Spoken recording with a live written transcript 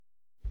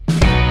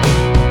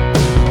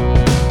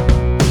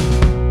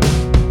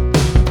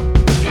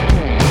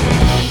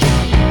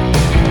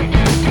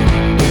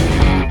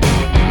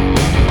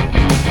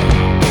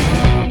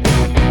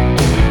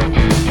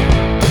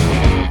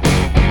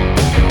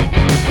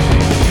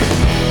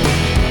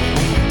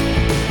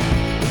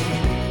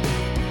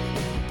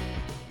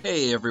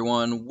Hey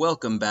everyone,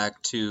 welcome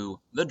back to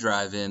the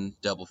Drive-In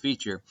Double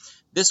Feature.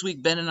 This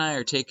week Ben and I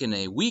are taking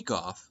a week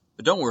off,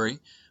 but don't worry,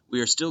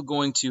 we are still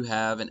going to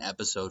have an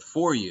episode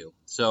for you.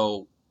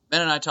 So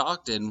Ben and I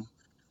talked, and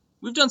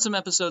we've done some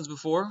episodes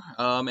before,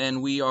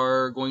 and we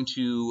are going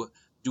to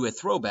do a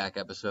throwback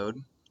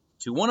episode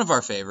to one of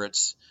our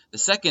favorites, the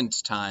second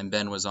time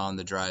Ben was on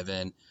the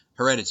Drive-In,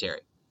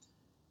 Hereditary.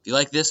 If you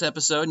like this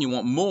episode and you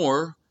want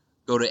more,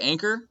 go to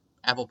Anchor,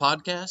 Apple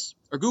Podcasts,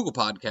 or Google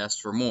Podcasts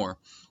for more.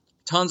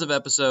 Tons of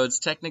episodes.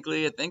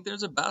 Technically, I think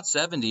there's about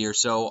 70 or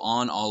so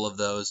on all of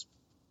those.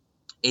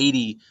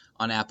 80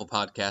 on Apple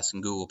Podcasts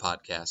and Google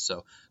Podcasts.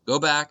 So go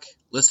back,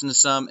 listen to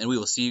some, and we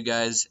will see you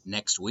guys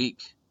next week.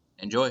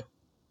 Enjoy.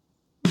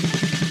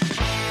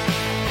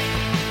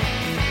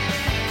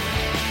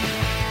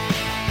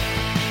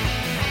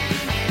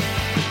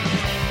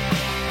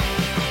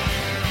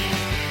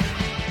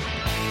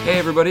 Hey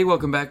everybody,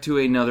 welcome back to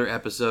another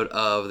episode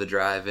of The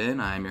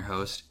Drive-In. I'm your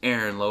host,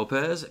 Aaron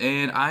Lopez,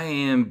 and I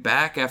am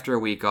back after a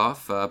week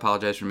off.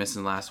 Apologize for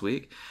missing last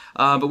week.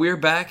 But we are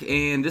back,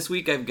 and this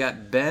week I've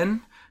got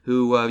Ben,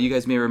 who you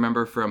guys may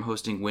remember from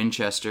hosting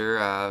Winchester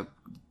about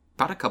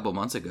a couple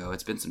months ago.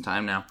 It's been some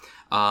time now.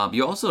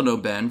 You also know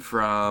Ben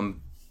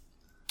from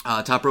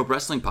Top Rope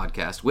Wrestling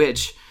Podcast,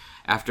 which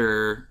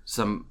after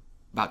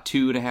about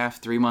 2.5,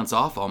 3 months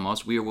off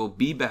almost, we will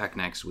be back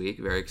next week.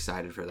 Very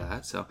excited for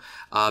that. So,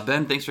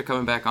 Ben, thanks for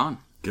coming back on.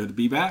 Good to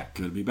be back.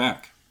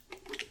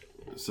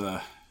 It's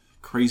a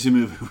crazy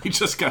movie we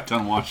just got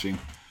done watching.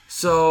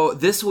 So,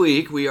 this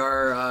week we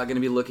are going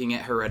to be looking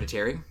at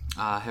Hereditary.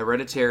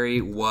 Hereditary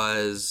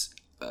was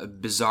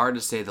bizarre to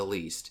say the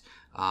least.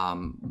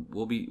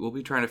 We'll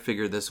be trying to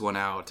figure this one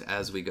out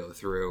as we go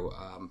through.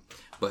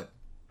 But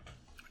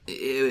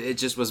it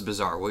just was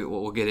bizarre.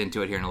 We'll get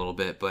into it here in a little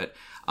bit, but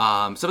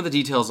some of the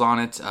details on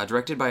it,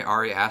 directed by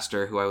Ari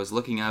Aster, who I was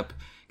looking up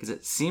because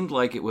it seemed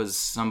like it was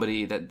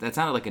somebody that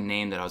sounded like a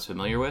name that I was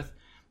familiar with.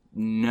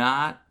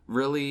 Not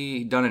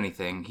really done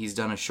anything. He's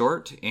done a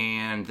short,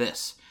 and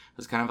this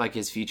was kind of like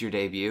his feature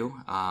debut.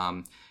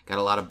 Got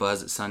a lot of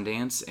buzz at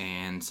Sundance,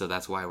 and so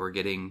that's why we're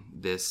getting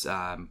this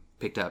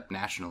picked up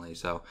nationally.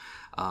 So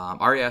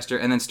Ari Aster,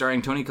 and then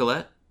starring Toni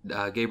Collette,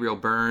 Gabriel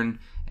Byrne,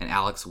 and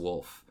Alex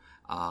Wolff.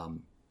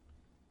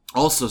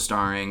 Also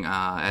starring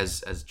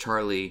as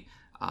Charlie,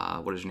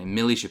 what is her name?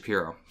 Millie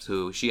Shapiro.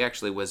 So she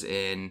actually was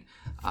in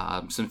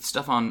some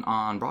stuff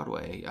on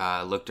Broadway.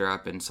 Looked her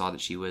up and saw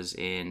that she was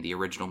in the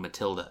original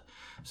Matilda.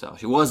 So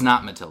she was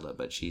not Matilda,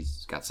 but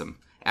she's got some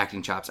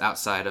acting chops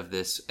outside of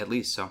this at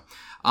least. So,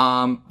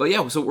 but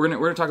yeah, so we're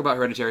gonna talk about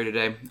Hereditary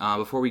today.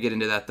 Before we get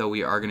into that, though,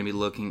 we are gonna be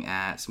looking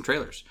at some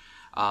trailers.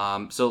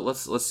 So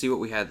let's see what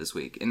we had this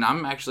week, and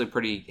I'm actually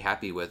pretty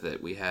happy with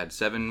it. We had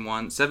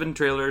seven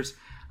trailers.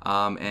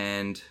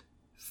 And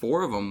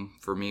 4 of them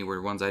for me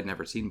were ones I'd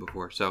never seen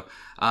before. So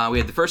we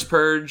had The First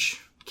Purge,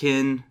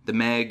 Kin, The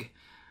Meg,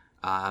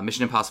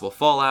 Mission Impossible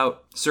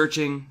Fallout,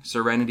 Searching,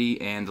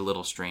 Serenity, and The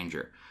Little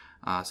Stranger.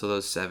 So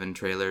those 7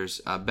 trailers.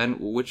 Ben,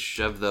 which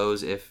of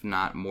those, if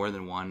not more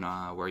than one,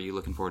 were you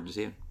looking forward to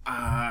seeing?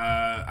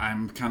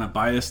 I'm kind of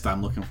biased.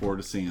 I'm looking forward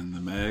to seeing The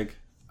Meg.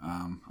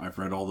 I've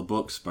read all the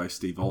books by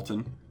Steve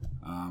Alton.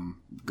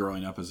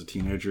 Growing up as a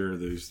teenager,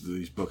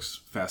 these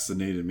books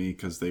fascinated me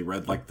because they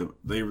read like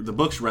the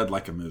books read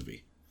like a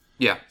movie.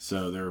 Yeah.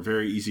 So they were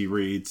very easy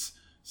reads.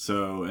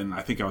 So, and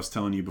I think I was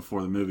telling you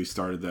before the movie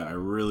started that I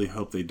really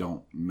hope they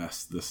don't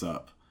mess this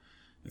up.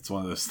 It's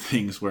one of those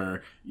things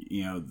where,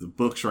 the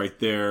book's right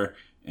there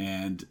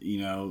and,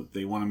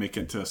 they want to make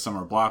it to a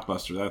summer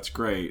blockbuster. That's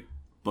great.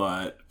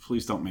 But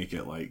please don't make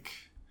it like,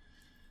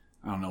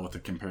 I don't know what to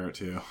compare it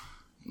to.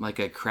 Like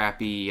a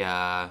crappy,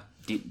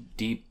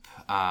 deep,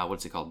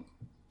 what's it called?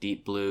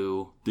 Deep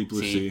Blue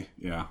Sea.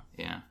 Yeah.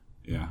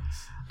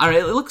 I don't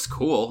know, it looks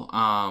cool.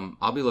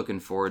 I'll be looking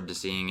forward to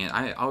seeing it.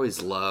 I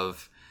always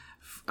love,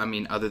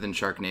 other than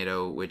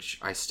Sharknado, which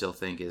I still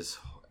think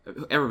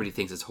everybody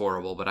thinks it's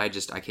horrible, but I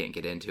can't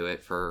get into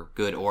it for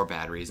good or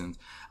bad reasons.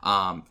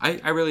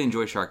 I really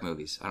enjoy shark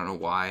movies. I don't know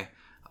why,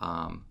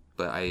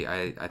 but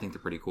I think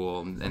they're pretty cool.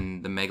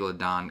 And the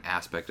Megalodon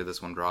aspect of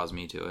this one draws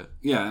me to it.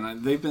 Yeah,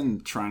 and they've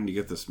been trying to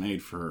get this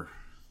made for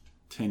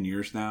 10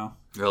 years now.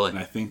 Really? And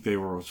I think they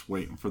were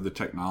waiting for the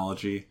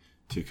technology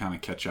to kind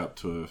of catch up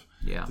to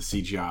the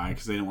CGI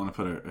because they didn't want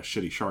to put a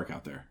shitty shark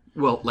out there.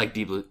 Well, like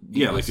Deep Blue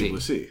Sea. Sea. Deep Blue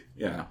Sea.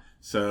 Yeah.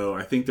 So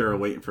I think they're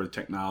waiting for the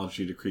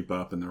technology to creep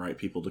up and the right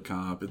people to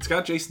come up. It's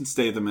got Jason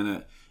Statham in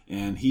it,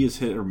 and he is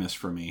hit or miss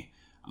for me.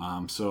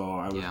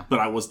 But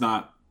I was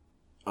not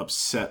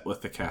upset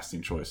with the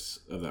casting choice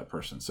of that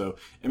person. So,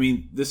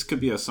 this could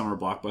be a summer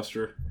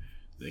blockbuster.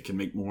 They can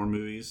make more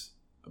movies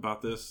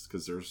about this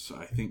because there's,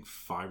 I think,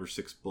 5 or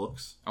 6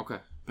 books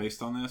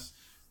based on this.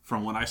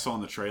 From what I saw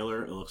in the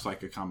trailer, it looks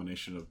like a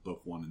combination of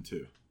book 1 and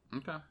 2.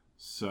 Okay.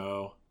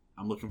 So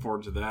I'm looking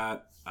forward to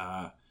that.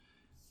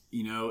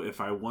 If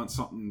I want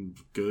something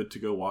good to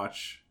go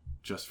watch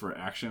just for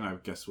action, I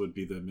guess would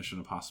be the Mission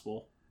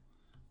Impossible.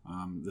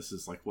 This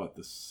is like, what,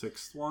 the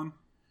 6th one?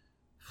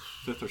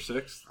 5th or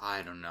 6th?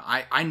 I don't know.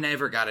 I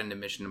never got into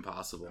Mission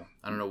Impossible.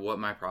 I don't know what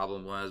my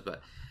problem was,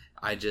 but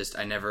I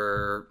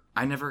never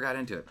got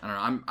into it. I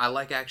don't know. I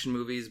like action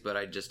movies, but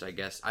I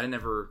guess I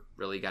never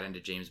really got into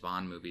James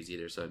Bond movies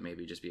either. So it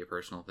maybe just be a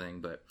personal thing.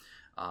 But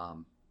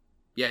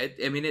yeah,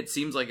 it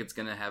seems like it's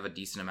gonna have a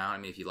decent amount.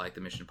 I mean, if you like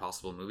the Mission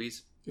Impossible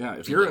movies, yeah,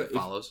 if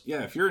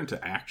you're into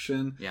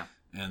action, yeah,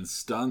 and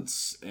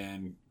stunts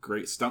and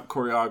great stunt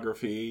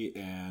choreography,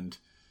 and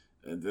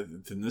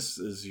then this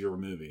is your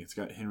movie. It's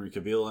got Henry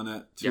Cavill in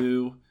it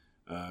too,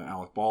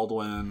 Alec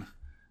Baldwin.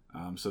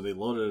 So they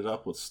loaded it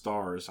up with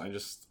stars. I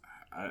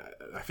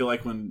feel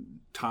like when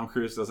Tom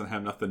Cruise doesn't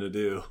have nothing to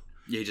do,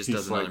 he just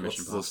does another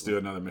Mission Impossible. Let's do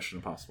another Mission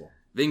Impossible.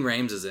 Ving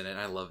Rhames is in it.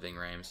 I love Ving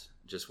Rhames.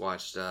 Just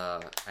watched I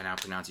Now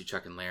Pronounce You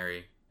Chuck and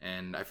Larry,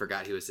 and I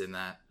forgot he was in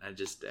that. I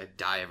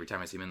die every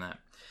time I see him in that.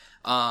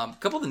 A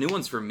couple of the new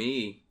ones for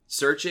me.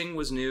 Searching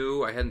was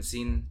new. I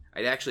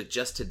actually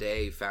just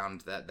today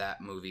found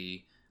that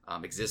movie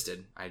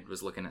existed. I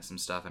was looking at some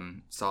stuff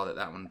and saw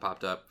that one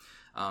popped up.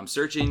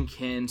 Searching,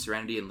 Kin,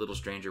 Serenity, and Little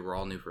Stranger were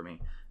all new for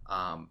me.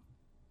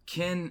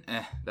 Kin,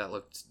 that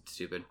looked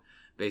stupid.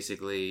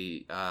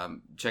 Basically,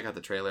 check out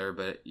the trailer,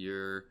 but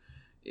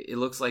it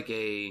looks like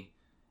a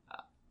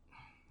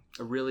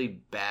really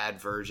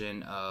bad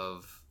version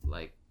of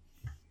like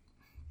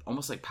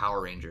almost like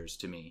Power Rangers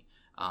to me.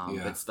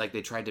 It's like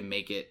they tried to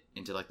make it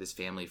into like this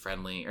family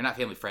friendly, or not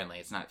family friendly.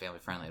 It's not family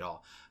friendly at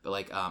all, but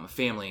like a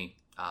family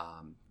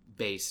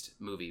based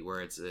movie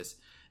where it's this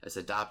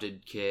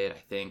adopted kid.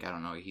 I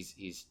don't know.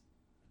 He's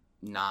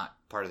not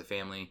part of the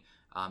family.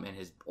 And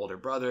his older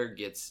brother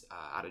gets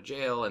out of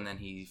jail, and then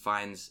he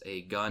finds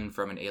a gun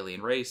from an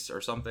alien race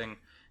or something,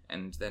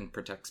 and then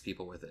protects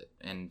people with it,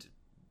 and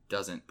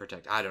doesn't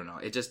protect. I don't know.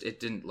 It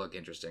didn't look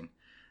interesting.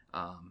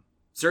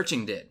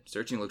 Searching did.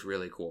 Searching looked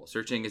really cool.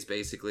 Searching is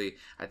basically,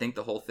 I think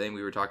the whole thing,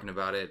 we were talking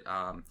about it,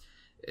 I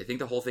think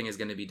the whole thing is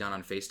going to be done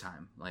on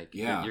FaceTime. Like,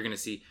 you're going to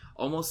see,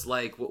 almost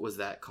like, what was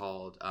that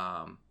called?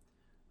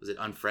 Was it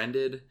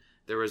Unfriended?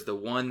 There was the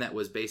one that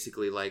was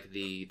basically like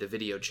the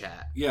video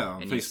chat. Yeah,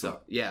 on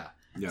Facebook. Yeah.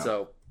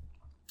 So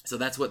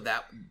that's what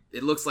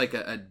it looks like,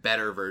 a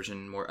better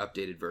version, more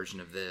updated version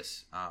of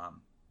this.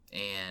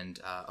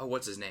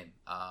 What's his name?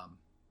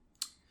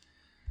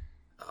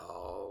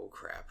 Oh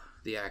crap,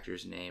 the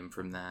actor's name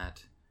from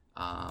that.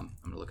 I'm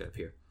gonna look it up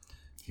here.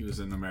 He was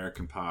in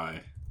American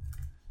Pie.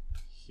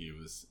 He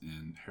was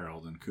in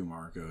Harold and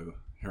Kumar Go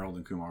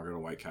to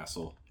White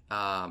Castle.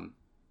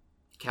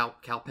 Cal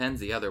Penn's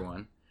the other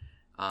one.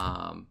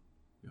 I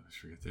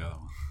forget the other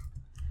one.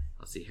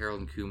 Let's see,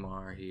 Harold and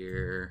Kumar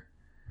here.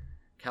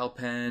 Cal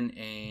Penn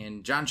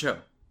and John Cho.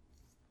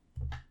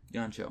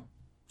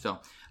 So,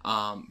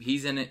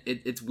 he's in it.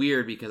 It's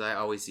weird because I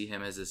always see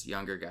him as this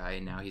younger guy,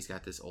 and now he's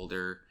got this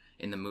older,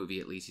 in the movie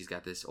at least, he's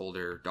got this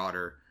older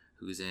daughter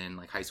who's in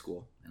like high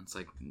school. And it's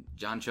like,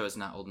 John Cho is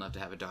not old enough to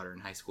have a daughter in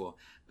high school,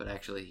 but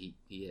actually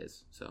he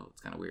is. So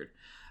it's kind of weird.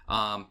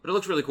 But it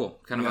looks really cool.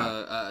 Kind of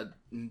a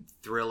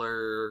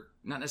thriller,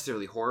 not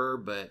necessarily horror,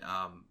 but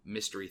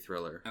mystery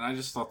thriller. And I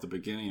just thought the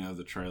beginning of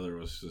the trailer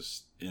was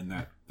just in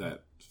that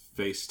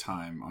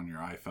FaceTime on your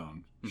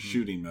iPhone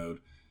shooting mode.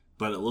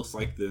 But it looks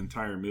like the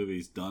entire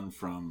movie's done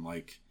from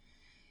like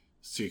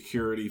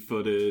security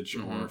footage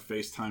or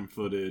FaceTime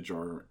footage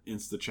or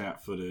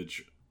InstaChat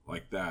footage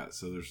like that.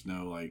 So there's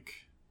no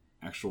like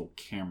actual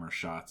camera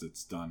shots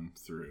it's done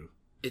through.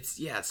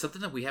 It's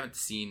something that we haven't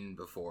seen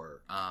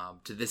before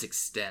to this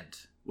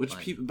extent. That's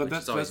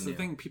the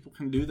thing. People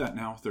can do that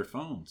now with their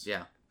phones.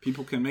 Yeah.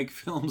 People can make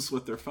films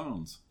with their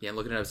phones. Yeah, I'm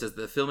looking at it. It says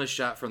the film is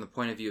shot from the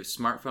point of view of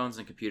smartphones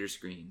and computer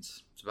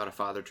screens. It's about a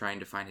father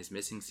trying to find his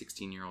missing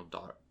 16-year-old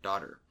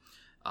daughter.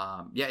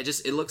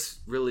 It looks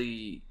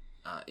really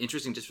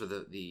interesting just for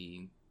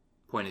the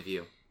point of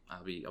view.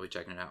 I'll be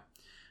checking it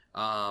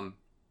out.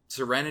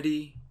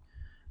 Serenity,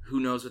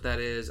 who knows what that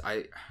is?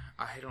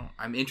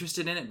 I'm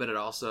interested in it, but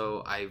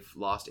I've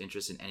lost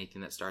interest in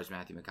anything that stars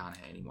Matthew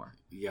McConaughey anymore.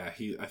 Yeah,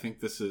 I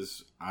think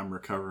I'm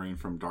recovering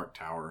from Dark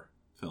Tower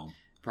film.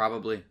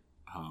 Probably.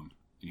 I'm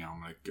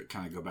going to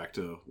kind of go back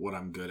to what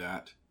I'm good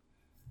at.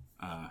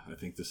 I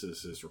think this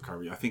is his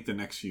recovery. I think the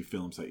next few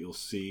films that you'll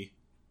see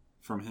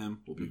from him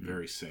will be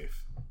very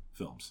safe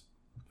films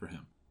for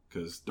him.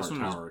 Because Dark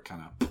Tower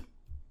kind of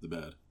the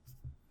bed.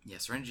 Yeah,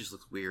 Serenity just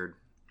looks weird.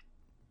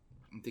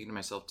 I'm thinking to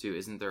myself, too,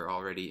 isn't there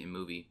already a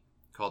movie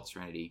called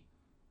Serenity?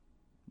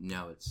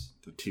 No, it's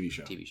the TV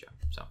show.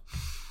 So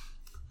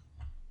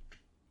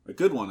a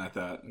good one at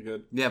that.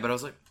 Yeah, but I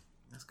was like,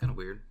 that's kind of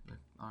weird. But,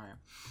 all right.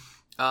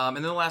 And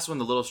then the last one,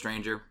 The Little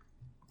Stranger.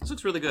 This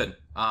looks really good.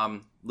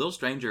 Little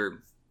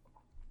Stranger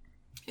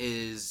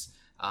is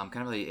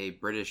kind of a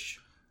British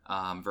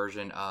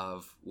version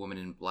of Woman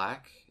in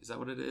Black. Is that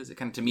what it is? It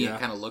kind of it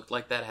kind of looked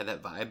like that, had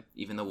that vibe.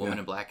 Even though Woman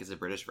in Black is a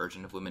British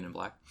version of Women in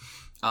Black.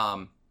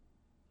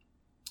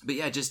 But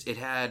yeah, just it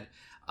had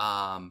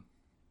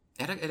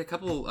a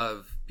couple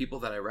of people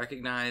that I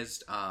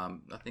recognized.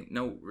 Nothing,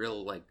 no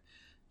real like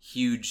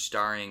huge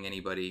starring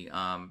anybody.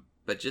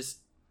 But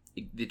just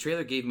the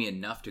trailer gave me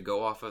enough to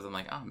go off of. I'm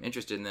like, oh, I'm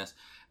interested in this,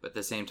 but at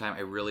the same time, I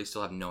really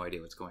still have no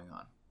idea what's going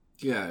on.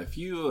 Yeah,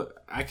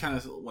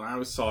 when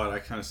I saw it, I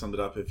kind of summed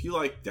it up. If you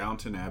like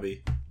Downton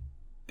Abbey,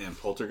 and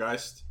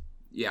Poltergeist.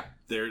 Yeah.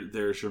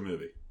 There's your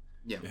movie.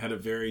 Yeah. It had a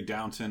very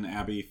Downton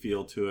Abbey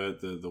feel to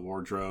it. The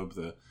wardrobe,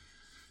 the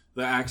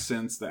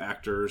accents, the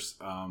actors,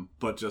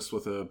 but just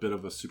with a bit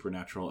of a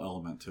supernatural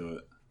element to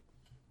it.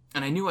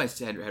 And I knew I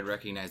had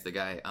recognized the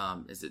guy.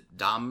 Is it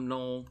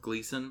Domhnall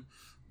Gleeson?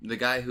 The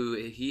guy who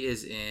he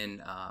is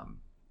in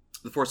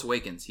The Force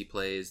Awakens. He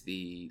plays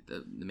the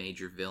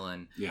major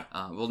villain. Yeah.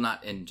 Well,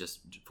 not in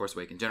just Force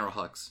Awakens. General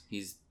Hux.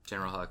 He's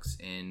General Hux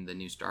in the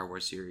new Star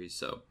Wars series.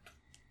 So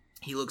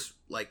he looks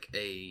like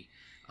a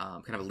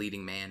kind of a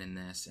leading man in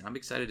this, and I'm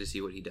excited to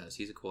see what he does.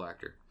 He's a cool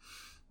actor.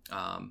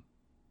 Trying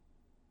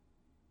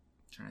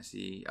to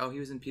see. Oh, he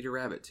was in Peter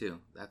Rabbit too.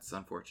 That's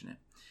unfortunate.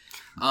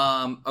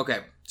 Okay,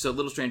 so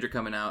Little Stranger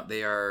coming out.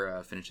 They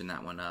are finishing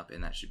that one up,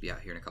 and that should be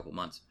out here in a couple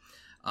months.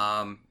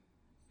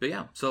 But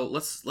yeah, so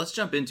let's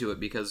jump into it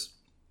because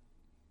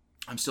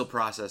I'm still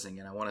processing,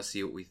 and I want to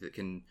see what we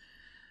can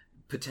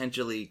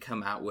potentially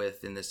come out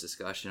with in this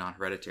discussion on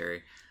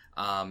Hereditary.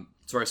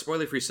 So our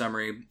spoiler-free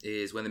summary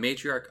is when the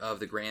matriarch of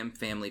the Graham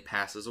family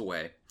passes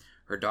away,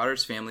 her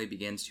daughter's family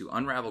begins to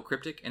unravel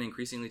cryptic and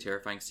increasingly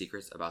terrifying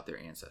secrets about their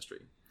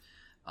ancestry.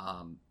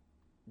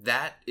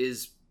 That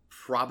is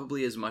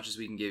probably as much as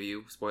we can give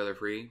you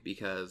spoiler-free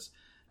because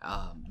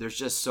there's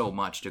just so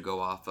much to go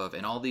off of,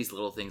 and all these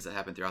little things that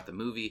happen throughout the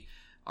movie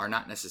are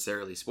not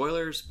necessarily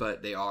spoilers,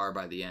 but they are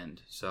by the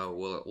end.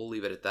 So we'll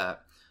leave it at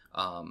that.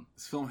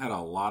 This film had a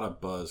lot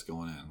of buzz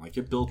going in. Like,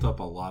 it built up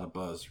a lot of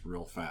buzz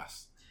real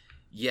fast.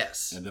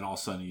 Yes. And then all of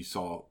a sudden you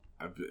saw,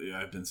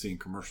 I've been seeing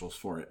commercials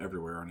for it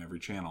everywhere on every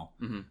channel.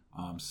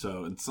 Mm-hmm.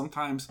 So, and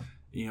sometimes,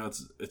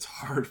 it's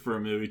hard for a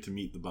movie to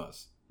meet the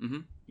buzz.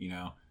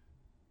 Mm-hmm.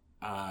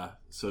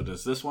 So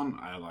does this one?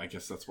 I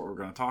guess that's what we're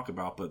going to talk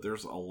about, but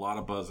there's a lot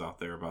of buzz out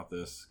there about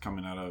this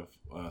coming out of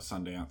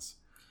Sundance.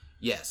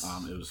 Yes.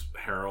 It was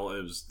Harold.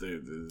 It was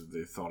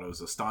they thought it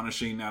was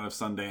astonishing out of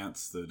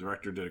Sundance. The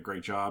director did a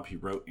great job. He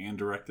wrote and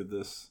directed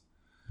this.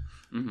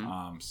 Mm-hmm.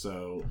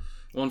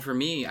 Well, and for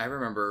me, I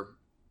remember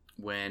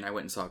when I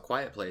went and saw A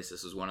Quiet Place.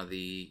 This was one of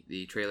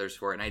the trailers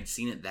for it, and I'd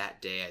seen it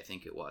that day, I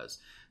think it was.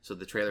 So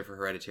the trailer for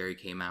Hereditary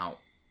came out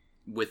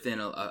within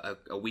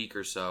a week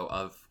or so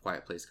of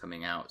Quiet Place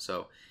coming out.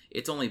 So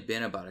it's only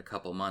been about a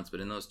couple months, but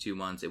in those 2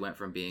 months, it went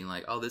from being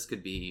like, oh, this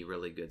could be a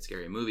really good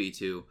scary movie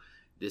to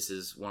this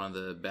is one of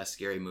the best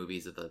scary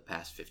movies of the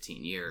past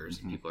 15 years.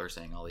 Mm-hmm. People are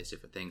saying all these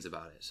different things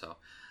about it. So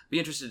be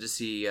interested to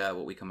see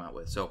what we come out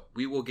with. So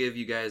we will give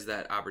you guys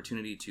that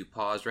opportunity to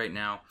pause right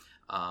now.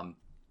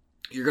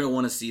 You're going to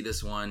want to see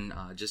this one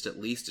just at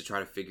least to try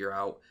to figure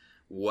out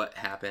what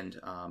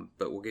happened.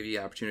 But we'll give you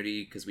the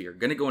opportunity because we are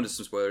going to go into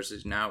some spoilers. So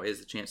now is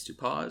the chance to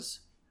pause.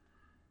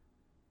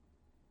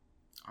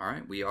 All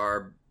right. We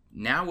are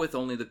now with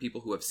only the people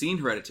who have seen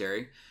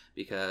Hereditary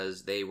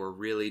because they were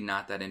really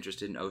not that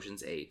interested in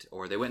Ocean's 8,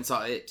 or they went and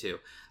saw it too.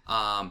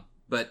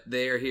 But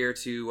they're here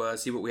to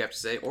see what we have to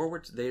say,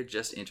 or they're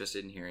just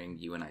interested in hearing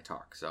you and I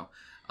talk. So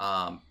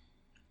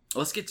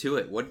let's get to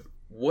it.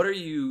 What are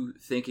you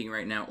thinking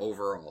right now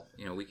overall?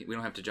 We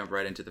don't have to jump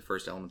right into the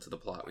first elements of the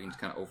plot. We can just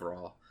kind of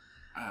overall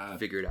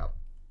figure it out.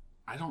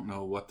 I don't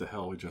know what the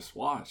hell we just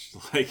watched.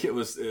 Like,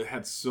 it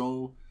had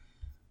so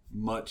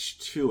much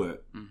to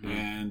it, mm-hmm.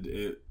 and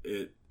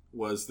it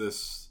was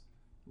this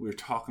we were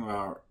talking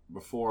about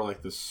before,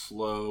 like this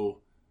slow,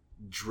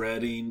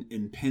 dreading,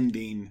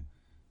 impending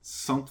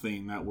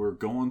something that we're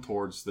going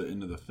towards the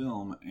end of the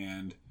film,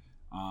 and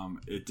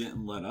it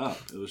didn't let up.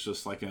 It was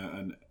just like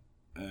a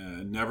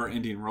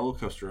never-ending roller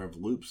coaster of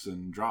loops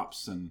and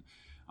drops, and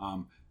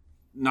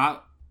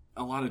not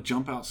a lot of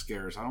jump-out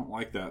scares. I don't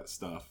like that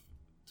stuff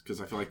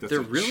because I feel like that's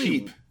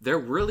cheap. There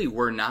really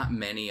were not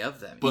many of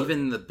them. But,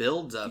 even the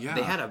build-up, yeah.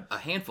 They had a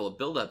handful of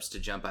build-ups to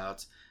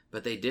jump-outs,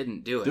 but they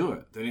didn't do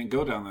it. They didn't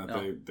go down that.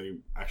 No. They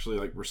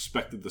actually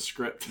respected the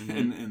script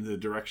mm-hmm. and the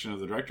direction of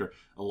the director.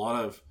 A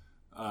lot of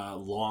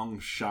long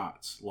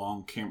shots,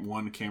 one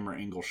camera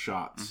angle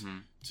shots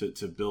mm-hmm.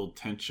 to build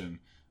tension.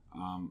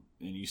 And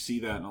you see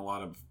that in a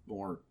lot of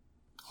more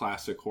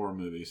classic horror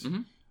movies.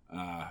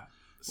 Mm-hmm.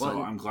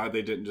 So I'm glad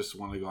they didn't just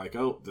want to go like,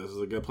 oh, this is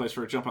a good place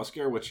for a jump out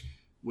scare, which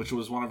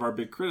was one of our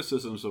big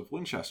criticisms of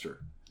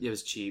Winchester. It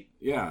was cheap.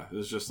 Yeah, it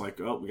was just like,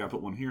 oh, we got to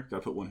put one here, got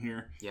to put one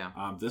here. Yeah.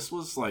 This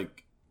was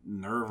like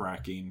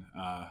nerve-wracking.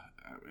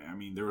 I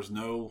mean, there was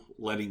no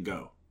letting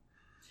go.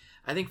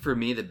 I think for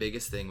me, the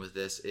biggest thing with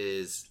this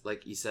is,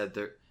 like you said,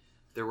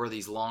 there were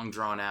these long,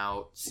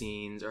 drawn-out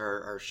scenes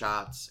or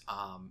shots.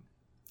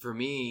 For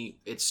me,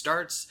 it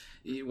starts.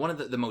 One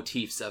of the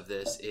motifs of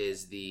this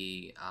is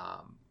the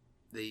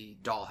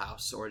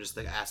dollhouse, or just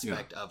the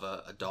aspect of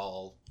a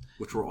doll,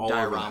 which were all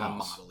diorama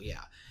model.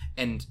 Yeah,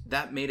 and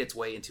that made its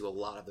way into a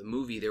lot of the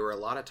movie. There were a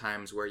lot of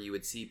times where you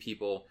would see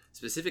people,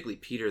 specifically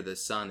Peter, the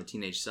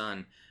teenage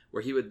son,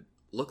 where he would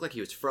look like he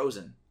was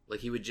frozen. Like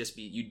he would just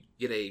be. You'd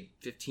get a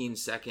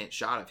 15-second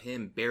shot of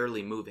him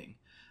barely moving.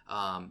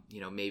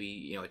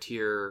 Maybe a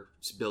tear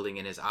building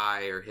in his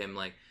eye, or him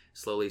like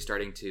slowly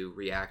starting to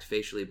react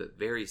facially, but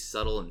very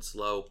subtle and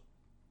slow,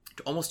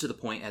 almost to the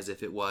point as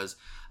if it was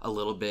a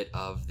little bit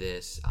of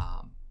this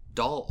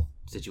doll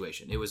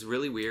situation. It was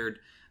really weird.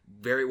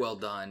 very well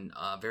done,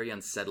 very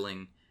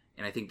unsettling.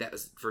 And I think that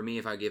was, for me,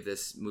 if I give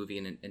this movie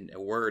in a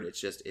word,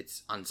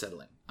 it's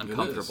unsettling,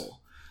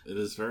 uncomfortable. It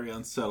is very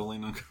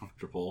unsettling,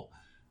 uncomfortable.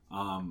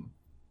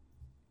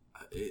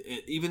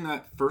 Even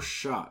that first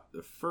shot,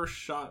 the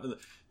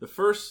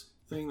first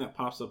thing that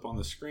pops up on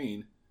the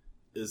screen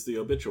is the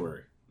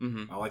obituary.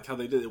 Mm-hmm. I like how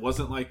they did it. It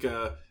wasn't like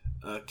a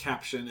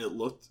caption. It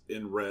looked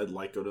in red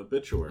like an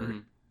obituary. Mm-hmm.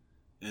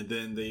 And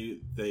then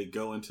they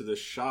go into this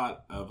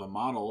shot of a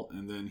model,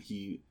 and then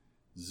he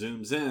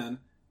zooms in,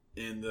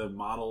 and the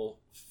model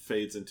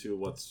fades into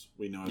what's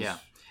we know as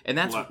and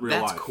that's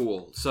life.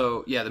 Cool.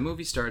 So the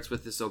movie starts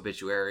with this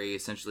obituary,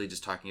 essentially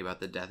just talking about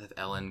the death of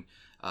Ellen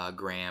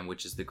Graham,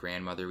 which is the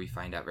grandmother. We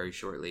find out very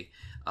shortly,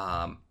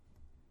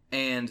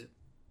 and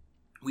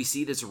we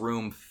see this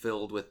room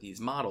filled with these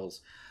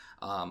models.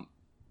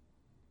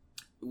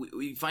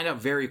 We find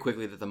out very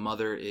quickly that the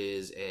mother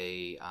is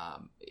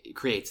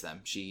creates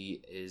them.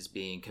 She is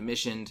being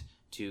commissioned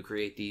to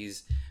create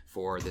these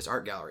for this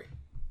art gallery.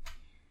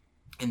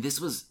 And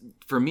this was,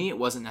 for me, it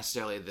wasn't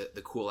necessarily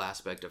the cool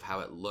aspect of how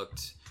it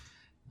looked,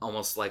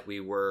 almost like we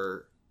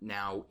were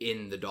now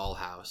in the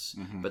dollhouse.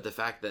 Mm-hmm. But the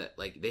fact that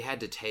like they had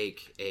to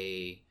take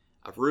a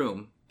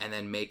room and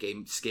then make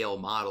a scale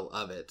model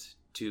of it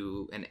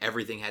and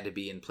everything had to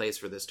be in place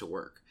for this to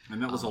work.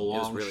 And that was a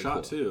long really shot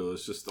cool. too. It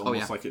was just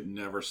almost like it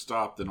never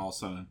stopped, and all of a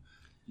sudden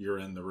you're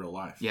in the real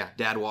life. Yeah,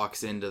 Dad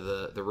walks into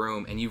the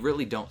room, and you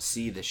really don't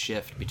see the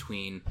shift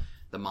between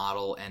the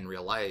model and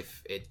real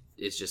life.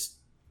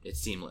 It's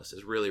seamless.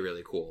 It's really,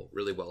 really cool.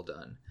 Really well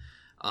done.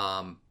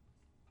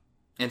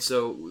 And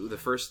so the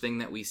first thing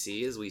that we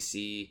see is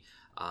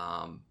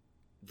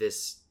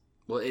this.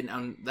 Well,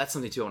 that's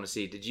something too I want to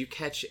see. Did you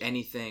catch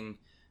anything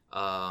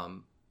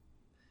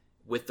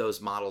with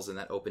those models in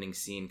that opening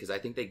scene? Because I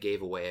think they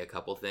gave away a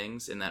couple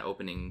things in that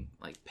opening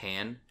like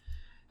pan.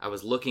 I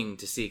was looking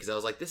to see because I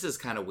was like, this is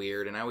kind of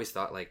weird, and I always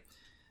thought like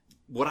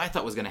what I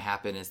thought was going to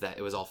happen is that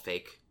it was all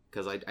fake.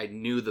 Because I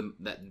knew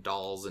that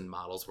dolls and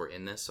models were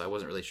in this, so I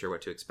wasn't really sure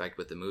what to expect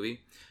with the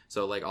movie.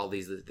 So like all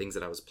these things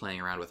that I was playing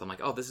around with, I'm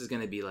like, oh, this is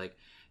going to be like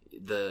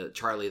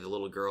Charlie, the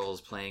little girl, is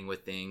playing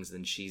with things,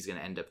 and she's going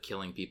to end up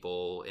killing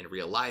people in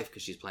real life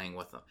because she's playing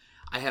with them.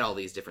 I had all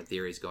these different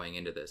theories going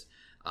into this.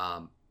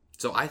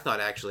 So I thought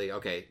actually,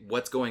 okay,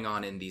 what's going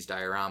on in these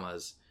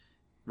dioramas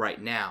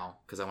right now?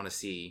 Because I want to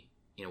see,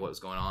 what was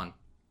going on.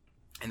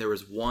 And there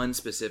was one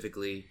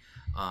specifically,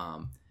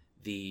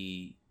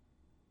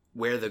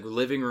 where the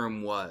living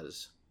room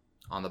was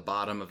on the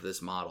bottom of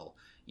this model,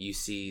 you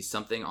see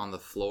something on the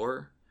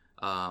floor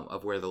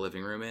of where the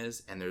living room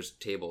is, and there's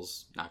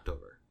tables knocked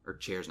over or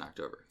chairs knocked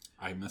over.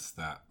 I missed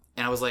that.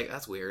 And I was like,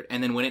 that's weird.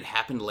 And then when it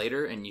happened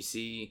later and you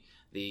see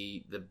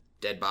the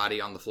dead body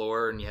on the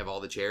floor and you have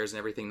all the chairs and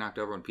everything knocked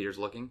over when Peter's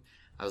looking,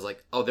 I was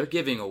like, oh, they're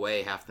giving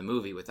away half the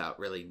movie without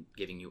really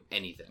giving you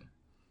anything.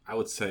 I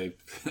would say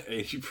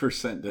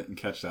 80% didn't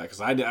catch that because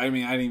I didn't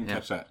even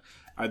catch that.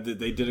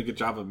 They did a good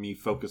job of me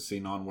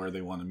focusing on where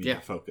they wanted me to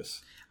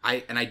focus.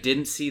 I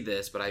didn't see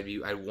this, but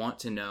I want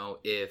to know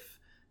if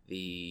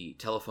the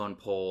telephone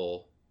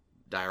pole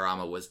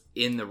diorama was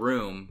in the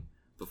room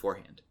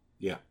beforehand.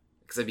 Yeah.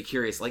 Because I'd be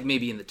curious, like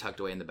maybe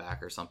tucked away in the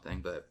back or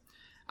something, but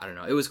I don't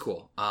know. It was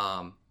cool.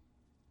 I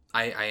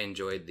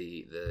enjoyed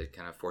the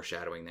kind of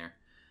foreshadowing there.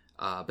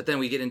 But then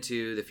we get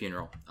into the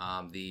funeral.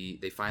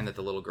 They find that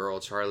the little girl,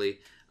 Charlie...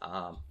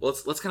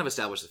 let's kind of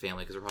establish the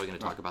family because we're probably going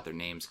to talk about their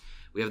names.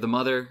 We have the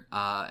mother,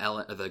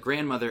 Ellen, the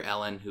grandmother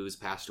Ellen, who's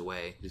passed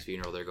away, whose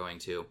funeral they're going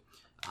to.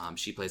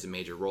 She plays a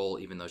major role,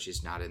 even though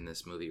she's not in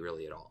this movie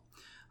really at all.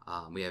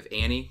 We have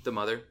Annie, the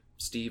mother,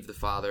 Steve, the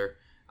father,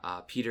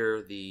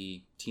 Peter,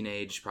 the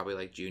teenage, probably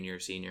like junior,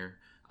 senior,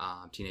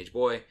 teenage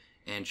boy,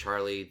 and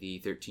Charlie,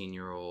 the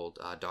 13-year-old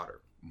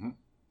daughter. Mm-hmm.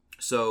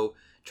 So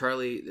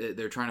Charlie,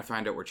 they're trying to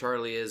find out where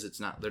Charlie is.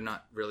 They're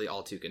not really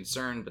all too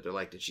concerned, but they're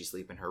like, did she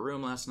sleep in her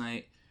room last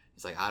night?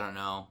 It's like, I don't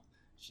know.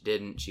 She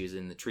didn't. She was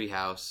in the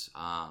treehouse.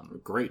 A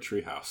great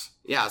treehouse.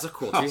 Yeah, it's a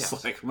cool treehouse. I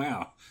was like,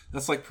 wow,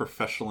 that's like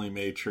professionally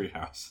made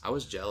treehouse. I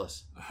was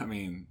jealous. I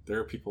mean, there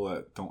are people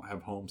that don't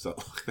have homes that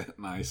look that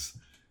nice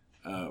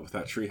with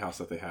that treehouse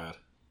that they had.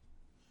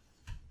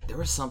 There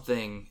was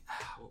something.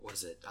 What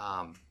was it?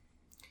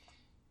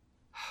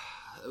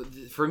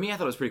 For me, I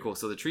thought it was pretty cool.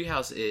 So the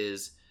treehouse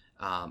is.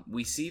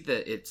 We see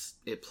that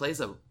it plays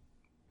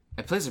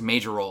a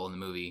major role in the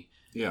movie.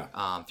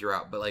 Yeah.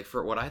 Throughout, but like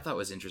for what I thought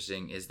was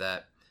interesting is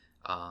that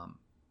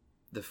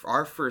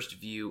our first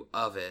view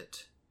of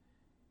it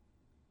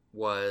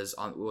was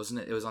on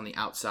the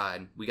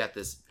outside. We got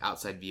this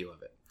outside view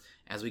of it.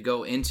 As we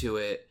go into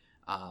it,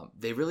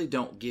 they really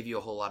don't give you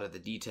a whole lot of the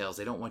details.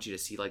 They don't want you to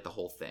see like the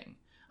whole thing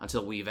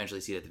until we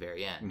eventually see it at the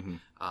very end.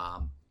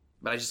 Mm-hmm.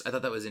 But I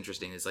thought that was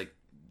interesting. It's like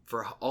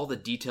for all the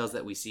details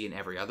that we see in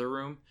every other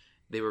room,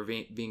 they were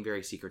being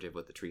very secretive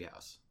with the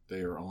treehouse.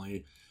 They are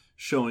only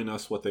showing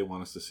us what they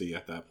want us to see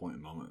at that point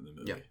in moment in the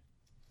movie. Yep.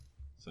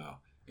 So,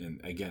 and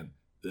again,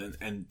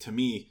 and to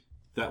me,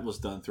 that was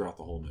done throughout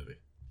the whole movie.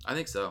 I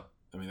think so.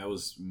 I mean, that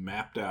was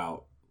mapped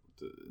out.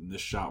 In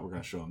this shot, we're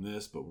going to show them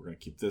this, but we're going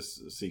to keep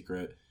this a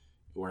secret.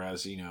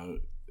 Whereas,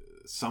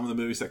 some of the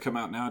movies that come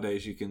out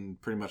nowadays, you can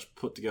pretty much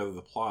put together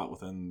the plot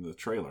within the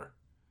trailer.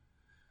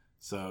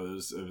 So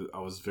I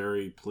was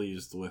very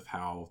pleased with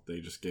how they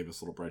just gave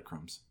us little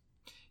breadcrumbs.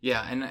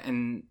 Yeah,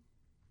 and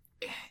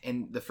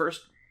the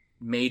first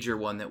major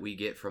one that we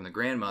get from the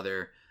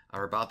grandmother,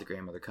 or about the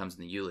grandmother, comes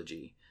in the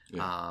eulogy.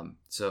 Yeah.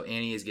 So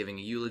Annie is giving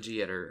a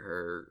eulogy at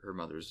her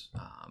mother's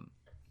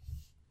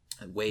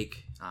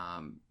wake,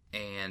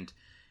 and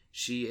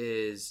she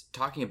is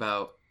talking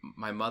about,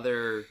 my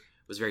mother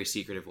was a very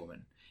secretive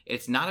woman.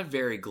 It's not a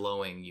very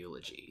glowing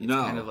eulogy. It's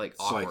kind of like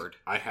awkward.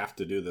 Like, I have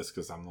to do this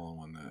because I'm the only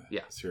one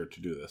that is here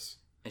to do this.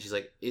 And she's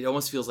like, it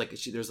almost feels like,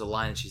 there's a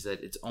line, she said,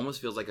 it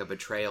almost feels like a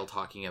betrayal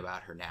talking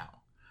about her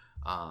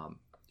now.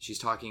 She's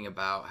talking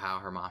about how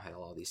her mom had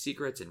all these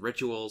secrets and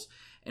rituals.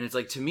 And it's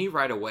like, to me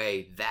right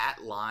away, that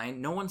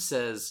line, no one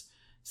says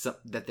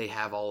that they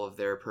have all of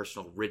their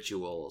personal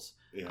rituals.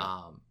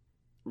 Yeah.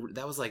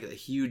 That was like a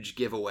huge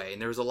giveaway.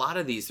 And there was a lot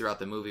of these throughout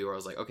the movie where I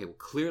was like, okay, well,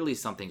 clearly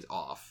something's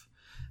off.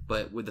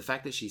 But with the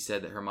fact that she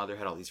said that her mother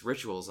had all these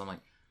rituals, I'm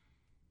like,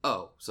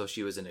 oh, so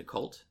she was in a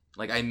cult?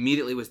 Like, I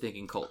immediately was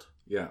thinking cult.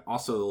 Yeah.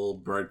 Also, the little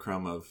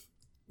breadcrumb of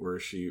where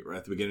she,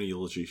 at the beginning of the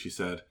eulogy, she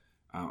said,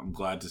 I'm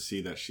glad to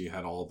see that she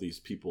had all these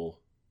people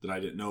that I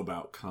didn't know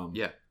about come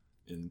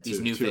these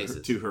new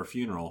faces to her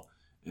funeral.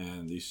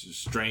 And these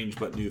strange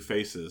but new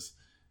faces.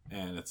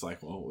 And it's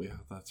like, well, yeah,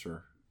 that's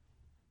her.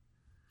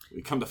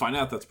 We come to find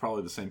out that's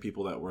probably the same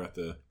people that were at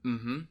the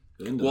end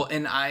of. Well,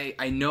 and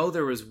I know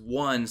there was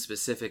one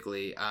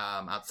specifically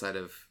outside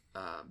of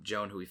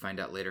Joan, who we find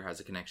out later has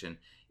a connection,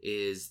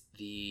 is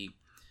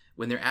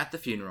when they're at the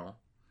funeral,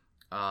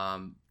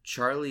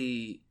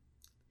 Charlie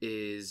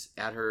is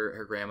at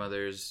her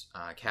grandmother's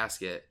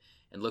casket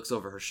and looks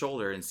over her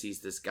shoulder and sees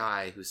this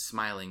guy who's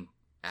smiling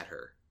at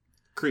her.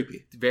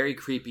 Creepy. Very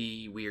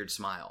creepy, weird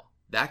smile.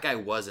 That guy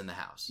was in the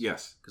house.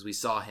 Yes. Because we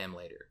saw him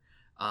later.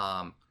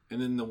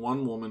 And then the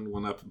one woman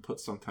went up and put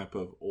some type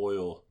of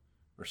oil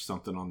or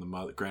something on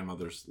the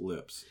grandmother's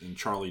lips, and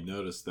Charlie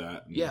noticed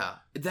that. Yeah,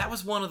 that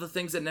was one of the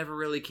things that never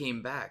really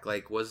came back.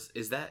 Like,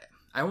 is that?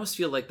 I almost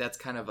feel like that's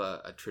kind of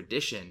a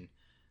tradition.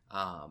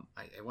 I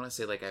want to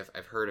say like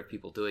I've heard of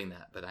people doing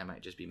that, but I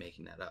might just be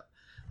making that up.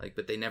 Like,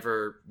 but they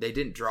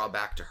didn't draw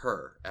back to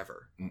her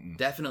ever. Mm-mm.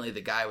 Definitely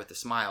the guy with the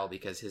smile,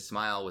 because his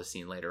smile was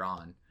seen later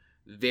on,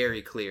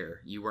 very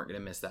clear. You weren't going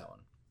to miss that one.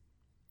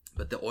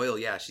 But the oil,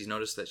 yeah, she's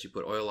noticed that she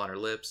put oil on her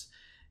lips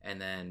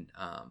and then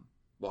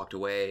walked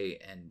away,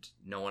 and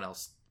no one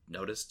else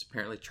noticed.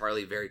 Apparently,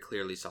 Charlie very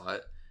clearly saw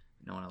it.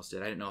 No one else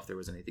did. I didn't know if there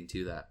was anything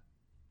to that.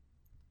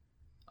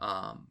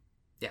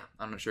 Yeah,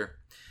 I'm not sure.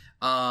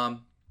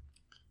 And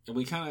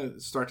we kind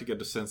of start to get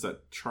the sense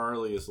that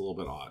Charlie is a little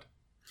bit odd.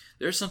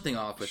 There's something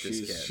off with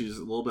this kid. She's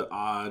a little bit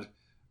odd.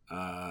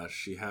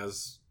 She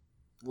has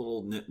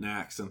little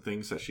knickknacks and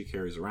things that she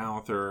carries around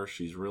with her.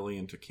 She's really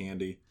into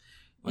candy.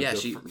 Like yeah,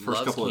 she first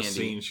loves couple candy. Of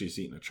scenes, she's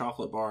eating a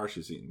chocolate bar,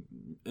 she's eating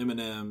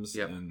M&Ms,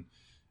 and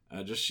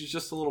she's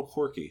just a little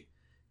quirky.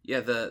 Yeah,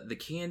 the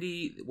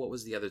candy. What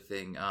was the other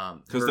thing?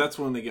 Because that's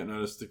when they get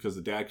noticed. Because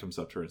the dad comes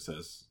up to her and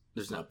says,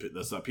 "That's not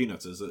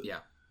peanuts, is it?" Yeah,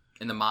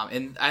 and the mom.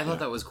 And I thought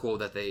that was cool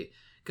that they.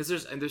 Because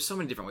there's so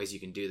many different ways you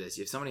can do this.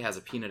 If somebody has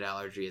a peanut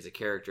allergy as a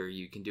character,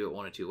 you can do it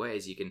one of two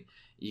ways. You can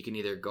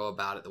either go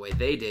about it the way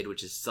they did,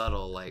 which is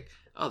subtle, like,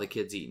 oh, the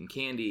kid's eating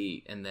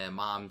candy, and then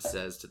mom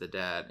says to the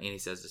dad, Annie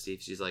says to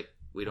Steve, she's like,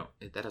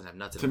 that doesn't have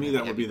nuts in it. To me,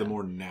 that would be the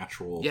more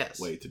natural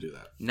way to do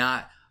that.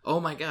 Not, oh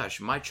my gosh,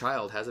 my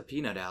child has a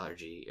peanut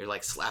allergy, or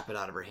like slap it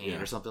out of her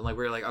hand or something. Like,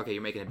 we're like, okay,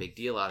 you're making a big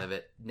deal out of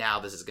it. Now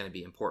this is going to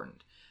be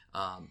important.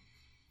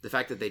 The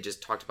fact that they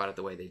just talked about it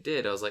the way they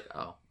did, I was like,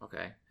 oh,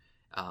 okay.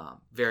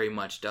 Very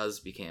much does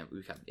become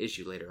an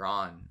issue later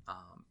on,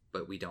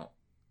 but we don't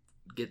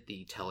get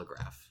the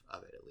telegraph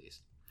of it, at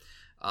least.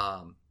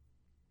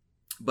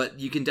 But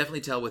you can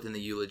definitely tell within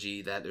the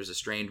eulogy that there's a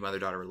strained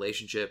mother-daughter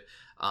relationship,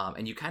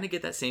 and you kind of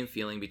get that same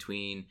feeling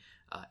between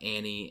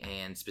Annie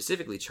and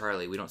specifically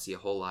Charlie. We don't see a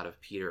whole lot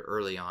of Peter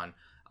early on,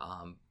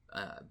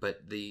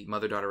 but the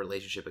mother-daughter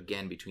relationship,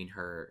 again, between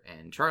her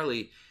and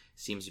Charlie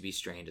seems to be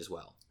strained as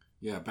well.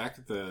 Yeah,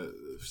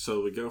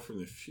 so we go from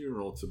the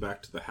funeral to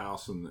back to the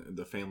house, and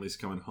the family's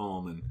coming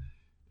home,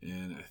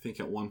 and I think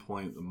at one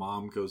point the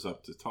mom goes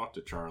up to talk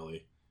to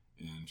Charlie,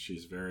 and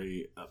she's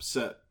very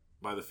upset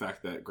by the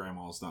fact that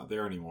grandma's not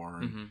there anymore,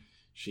 and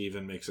she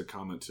even makes a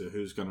comment to,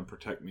 who's going to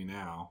protect me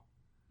now?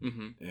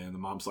 And the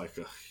mom's like,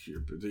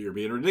 you're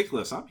being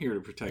ridiculous, I'm here to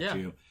protect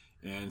you.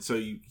 And so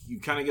you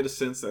kind of get a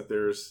sense that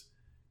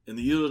in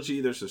the eulogy,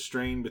 there's a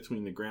strain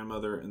between the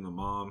grandmother and the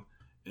mom.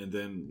 And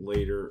then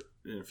later,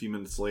 a few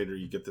minutes later,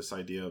 you get this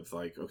idea of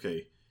like,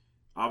 okay,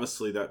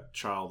 obviously that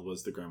child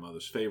was the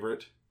grandmother's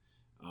favorite.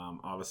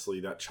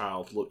 Obviously that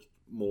child looked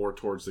more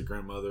towards the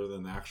grandmother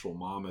than the actual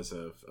mom as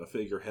a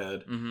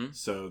figurehead.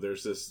 So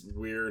there's this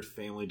weird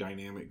family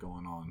dynamic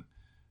going on.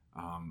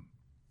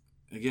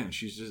 Again,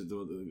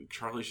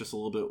 Charlie's just a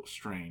little bit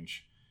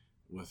strange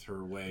with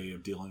her way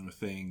of dealing with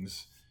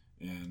things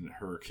and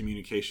her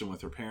communication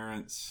with her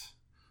parents.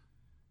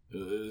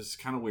 It's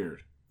kind of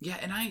weird. Yeah,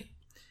 and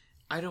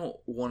I don't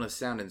want to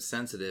sound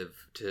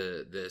insensitive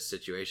to this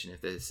situation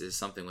if this is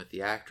something with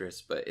the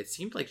actress, but it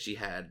seemed like she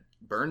had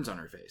burns on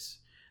her face,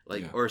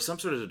 or some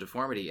sort of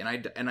deformity. And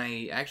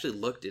I actually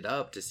looked it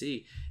up to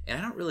see, and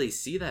I don't really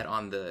see that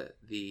on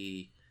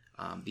the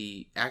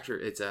actor.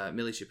 It's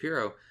Millie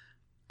Shapiro.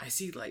 I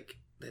see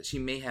that she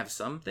may have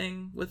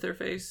something with her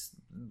face,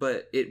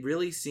 but it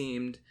really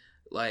seemed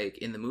like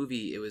in the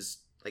movie it was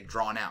like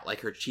drawn out, like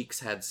her cheeks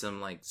had some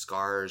like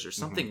scars or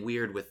something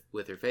weird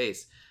with her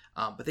face,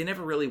 but they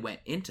never really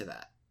went into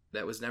that.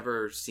 That was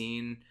never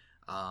seen.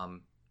 I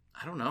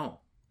don't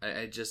know.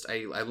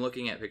 I'm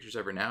looking at pictures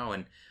of her now,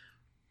 and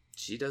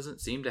she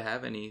doesn't seem to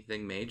have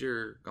anything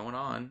major going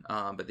on.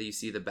 But then you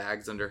see the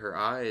bags under her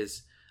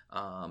eyes.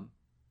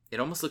 It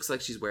almost looks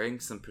like she's wearing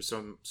some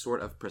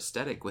sort of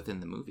prosthetic within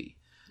the movie.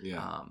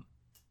 Yeah.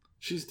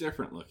 She's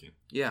different looking.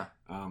 Yeah.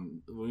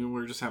 We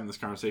were just having this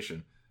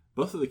conversation.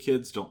 Both of the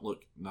kids don't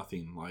look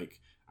nothing like...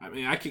 I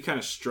mean, I could kind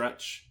of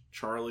stretch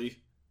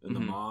Charlie and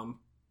the mom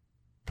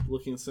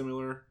looking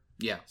similar.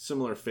 Yeah.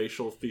 Similar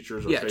facial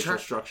features or facial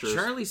structures.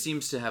 Charlie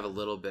seems to have a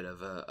little bit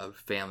of a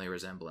family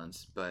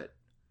resemblance, but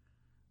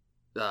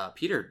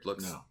Peter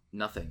looks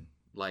nothing.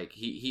 Like,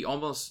 he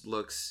almost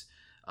looks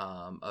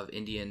of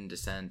Indian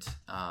descent,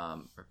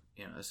 or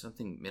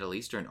something Middle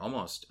Eastern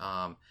almost.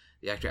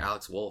 The actor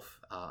Alex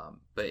Wolff,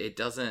 but it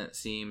doesn't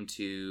seem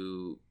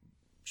to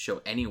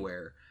show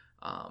anywhere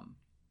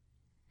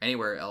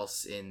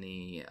else in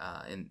the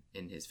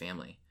in his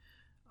family.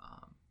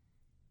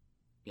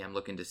 I'm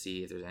looking to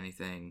see if there's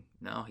anything.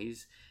 No,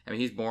 he's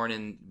born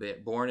in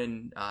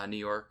New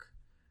York,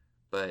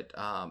 but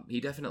he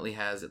definitely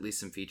has at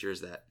least some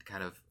features that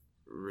kind of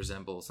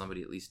resemble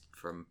somebody at least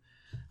from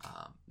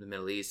the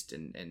Middle East,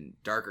 and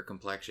darker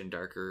complexion,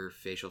 darker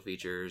facial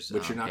features.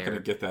 But you're not going to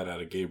get that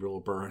out of Gabriel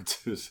Byrne.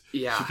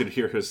 You can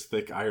hear his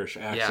thick Irish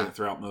accent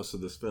throughout most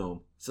of this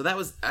film. So that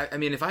was, I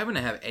mean, if I'm going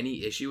to have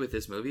any issue with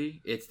this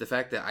movie, it's the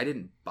fact that I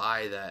didn't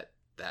buy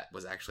that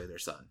was actually their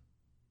son.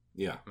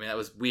 Yeah. I mean, that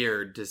was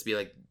weird to be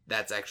like,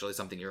 that's actually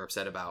something you're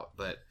upset about.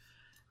 But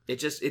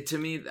to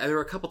me, there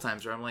were a couple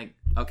times where I'm like,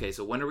 okay,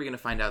 so when are we going to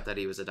find out that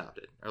he was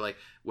adopted? Or like,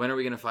 when are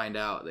we going to find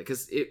out?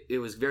 Because it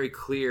was very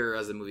clear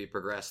as the movie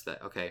progressed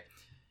that, okay,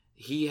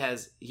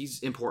 he's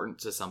important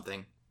to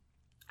something,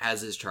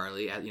 as is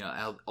Charlie.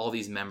 All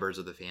these members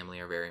of the family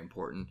are very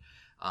important.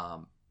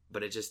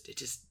 But it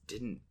just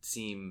didn't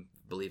seem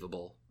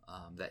believable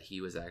that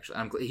he was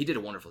actually... he did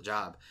a wonderful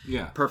job.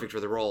 Yeah. Perfect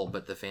for the role,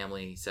 but the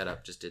family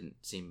setup just didn't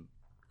seem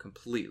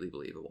completely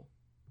believable.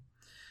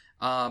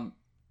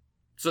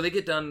 So they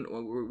get done.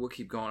 We'll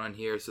keep going on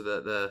here. So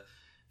the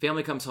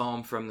family comes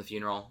home from the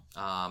funeral.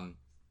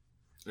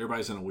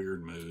 Everybody's in a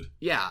weird mood.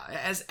 Yeah,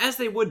 as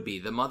they would be.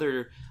 The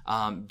mother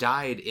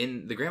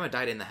the grandma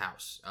died in the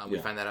house. We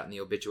find that out in the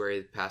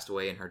obituary. Passed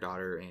away in her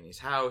daughter Annie's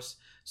house.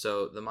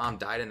 So the mom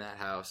died in that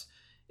house.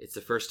 It's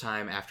the first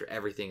time after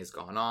everything has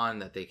gone on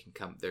that they can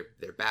come.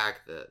 They're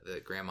back. The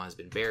grandma has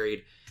been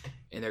buried,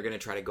 and they're going to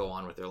try to go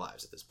on with their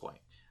lives at this point.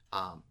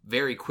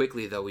 Very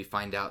quickly, though, we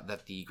find out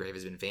that the grave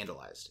has been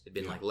vandalized. It had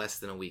been like less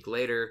than a week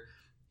later,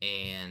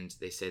 and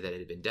they say that it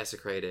had been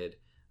desecrated.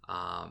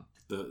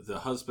 The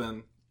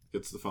husband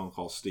gets the phone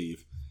call,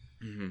 Steve.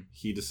 Mm-hmm.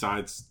 He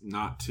decides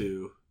not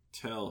to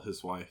tell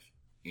his wife,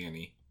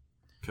 Annie,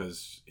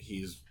 because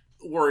he's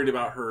worried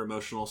about her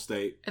emotional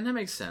state. And that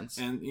makes sense.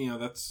 And,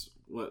 that's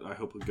what I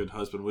hope a good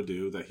husband would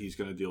do, that he's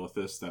going to deal with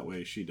this. That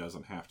way she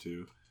doesn't have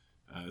to.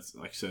 It's,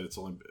 like I said, it's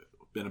only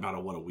been about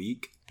a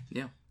week.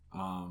 Yeah.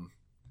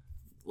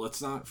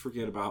 Let's not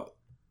forget about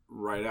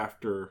right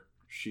after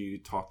she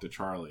talked to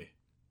Charlie,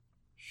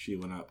 she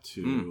went up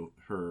to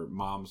her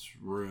mom's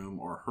room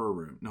or her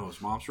room. No, it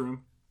was mom's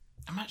room.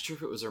 I'm not sure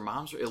if it was her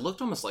mom's room. It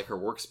looked almost like her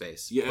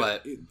workspace. Yeah,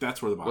 but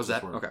that's where the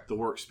boxes were. Okay. The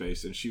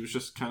workspace. And she was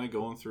just kind of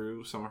going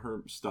through some of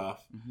her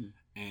stuff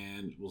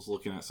and was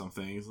looking at some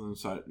things. And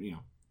so,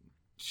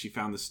 she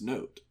found this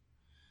note.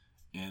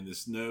 And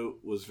this note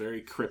was very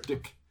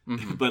cryptic,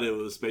 but it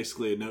was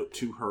basically a note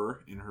to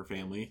her and her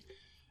family.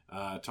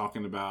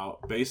 Talking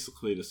about,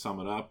 basically, to sum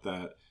it up,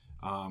 that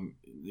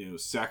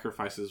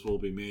sacrifices will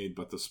be made,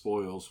 but the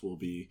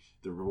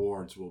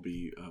rewards will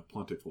be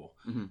plentiful.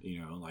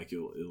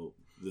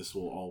 This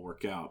will all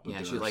work out.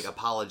 But she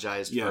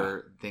apologized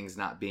for things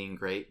not being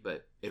great,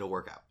 but it'll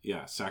work out.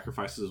 Yeah,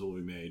 sacrifices will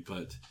be made,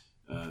 but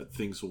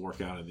things will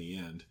work out in the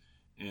end.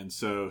 And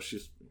so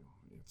she's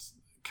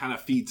kind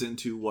of feeds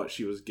into what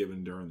she was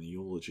given during the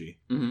eulogy,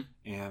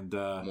 and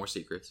more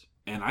secrets.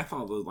 And I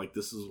thought that,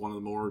 this is one of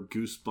the more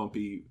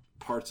goosebumpy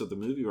parts of the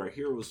movie right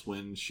here, was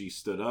when she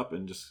stood up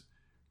and just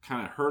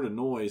kind of heard a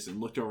noise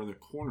and looked over in the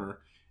corner,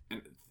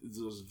 and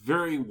it was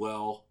very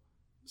well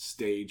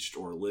staged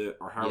or lit,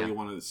 or however you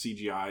wanted it,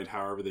 CGI'd,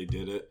 however they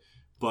did it.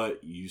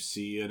 But you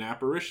see an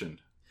apparition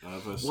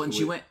of us. When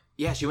she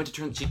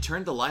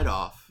turned the light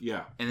off.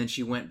 Yeah. And then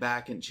she went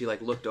back and she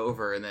looked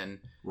over, and then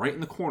right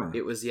in the corner.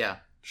 It was,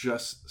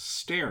 just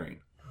staring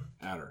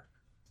at her.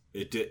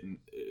 It didn't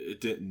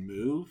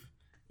move.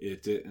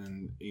 It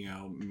didn't,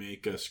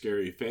 make a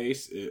scary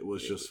face. It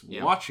was just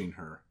watching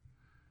her.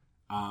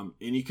 And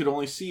you could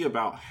only see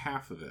about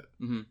half of it.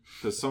 Mm-hmm.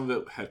 Because some of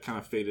it had kind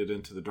of faded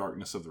into the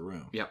darkness of the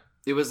room. Yep.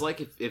 It was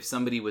like if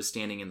somebody was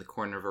standing in the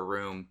corner of a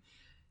room,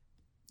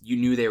 you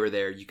knew they were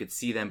there, you could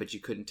see them, but you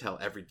couldn't tell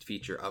every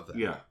feature of them.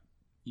 Yeah.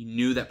 You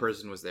knew that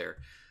person was there.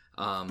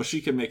 But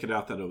she could make it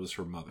out that it was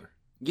her mother.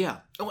 Yeah.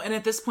 Oh, and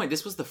at this point,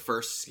 this was the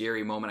first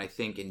scary moment, I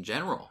think, in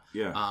general.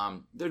 Yeah.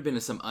 There'd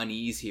been some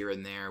unease here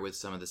and there with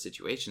some of the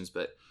situations,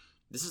 but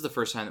this is the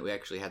first time that we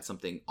actually had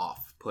something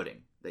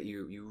off-putting that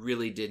you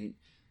really didn't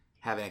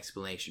have an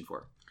explanation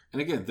for.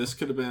 And again, this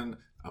could have been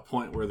a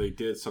point where they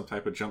did some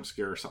type of jump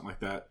scare or something like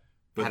that,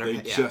 but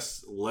they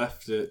just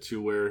left it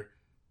to where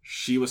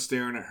she was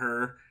staring at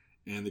her,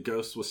 and the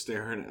ghost was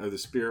staring, or the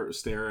spirit was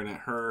staring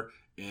at her,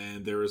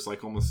 and there was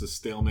like almost a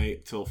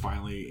stalemate till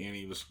finally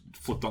Annie was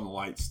flipped on the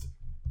lights,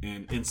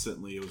 and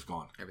instantly it was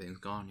gone. Everything's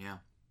gone. Yeah.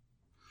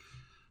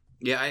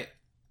 Yeah.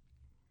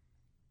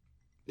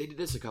 They did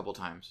this a couple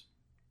times.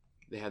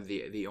 They had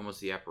the almost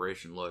the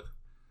apparition look,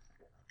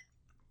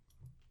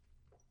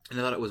 and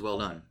I thought it was well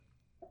done.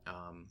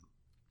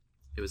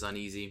 It was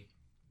uneasy.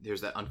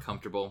 There's that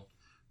uncomfortable.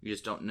 You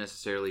just don't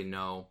necessarily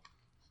know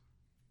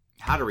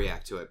how to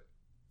react to it.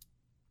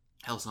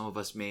 Hell, some of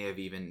us may have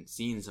even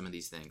seen some of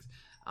these things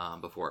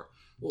before.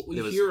 Well,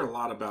 we hear a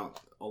lot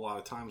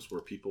of times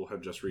where people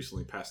have just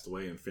recently passed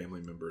away and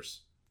family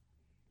members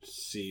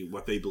see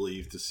what they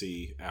believe to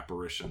see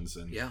apparitions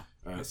and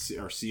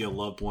see a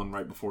loved one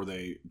right before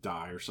they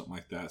die or something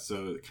like that.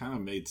 So it kind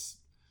of made,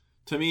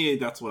 to me,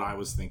 that's what I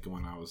was thinking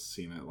when I was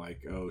seeing it.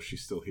 Like, oh,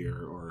 she's still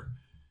here, or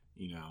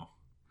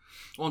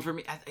Well, and for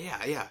me,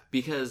 yeah,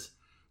 because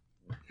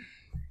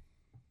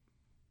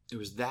it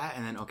was that,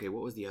 and then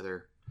what was the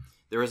other?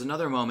 There was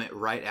another moment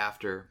right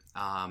after,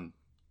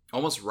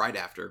 almost right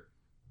after,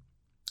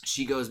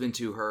 she goes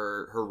into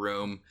her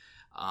room,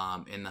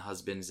 and the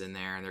husband's in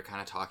there, and they're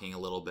kind of talking a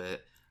little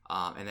bit,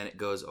 and then it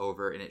goes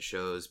over and it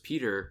shows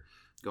Peter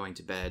going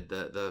to bed.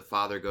 The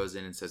father goes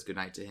in and says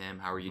goodnight to him.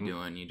 How are you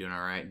doing? You doing all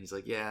right? And he's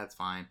like, yeah, it's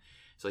fine.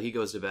 So he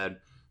goes to bed,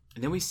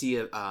 and then we see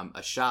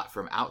a shot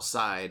from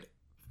outside,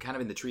 kind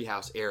of in the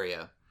treehouse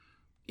area,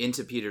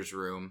 into Peter's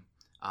room,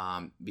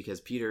 because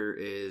Peter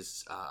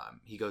is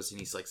he goes and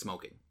he's like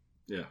smoking.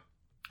 Yeah.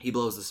 He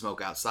blows the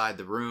smoke outside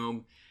the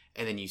room,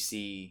 and then you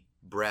see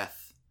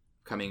breath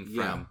coming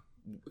from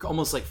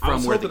almost like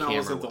from where the camera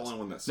was. The only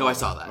one that saw no, I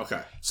saw that.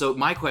 Okay. So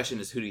my question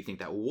is, who do you think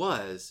that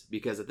was?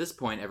 Because at this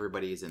point,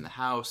 everybody is in the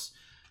house.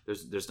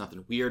 There's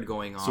nothing weird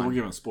going on. So we're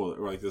giving spoiler.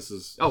 Like this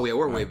is. Oh yeah,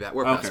 we're way back.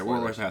 We're past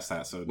we're way past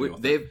that. So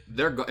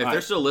if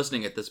they're still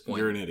listening at this point,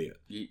 you're an idiot.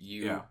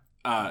 You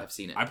have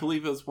seen it. I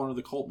believe it was one of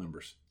the cult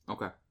members.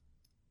 Okay.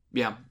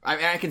 Yeah,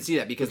 I can see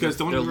that because they're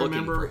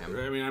looking for him.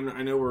 I mean,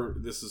 I know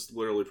this is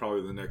literally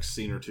probably the next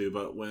scene or two,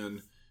 but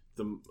when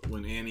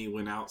Annie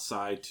went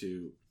outside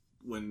to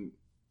when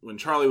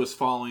Charlie was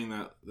following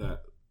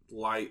that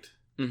light,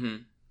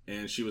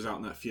 and she was out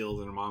in that field,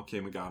 and her mom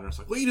came and got her. It's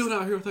like, what are you doing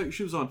out here without your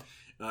shoes on?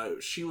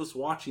 She was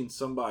watching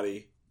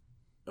somebody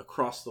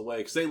across the way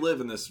because they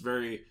live in this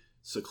very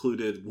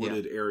secluded,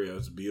 wooded area.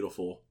 It's a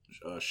beautiful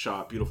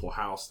shot, beautiful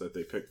house that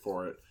they picked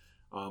for it.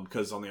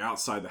 Because on the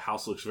outside the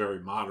house looks very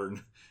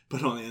modern,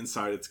 but on the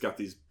inside it's got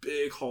these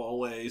big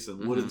hallways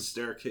and wooden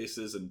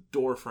staircases and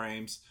door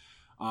frames.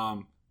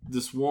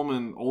 This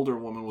older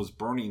woman, was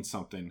burning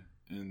something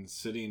and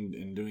sitting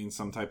and doing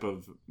some type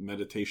of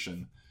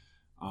meditation.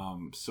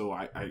 So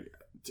I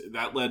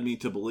that led me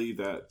to believe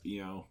that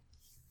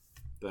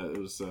that it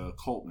was a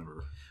cult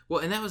member.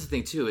 Well, and that was the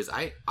thing too, is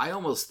I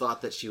almost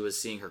thought that she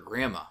was seeing her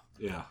grandma.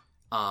 Yeah.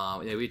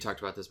 We talked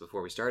about this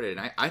before we started,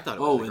 and I thought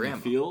it was her grandma.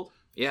 In the field.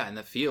 Yeah, in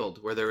the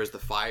field where there was the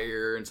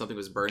fire and something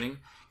was burning.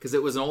 Because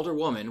it was an older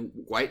woman,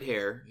 white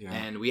hair,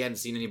 and we hadn't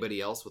seen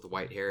anybody else with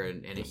white hair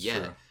in it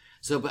yet. True.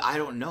 So, but I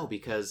don't know,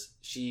 because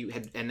she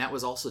had, and that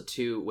was also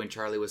too when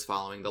Charlie was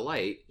following the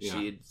light.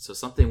 So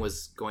something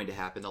was going to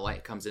happen. The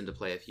light comes into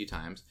play a few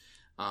times.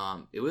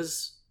 It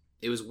was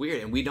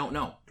weird, and we don't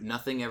know.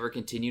 Nothing ever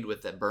continued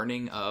with the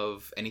burning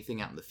of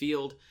anything out in the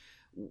field.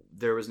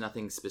 There was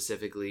nothing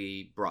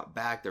specifically brought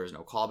back. There was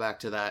no callback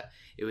to that.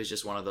 It was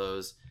just one of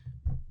those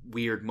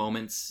weird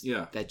moments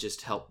that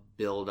just help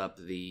build up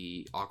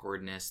the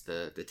awkwardness,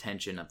 the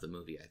tension of the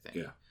movie, I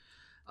think.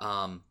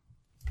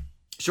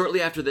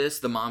 Shortly after this,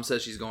 the mom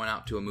says she's going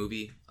out to a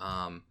movie,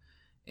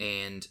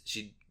 and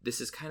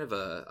this is kind of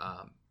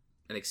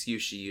an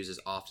excuse she uses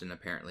often,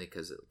 apparently,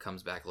 because it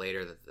comes back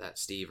later that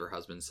Steve, her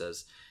husband,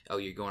 says, oh,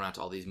 you're going out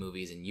to all these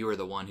movies and you are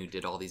the one who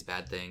did all these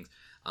bad things.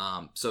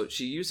 So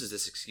she uses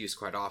this excuse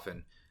quite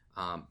often,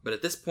 but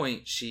at this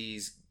point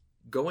she's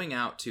going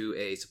out to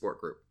a support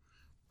group.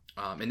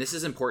 And this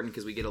is important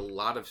because we get a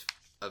lot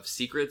of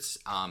secrets,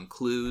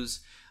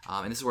 clues,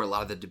 and this is where a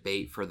lot of the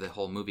debate for the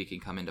whole movie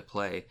can come into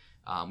play.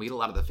 We get a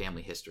lot of the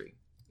family history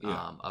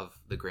of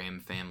the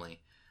Graham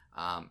family.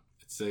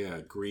 It's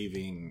a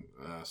grieving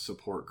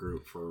support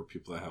group for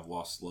people that have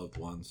lost loved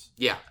ones.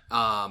 Yeah,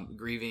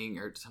 grieving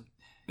or something.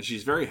 And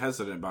she's very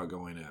hesitant about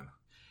going in.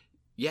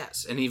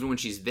 Yes, and even when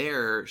she's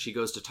there, she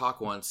goes to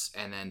talk once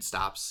and then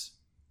stops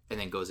and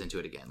then goes into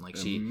it again. Like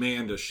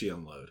man, does she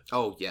unload.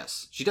 Oh,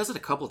 yes. She does it a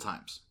couple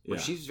times. Where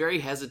she's very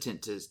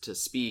hesitant to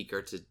speak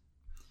or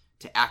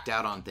to act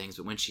out on things,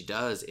 but when she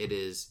does, it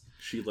is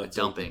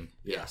dumping.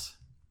 Yes.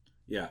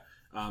 Yeah.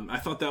 I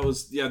thought that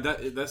was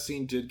that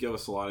scene did give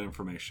us a lot of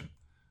information.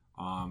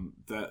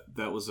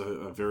 That was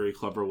a very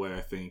clever way,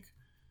 I think,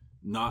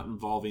 not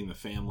involving the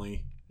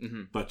family,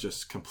 but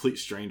just complete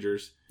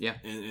strangers. Yeah.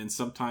 And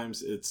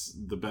sometimes it's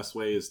the best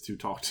way is to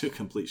talk to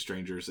complete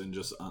strangers and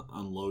just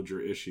unload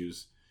your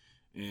issues.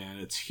 And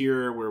it's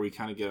here where we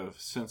kind of get a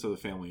sense of the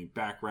family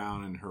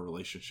background and her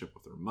relationship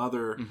with her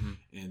mother.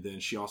 And then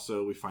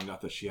we find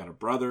out that she had a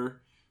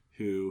brother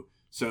who,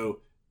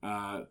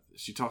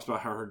 she talks about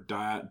how her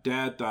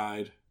dad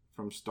died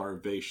from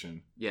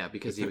starvation. Yeah,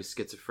 because he was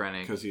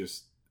schizophrenic. Because he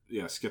was,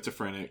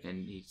 schizophrenic.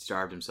 And he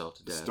starved himself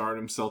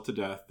to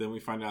death. Then we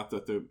find out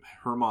that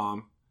her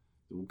mom,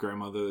 the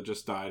grandmother that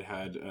just died,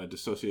 had a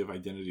dissociative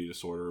identity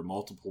disorder,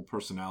 multiple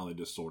personality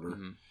disorder.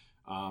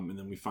 And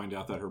then we find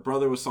out that her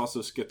brother was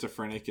also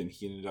schizophrenic, and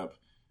he ended up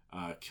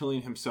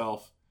killing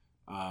himself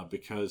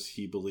because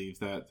he believed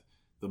that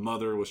the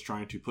mother was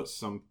trying to put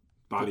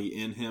somebody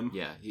in him.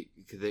 Yeah,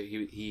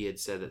 he had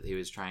said that he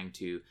was trying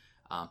to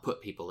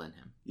put people in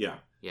him. Yeah.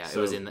 Yeah, so,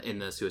 it was in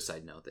the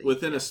suicide note.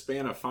 Within a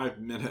span of 5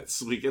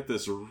 minutes, we get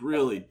this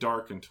really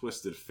dark and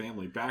twisted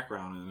family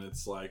background, and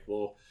it's like,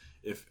 well,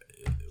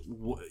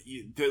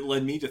 that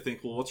led me to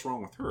think, well, what's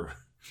wrong with her?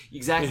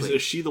 Exactly.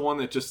 Is she the one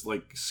that just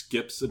like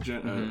skips a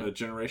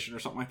generation or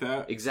something like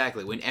that?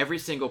 Exactly. When every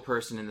single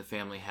person in the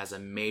family has a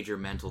major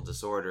mental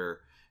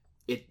disorder,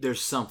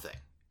 there's something.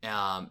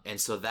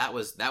 And so that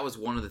was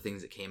one of the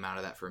things that came out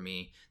of that for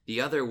me.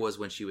 The other was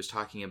when she was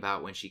talking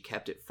about when she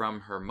kept it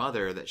from her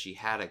mother that she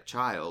had a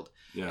child,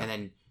 and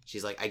then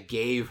she's like, I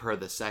gave her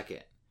the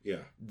second.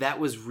 Yeah. That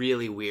was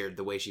really weird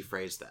the way she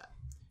phrased that.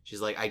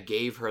 She's like, I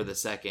gave her the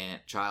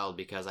second child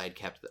because I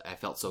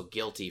felt so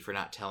guilty for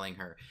not telling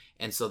her.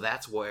 And so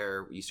that's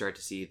where you start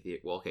to see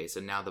so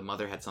now the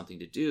mother had something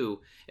to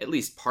do, at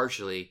least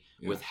partially,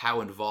 with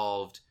how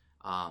involved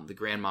the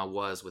grandma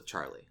was with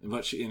Charlie.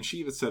 But she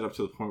even set up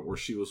to the point where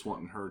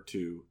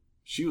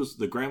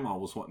the grandma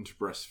was wanting to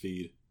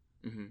breastfeed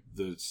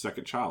the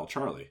second child,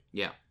 Charlie.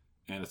 Yeah.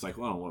 And it's like,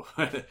 well,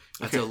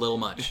 that's a little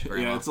much.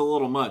 Grandma. Yeah, it's a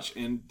little much.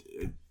 And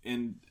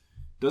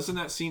doesn't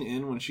that scene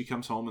end when she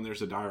comes home and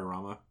there's a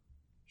diorama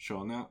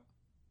showing that?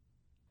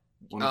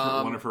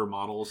 One of her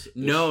models.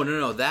 No.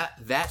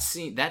 That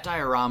scene, that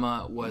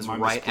diorama was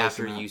right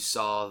after you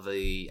saw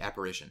the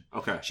apparition.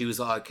 Okay. She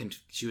was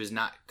she was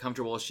not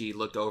comfortable. She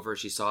looked over,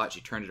 she saw it,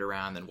 she turned it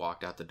around, then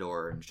walked out the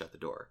door and shut the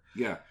door.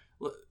 Yeah.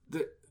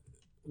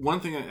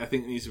 One thing I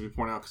think needs to be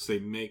pointed out, because they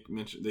make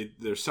mention,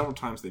 there's several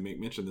times they make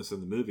mention this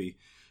in the movie,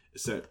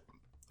 is that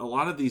a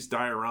lot of these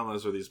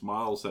dioramas or these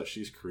models that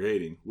she's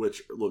creating,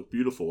 which look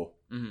beautiful,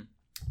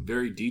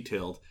 very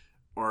detailed,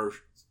 are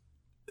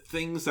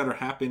things that are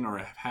happening or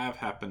have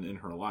happened in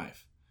her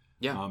life.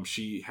 Yeah.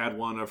 She had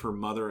one of her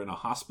mother in a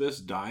hospice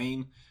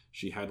dying.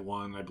 She had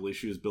one, I believe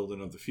she was building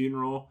of the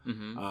funeral.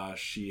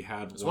 She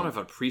had one of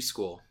a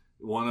preschool.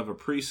 One of a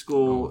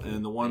preschool,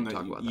 and the one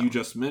that you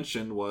just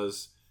mentioned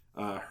was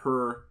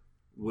her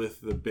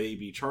with the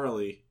baby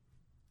Charlie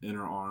in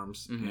her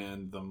arms,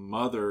 and the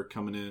mother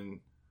coming in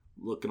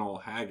looking all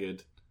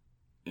haggard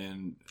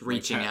and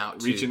reaching out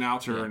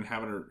to her and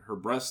having her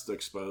breast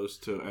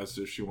exposed as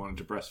if she wanted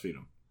to breastfeed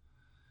him.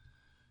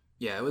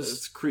 Yeah,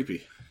 it's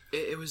creepy.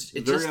 It was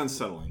very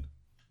unsettling.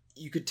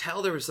 You could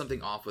tell there was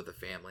something off with the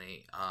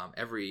family.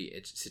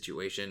 Every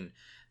situation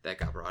that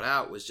got brought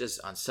out was just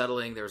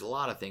unsettling. There was a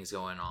lot of things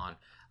going on.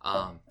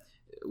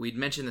 We'd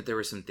mentioned that there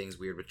were some things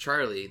weird with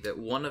Charlie. That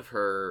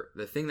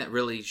the thing that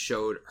really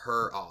showed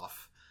her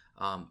off,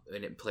 and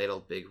it played a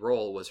big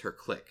role, was her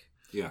click.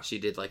 Yeah, she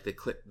did like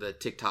the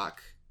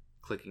TikTok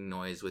clicking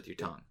noise with your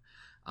tongue,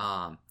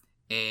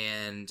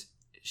 and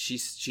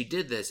she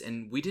did this,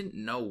 and we didn't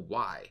know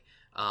why.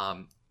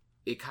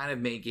 It kind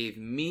of gave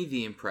me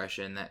the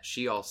impression that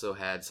she also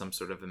had some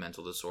sort of a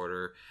mental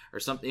disorder or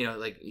something,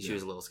 she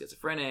was a little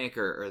schizophrenic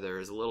or there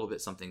was a little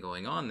bit something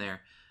going on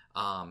there.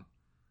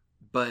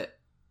 But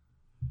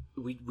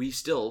we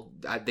still,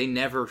 they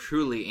never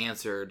truly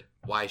answered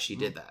why she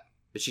did that,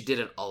 but she did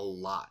it a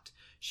lot.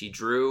 She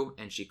drew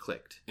and she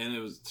clicked. And it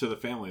was, to the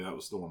family, that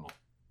was normal.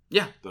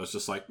 Yeah. That was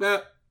just like,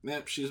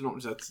 she's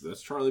normal.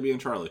 That's Charlie being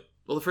Charlie.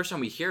 Well, the first time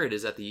we hear it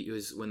is it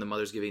was when the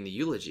mother's giving the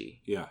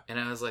eulogy. Yeah. And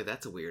I was like,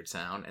 that's a weird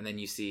sound. And then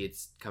you see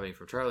it's coming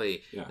from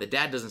Charlie. Yeah. The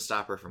dad doesn't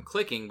stop her from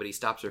clicking, but he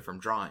stops her from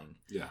drawing.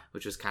 Yeah.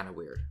 Which was kind of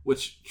weird.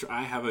 Which,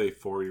 I have a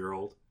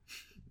 4-year-old.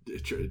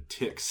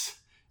 Ticks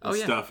and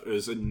stuff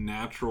is a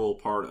natural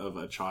part of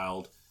a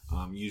child.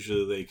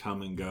 Usually they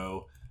come and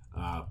go.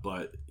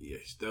 But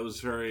that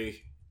was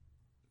very...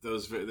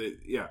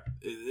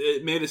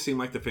 It made it seem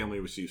like the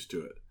family was used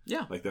to it.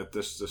 Yeah. Like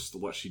that's just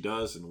what she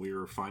does, and we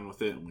were fine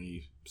with it, and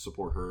we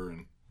support her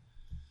and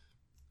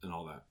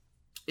all that.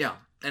 Yeah.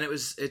 And it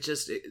was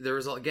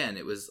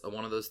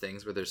one of those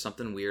things where there's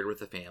something weird with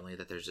the family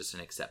that there's just an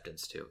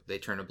acceptance to. They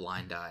turn a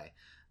blind eye.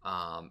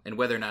 And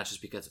whether or not it's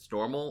just because it's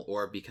normal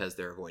or because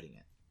they're avoiding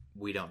it,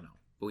 we don't know.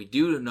 But we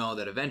do know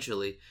that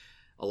eventually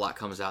a lot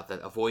comes out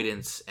that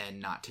avoidance and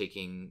not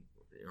taking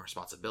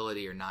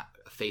responsibility or not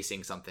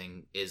facing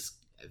something is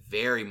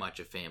very much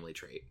a family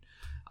trait.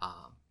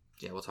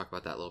 We'll talk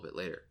about that a little bit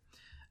later.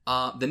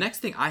 The next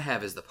thing I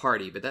have is the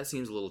party, but that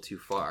seems a little too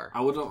far.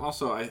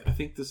 I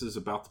think this is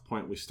about the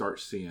point we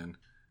start seeing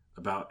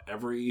about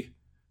every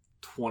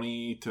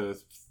 20 to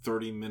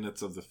 30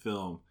 minutes of the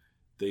film,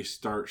 they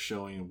start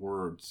showing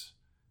words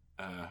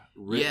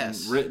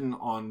written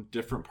on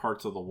different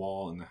parts of the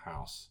wall in the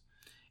house.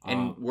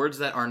 And words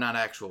that are not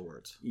actual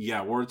words.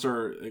 Yeah, words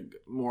are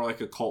more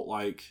like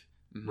occult-like,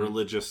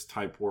 religious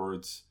type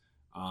words,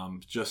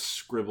 just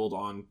scribbled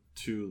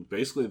onto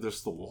basically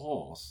just the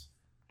walls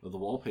of the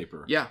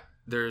wallpaper. Yeah,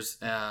 there's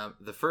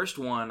the first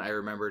one I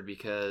remembered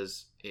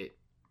because it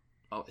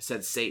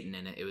said Satan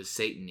in it. It was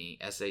Satany,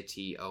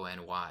 Satony,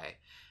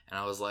 and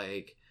I was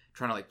like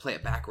trying to like play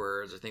it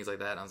backwards or things like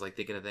that. And I was like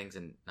thinking of things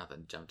and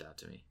nothing jumped out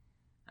to me.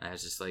 And I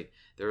was just like,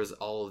 there was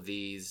all of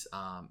these.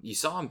 You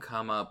saw them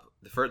come up.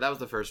 That was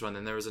the first one.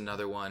 Then there was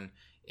another one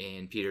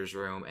in Peter's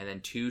room, and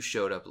then 2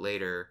 showed up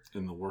later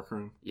in the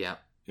workroom. Yeah,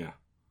 yeah.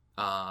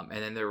 And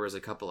then there was a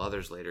couple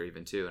others later,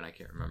 even too, and I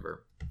can't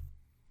remember.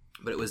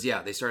 But it was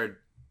they started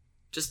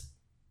just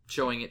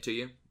showing it to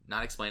you,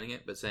 not explaining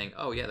it, but saying,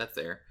 "Oh yeah, that's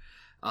there."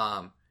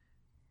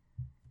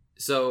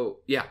 So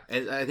yeah,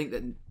 I think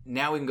that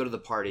now we can go to the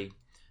party.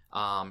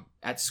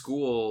 At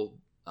school,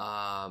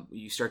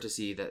 you start to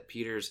see that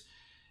Peter is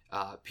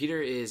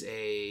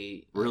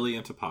really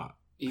into pot.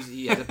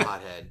 He has a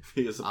pothead.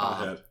 He is a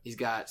pothead. He's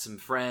got some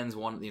friends.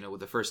 One, with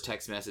the first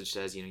text message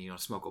says,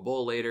 smoke a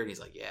bowl later, and he's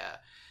like, yeah.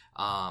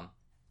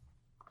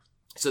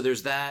 So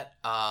there's that,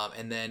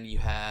 and then you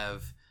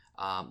have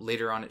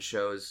later on it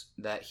shows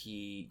that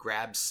he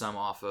grabs some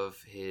off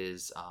of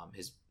his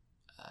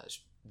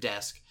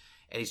desk,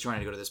 and he's trying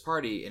to go to this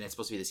party, and it's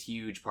supposed to be this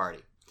huge party.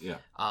 Yeah.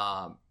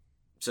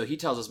 So he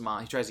tells his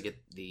mom, he tries to get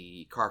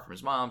the car from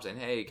his mom, saying,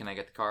 "Hey, can I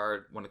get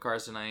one of the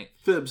cars tonight?"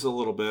 Fibs a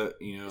little bit,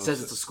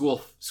 Says it's a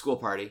school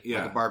party,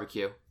 yeah, like a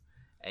barbecue.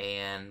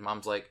 And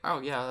mom's like,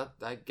 "Oh yeah,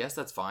 I guess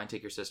that's fine.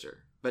 Take your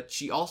sister." But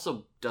she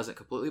also doesn't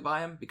completely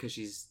buy him because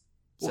she's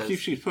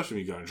pushing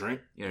me. You got a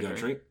drink? You got a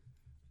drink?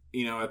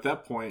 At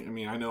that point,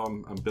 I know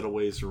I'm a bit of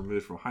ways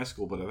removed from high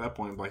school, but at that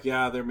point, I'm like,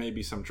 yeah, there may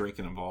be some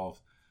drinking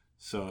involved.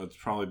 So it's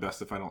probably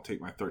best if I don't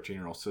take my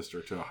 13-year-old sister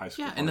to a high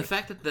school party. And the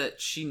fact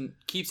that she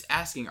keeps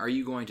asking, "Are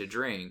you going to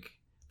drink?"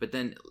 but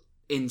then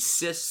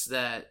insists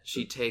that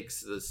she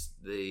takes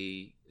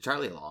the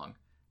Charlie along,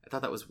 I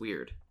thought that was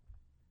weird.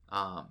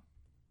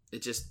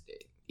 It just,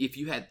 if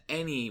you had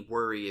any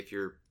worry if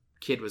your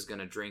kid was going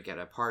to drink at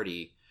a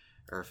party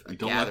or a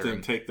don't gathering, let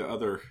them take the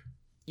other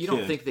you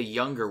don't think the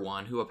younger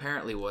one, who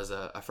apparently was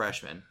a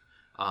freshman,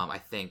 I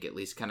think at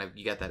least kind of,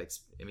 you got that,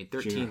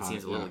 13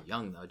 seems a little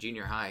young though,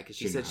 junior high, because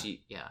she said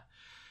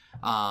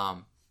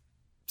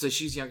so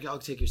she's young, "I'll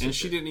take your sister." And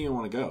she didn't even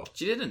want to go.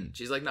 She didn't.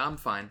 She's like, "No, I'm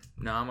fine.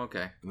 No, I'm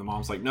okay." And the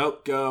mom's like,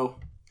 "Nope, go.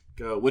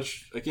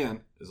 Which,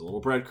 again, is a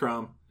little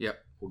breadcrumb.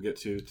 Yep. We'll get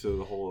to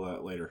the whole of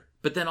that later.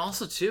 But then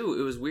also, too,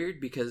 it was weird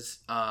because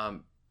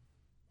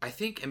I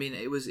think,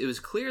 it was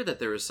clear that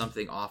there was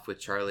something off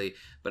with Charlie,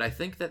 but I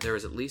think that there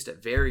was at least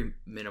at very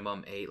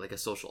minimum a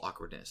social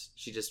awkwardness.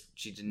 She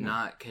did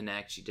not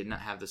connect. She did not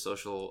have the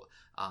social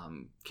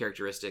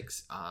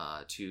characteristics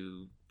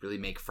to really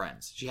make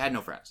friends. She had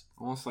no friends.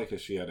 Almost like if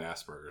she had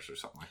Asperger's or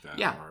something like that.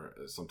 Yeah. Or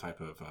some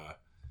type of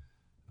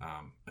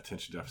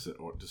attention deficit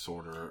or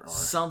disorder or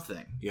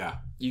something. Yeah.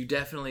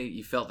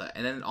 You felt that.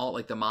 And then all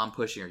like the mom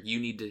pushing her, "You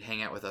need to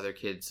hang out with other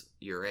kids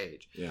your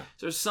age." Yeah.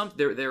 So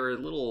there were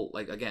little,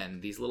 like,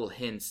 again, these little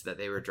hints that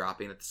they were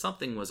dropping that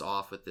something was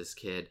off with this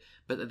kid.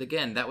 But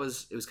again, it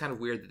was kind of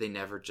weird that they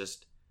never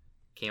just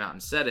came out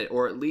and said it,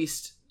 or at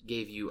least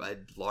gave you a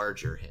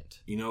larger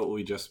hint. You know what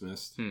we just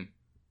missed?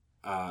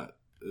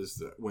 Is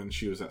that when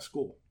she was at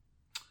school.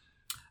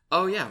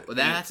 Oh yeah, well,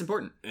 that's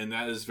important. And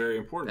that is very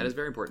important. That is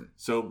very important.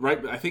 So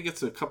I think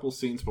it's a couple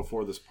scenes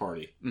before this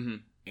party. Mm-hmm.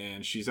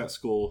 And she's at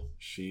school.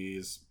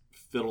 She's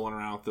fiddling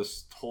around with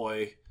this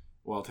toy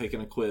while taking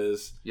a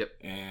quiz. Yep.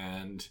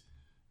 And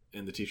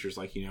the teacher's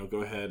like,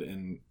 go ahead,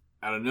 and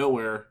out of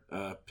nowhere,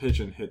 a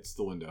pigeon hits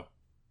the window.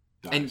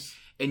 Dies.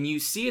 And you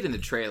see it in the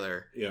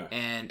trailer. Yeah.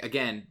 And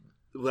again,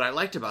 what I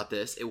liked about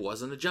this, it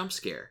wasn't a jump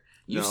scare.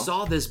 You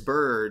saw this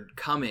bird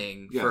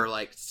coming for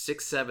like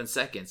 6-7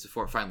 seconds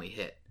before it finally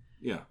hit.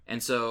 Yeah.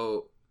 And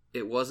so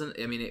it wasn't,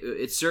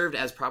 it served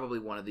as probably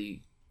one of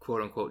the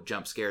quote unquote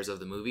jump scares of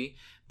the movie.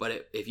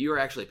 But if you were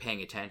actually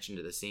paying attention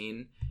to the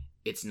scene,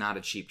 it's not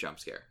a cheap jump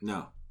scare.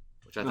 No.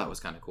 Which I thought was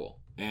kind of cool.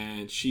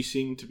 And she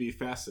seemed to be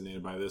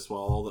fascinated by this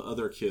while all the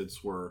other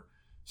kids were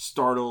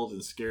startled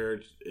and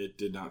scared. It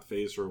did not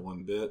faze her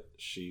one bit.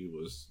 She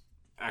was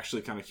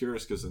actually kind of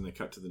curious because then they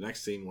cut to the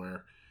next scene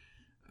where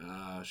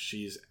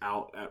she's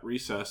out at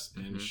recess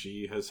and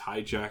she has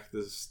hijacked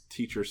this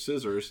teacher's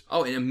scissors.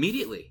 Oh, and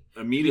immediately.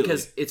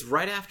 Because it's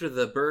right after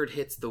the bird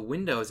hits the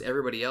windows.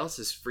 Everybody else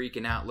is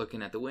freaking out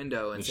looking at the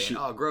window and saying,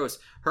 oh, gross.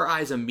 Her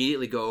eyes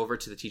immediately go over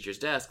to the teacher's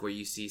desk where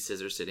you see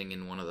scissors sitting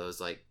in one of those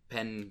like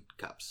pen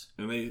cups.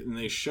 And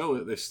they show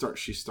it.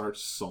 She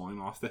starts sawing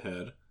off the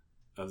head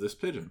of this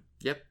pigeon.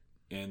 Yep.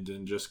 And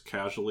then just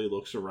casually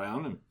looks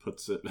around and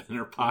puts it in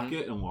her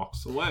pocket and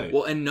walks away.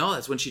 Well, and no,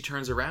 that's when she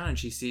turns around and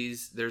she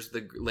sees there's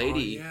the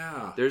lady. Oh,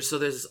 yeah. There's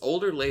this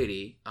older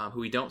lady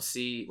who we don't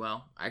see.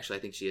 Well, actually,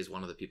 I think she is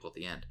one of the people at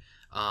the end.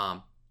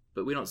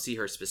 But we don't see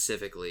her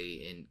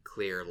specifically in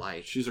clear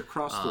light. She's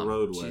across the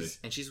roadway.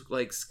 She's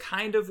like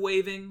kind of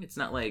waving. It's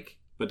not like...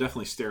 But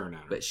definitely staring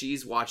at her. But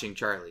she's watching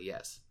Charlie,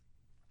 yes.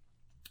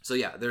 So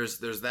yeah, there's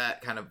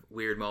that kind of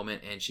weird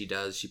moment, and she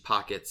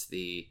pockets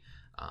the...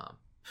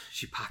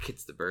 She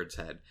pockets the bird's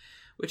head,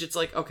 which it's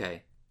like,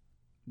 okay,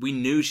 we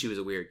knew she was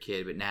a weird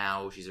kid, but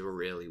now she's a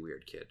really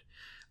weird kid.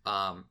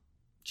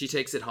 She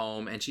takes it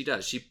home and she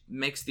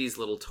makes these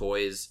little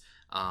toys,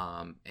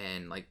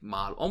 and like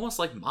almost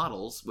like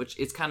models, which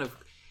it's kind of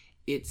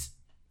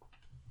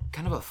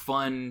a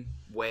fun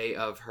way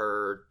of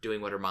her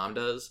doing what her mom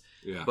does.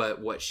 Yeah.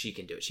 But what she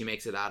can do, she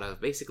makes it out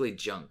of basically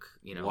junk,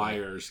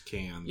 wires,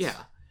 cans. Yeah.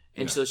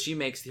 And so she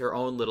makes her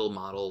own little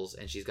models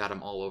and she's got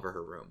them all over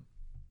her room.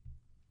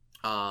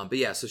 But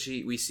yeah, so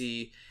we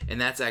see,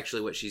 and that's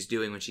actually what she's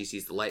doing when she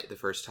sees the light the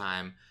first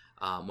time,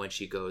 when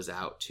she goes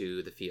out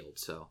to the field.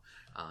 So,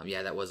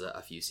 yeah, that was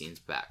a few scenes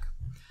back.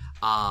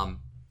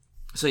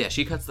 So yeah,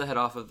 she cuts the head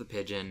off of the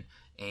pigeon,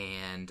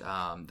 and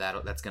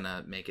that's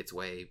gonna make its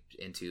way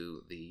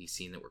into the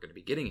scene that we're gonna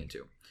be getting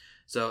into.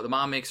 So the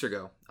mom makes her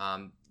go.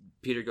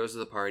 Peter goes to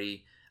the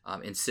party,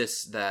 Annie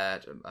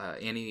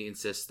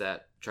insists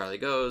that Charlie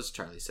goes.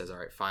 Charlie says, "All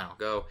right, fine, I'll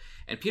go."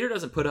 And Peter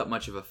doesn't put up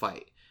much of a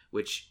fight,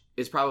 which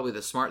is probably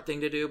the smart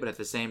thing to do, but at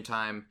the same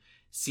time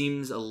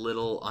seems a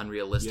little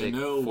unrealistic.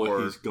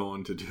 What he's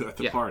going to do at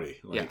the party.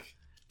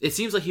 It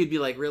seems like he'd be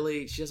like,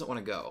 really? She doesn't want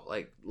to go.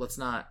 Like, let's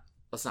not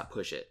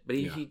push it. But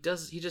he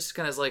just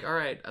kind of is like, all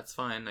right, that's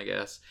fine, I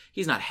guess.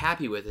 He's not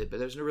happy with it, but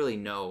there's really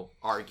no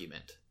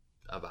argument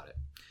about it.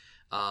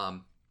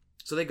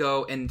 So they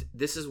go, and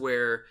this is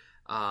where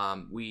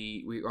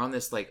we are on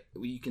this, like,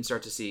 you can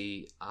start to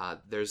see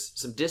there's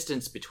some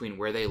distance between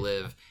where they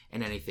live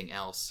and anything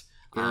else.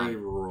 Very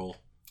rural.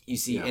 You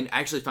see, and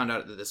I actually found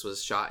out that this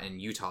was shot in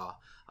Utah.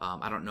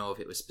 I don't know if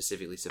it was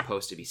specifically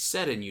supposed to be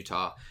set in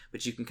Utah,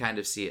 but you can kind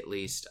of see at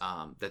least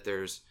that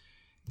there's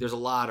a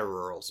lot of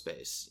rural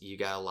space. You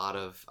got a lot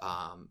of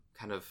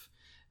kind of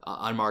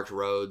unmarked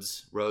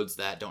roads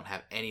that don't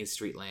have any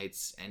street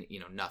lights and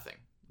nothing.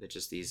 They're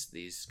just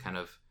these kind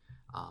of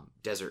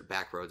desert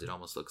back roads. It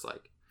almost looks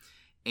like.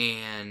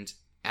 And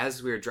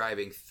as we're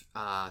driving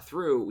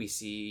through, we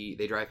see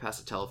they drive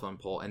past a telephone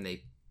pole and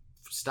they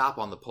stop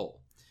on the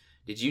pole.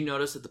 Did you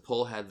notice that the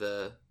pole had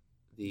the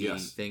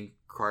thing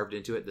carved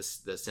into it,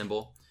 the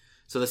symbol?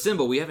 So the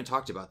symbol, we haven't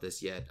talked about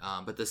this yet,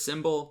 but the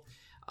symbol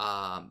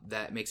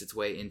that makes its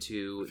way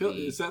into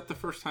is that the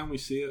first time we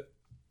see it?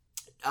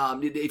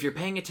 If you're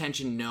paying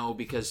attention, no,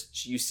 because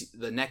you see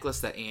the necklace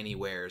that Annie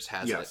wears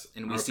has it,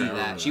 and we see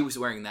that she was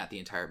wearing that the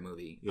entire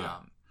movie. Yeah.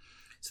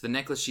 So the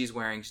necklace she's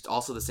wearing is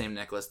also the same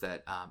necklace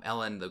that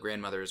Ellen, the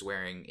grandmother, is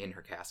wearing in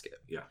her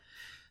casket. Yeah.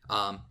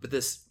 But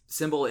this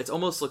symbol, it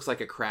almost looks like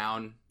a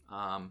crown.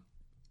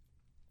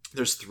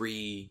 There's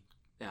three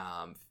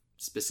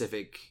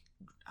specific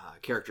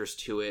characters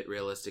to it.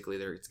 Realistically,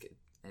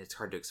 it's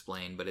hard to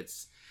explain, but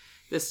it's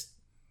this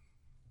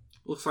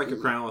looks like a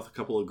crown with a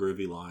couple of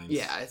groovy lines.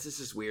 Yeah, it's just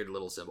this weird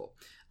little symbol.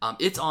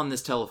 It's on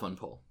this telephone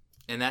pole,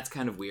 and that's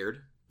kind of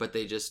weird. But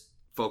they just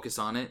focus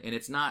on it, and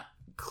it's not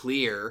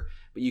clear,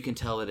 but you can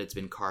tell that it's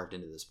been carved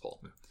into this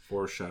pole.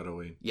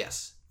 Foreshadowing.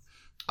 Yes.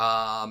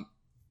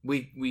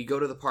 We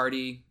go to the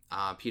party.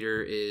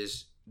 Peter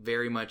is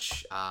very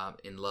much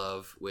in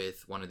love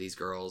with one of these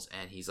girls,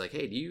 and he's like,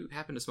 "Hey, do you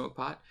happen to smoke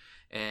pot?"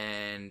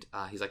 And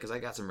he's like, "'Cause I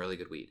got some really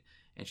good weed."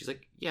 And she's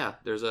like, "Yeah,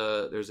 there's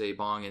a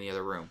bong in the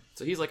other room."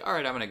 So he's like, "All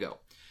right, I'm gonna go."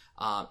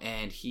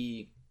 And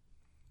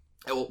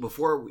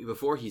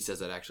before he says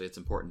that, actually, it's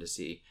important to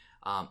see,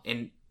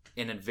 in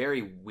a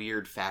very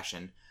weird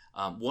fashion,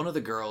 one of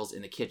the girls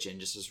in the kitchen,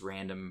 just this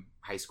random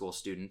high school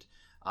student,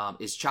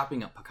 is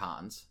chopping up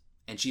pecans.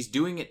 And she's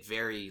doing it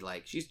very,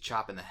 like, she's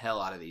chopping the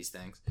hell out of these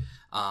things,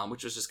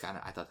 which was just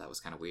I thought that was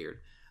kind of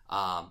weird,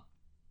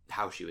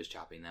 how she was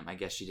chopping them. I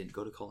guess she didn't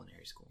go to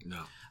culinary school.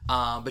 No.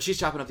 But she's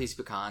chopping up these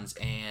pecans,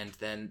 and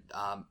then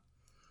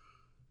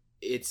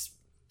it's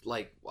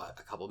like,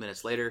 a couple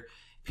minutes later,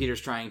 Peter's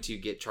trying to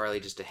get Charlie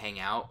just to hang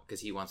out, because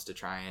he wants to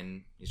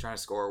he's trying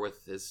to score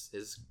with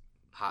his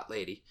hot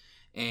lady.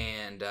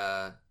 And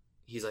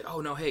he's like, "Oh,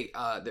 no, hey,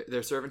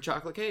 they're serving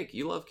chocolate cake.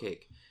 You love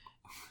cake."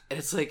 And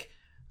it's like,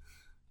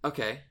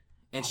 okay.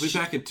 And I'll be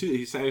back in 2.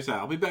 He says,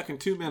 "I'll be back in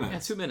 2 minutes." Yeah,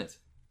 2 minutes.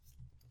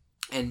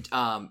 And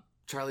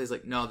Charlie's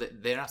like, "No,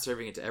 they're not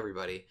serving it to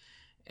everybody."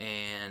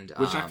 And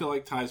which I feel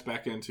like ties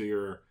back into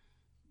your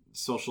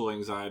social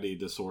anxiety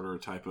disorder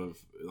type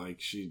of, like,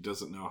 she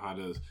doesn't know how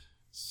to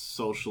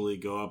socially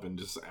go up and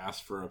just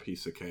ask for a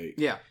piece of cake.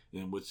 Yeah.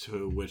 And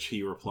to which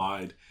he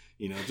replied,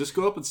 just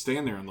go up and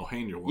stand there and they'll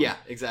hand you one. Yeah,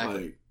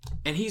 exactly.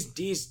 And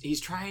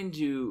he's trying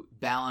to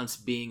balance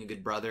being a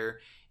good brother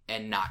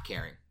and not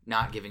caring,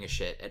 not giving a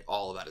shit at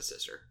all about his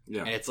sister.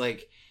 Yeah. And it's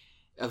like,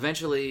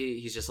 eventually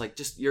he's just like,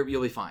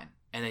 you'll be fine.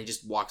 And then he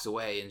just walks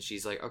away and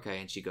she's like, okay.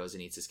 And she goes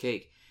and eats his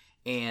cake.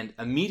 And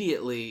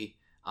immediately,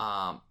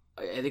 I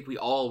think we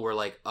all were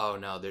like, oh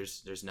no,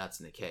 there's nuts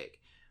in the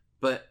cake.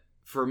 But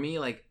for me,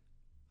 like,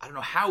 I don't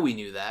know how we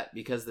knew that,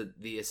 because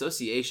the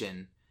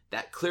association,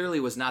 that clearly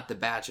was not the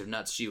batch of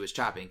nuts she was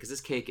chopping, because this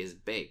cake is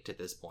baked at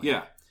this point.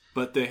 Yeah,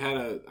 but they had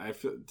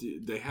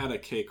a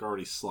cake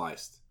already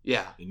sliced.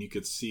 Yeah, and you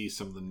could see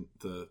some of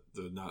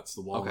the nuts,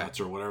 the walnuts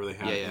or whatever they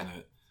had in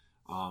it.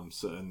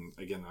 And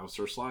again, that was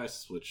her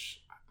slice,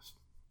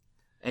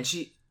 and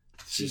she's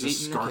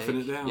just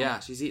scarfing it down. Yeah,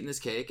 she's eating this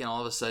cake, and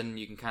all of a sudden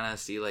you can kind of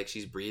see like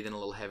she's breathing a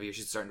little heavier.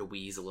 She's starting to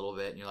wheeze a little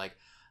bit, and you're like,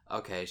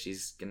 okay,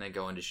 she's gonna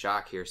go into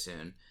shock here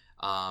soon.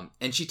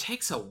 And she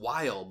takes a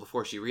while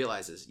before she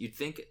realizes. You'd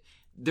think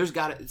there's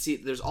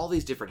all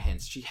these different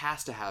hints. She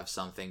has to have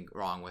something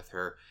wrong with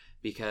her,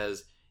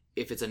 because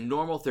if it's a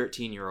normal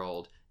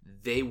 13-year-old,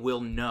 they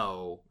will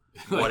know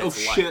what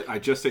it's like. Oh shit, I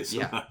just ate some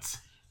nuts.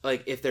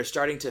 Like if they're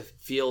starting to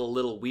feel a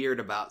little weird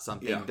about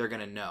something, they're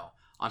gonna know.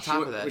 On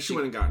top of that, she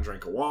went and got a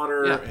drink of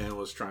water and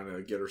was trying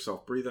to get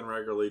herself breathing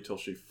regularly till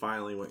she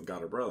finally went and got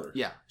her brother.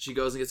 Yeah, she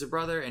goes and gets her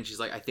brother, and she's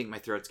like, I think my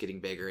throat's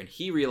getting bigger. And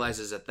he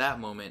realizes at that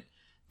moment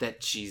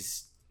that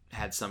she's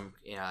had some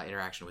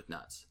interaction with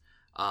nuts.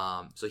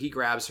 So he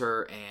grabs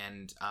her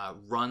and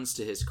runs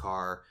to his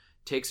car,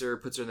 takes her,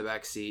 puts her in the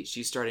back seat.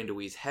 She's starting to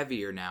wheeze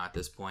heavier now at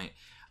this point,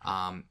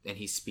 and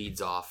he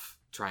speeds off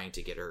trying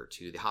to get her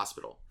to the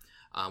hospital.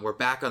 We're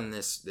back on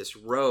this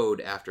road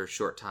after a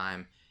short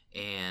time,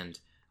 and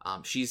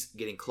she's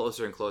getting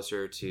closer and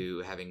closer to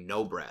having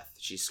no breath.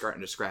 She's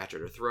starting to scratch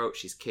at her throat.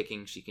 She's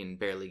kicking. She can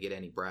barely get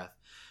any breath.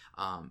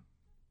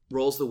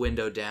 Rolls the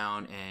window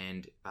down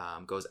and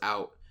goes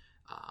out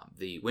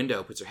the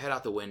window, puts her head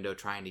out the window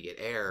trying to get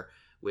air,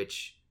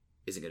 which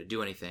isn't going to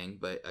do anything.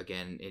 But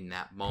again, in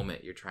that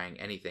moment, you're trying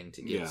anything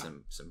to get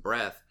some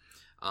breath.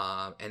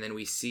 And then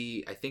we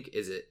see, I think,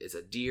 is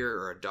a deer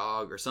or a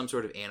dog or some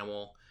sort of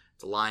animal.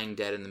 It's lying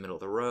dead in the middle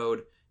of the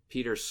road.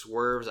 Peter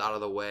swerves out of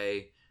the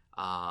way.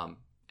 And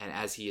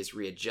as he is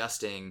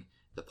readjusting,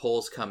 the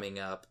pole's coming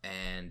up,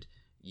 and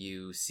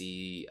you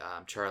see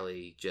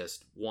Charlie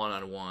just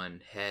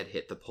one-on-one head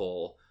hit the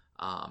pole.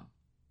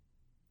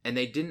 And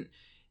they didn't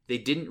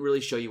really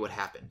show you what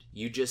happened.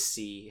 You just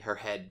see her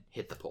head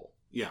hit the pole.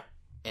 Yeah.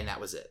 And that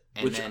was it.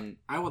 And then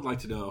I would like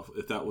to know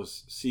if that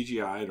was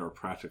CGI'd or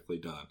practically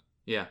done.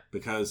 Yeah.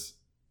 Because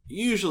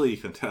usually you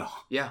can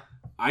tell. Yeah.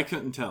 I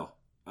couldn't tell.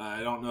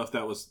 I don't know if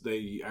that was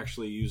they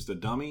actually used a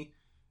dummy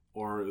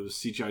or it was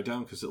CGI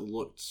done, because it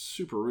looked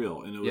super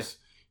real. And it was,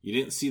 you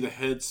didn't see the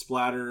head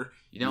splatter.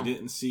 You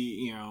didn't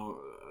see,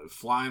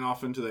 flying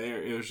off into the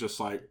air. It was just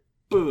like,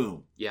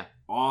 boom. Yeah.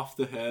 Off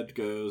the head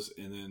goes,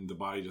 and then the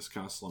body just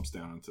kind of slumps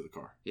down into the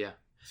car. Yeah.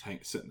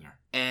 It's sitting there.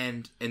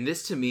 And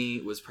this to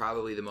me was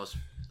probably the most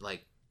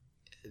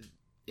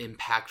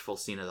impactful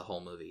scene of the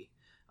whole movie.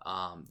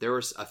 There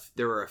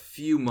were a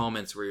few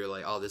moments where you're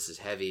like, oh, this is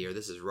heavy or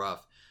this is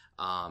rough.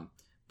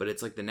 But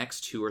it's like the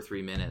next 2 or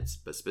 3 minutes,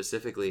 but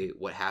specifically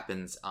what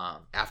happens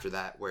after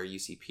that, where you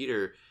see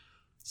Peter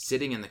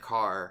sitting in the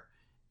car,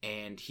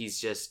 and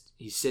he's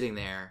sitting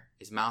there,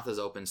 his mouth is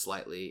open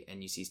slightly,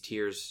 and you see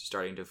tears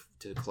starting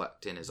to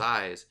collect in his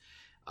eyes,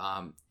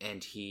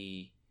 and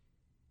he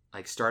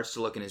starts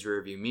to look in his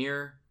rearview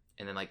mirror,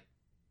 and then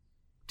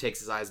takes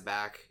his eyes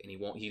back, and he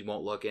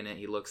won't look in it.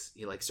 He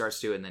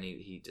starts to, and then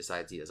he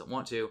decides he doesn't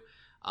want to,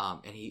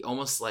 and he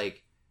almost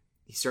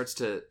he starts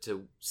to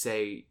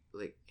say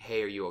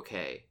hey, are you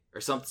okay,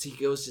 or something.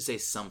 He goes to say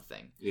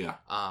something. Yeah.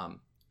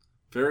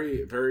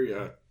 Very, very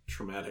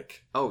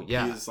traumatic. Oh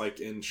yeah. He is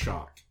in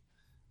shock.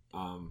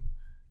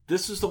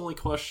 This is the only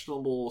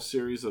questionable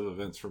series of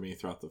events for me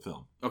throughout the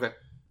film. Okay.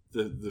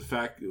 The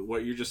fact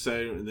what you just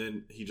said, and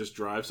then he just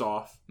drives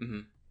off,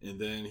 and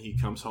then he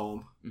comes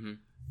home,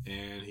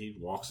 and he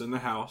walks in the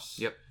house.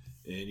 Yep.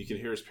 And you can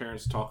hear his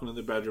parents talking in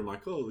the bedroom,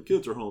 like, "Oh, the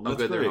kids are home. That's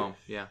great. They're home."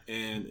 Yeah.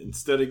 And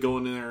instead of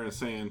going in there and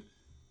saying,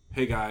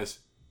 "Hey guys,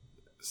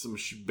 some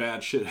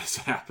bad shit has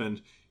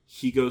happened,"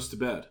 he goes to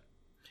bed.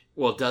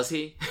 Well, does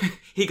he?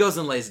 He goes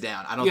and lays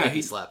down. I don't think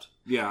he slept.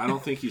 Yeah, I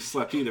don't think he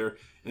slept either.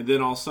 And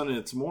then all of a sudden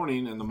it's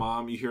morning, and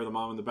you hear the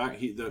mom in the back.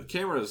 The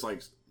camera is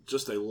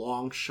just a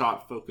long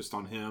shot focused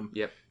on him.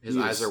 Yep. His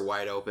eyes are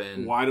wide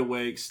open. Wide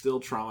awake, still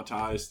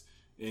traumatized.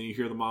 And you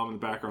hear the mom in the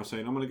background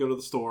saying, "I'm going to go to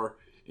the store."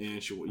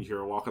 And you hear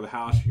her walk in the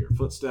house, you hear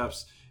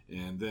footsteps,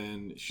 and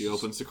then she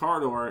opens the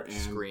car door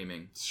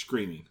and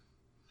screaming.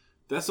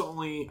 That's the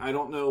only, I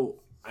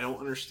don't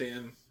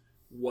understand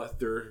what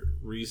their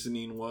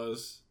reasoning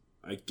was.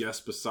 I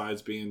guess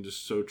besides being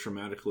just so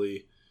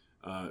traumatically,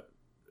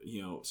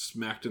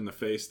 smacked in the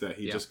face that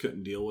he just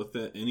couldn't deal with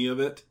any of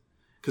it.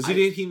 Because he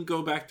didn't even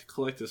go back to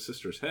collect his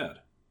sister's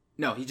head.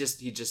 No, he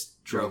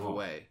just drove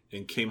away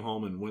and came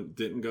home and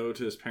didn't go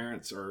to his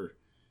parents or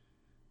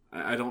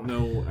I don't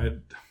know.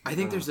 I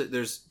think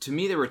there's to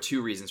me there were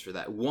two reasons for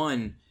that.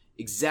 One,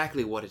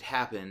 exactly what had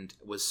happened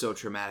was so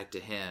traumatic to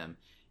him.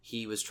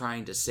 He was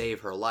trying to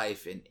save her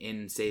life, and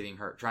in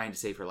trying to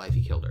save her life,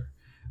 he killed her.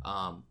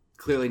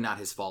 Clearly not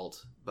his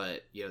fault,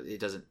 but it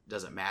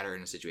doesn't matter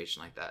in a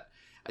situation like that.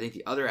 I think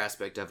the other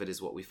aspect of it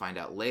is what we find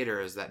out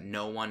later is that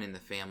no one in the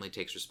family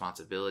takes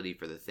responsibility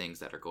for the things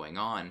that are going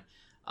on,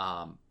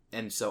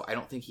 and so I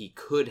don't think he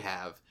could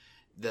have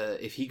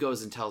if he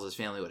goes and tells his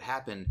family what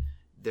happened.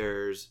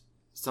 There's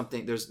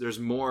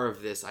more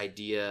of this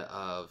idea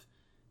of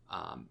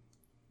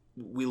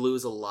we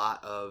lose a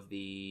lot of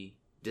the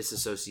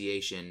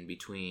disassociation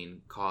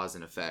between cause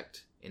and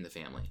effect in the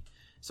family.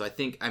 So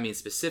I mean,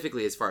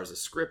 specifically as far as the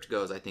script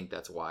goes, I think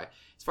that's why.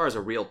 As far as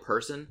a real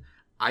person,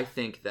 I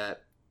think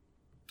that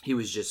he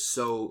was just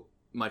so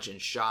much in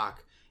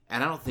shock,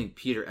 and I don't think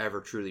Peter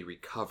ever truly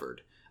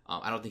recovered.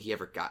 I don't think he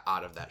ever got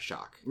out of that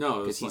shock. No,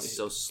 because he's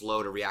so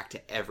slow to react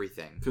to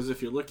everything. Because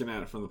if you're looking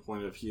at it from the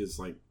point of he is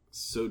like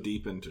so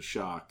deep into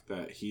shock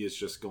that he is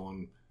just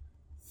going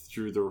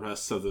through the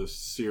rest of the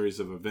series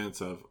of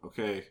events of,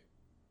 okay,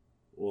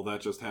 well, that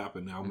just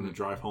happened. Now I'm going to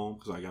drive home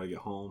because I got to get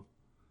home.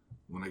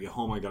 When I get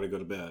home, I got to go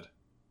to bed.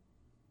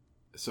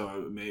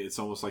 So it's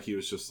almost like he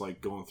was just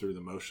like going through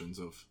the motions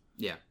of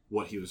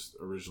what he was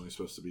originally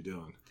supposed to be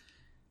doing.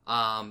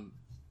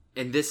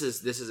 And this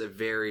is a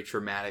very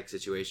traumatic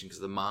situation because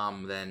the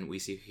mom, then we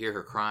hear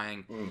her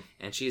crying,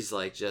 and she's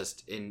like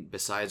just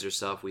besides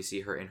herself. We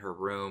see her in her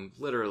room,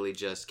 literally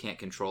just can't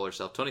control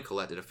herself. Toni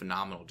Collette did a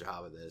phenomenal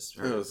job of this,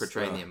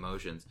 portraying the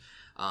emotions.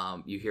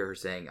 You hear her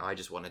saying, "Oh, I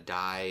just want to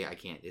die. I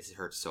can't. It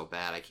hurts so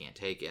bad. I can't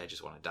take it. I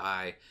just want to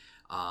die."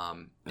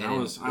 And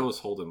I was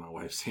holding my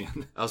wife's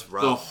hand. That was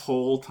rough the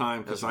whole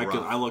time because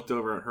I looked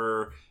over at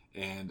her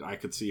and I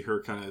could see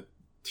her kind of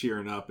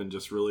tearing up and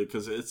just really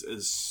because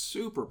it's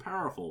super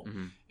powerful.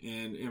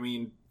 And I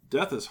mean,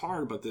 death is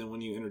hard, but then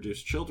when you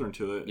introduce children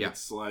to it,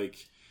 it's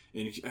like,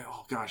 and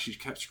oh gosh, she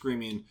kept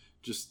screaming,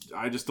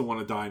 I just don't want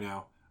to die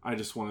now. I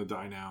just want to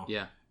die now.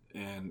 Yeah.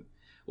 And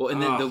well,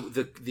 and then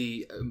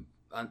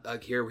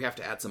here we have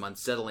to add some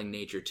unsettling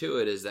nature to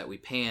it, is that we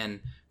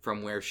pan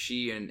from where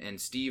she and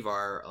Steve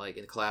are like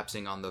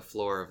collapsing on the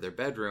floor of their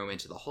bedroom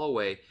into the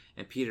hallway,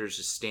 and Peter's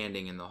just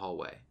standing in the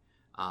hallway.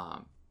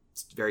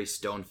 It's very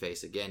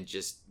stone-faced again,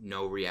 just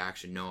no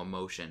reaction, no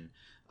emotion,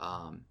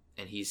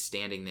 and he's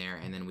standing there.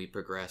 And then we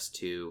progress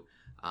to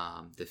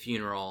the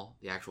funeral,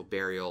 the actual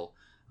burial,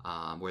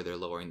 where they're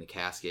lowering the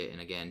casket, and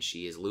again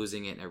she is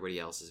losing it, and everybody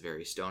else is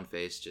very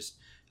stone-faced, just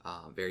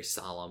very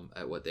solemn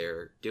at what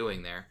they're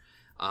doing there.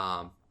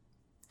 And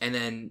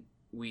then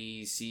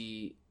we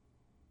see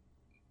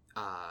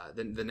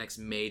the next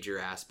major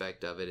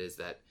aspect of it is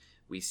that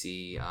we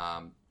see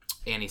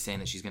Annie saying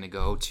that she's going to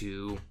go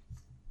to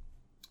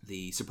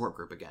the support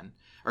group again.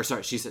 Or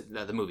sorry, she said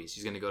the movies.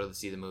 She's going to go to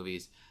see the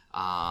movies,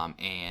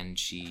 and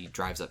she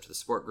drives up to the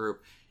support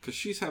group. Because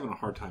she's having a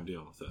hard time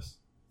dealing with this.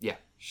 Yeah.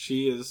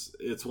 She is.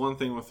 It's one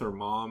thing with her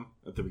mom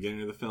at the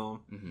beginning of the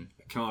film.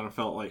 It kind of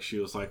felt like she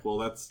was like, well,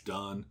 that's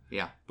done.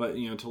 Yeah. But,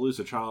 to lose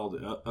a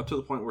child up to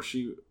the point where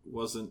she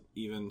wasn't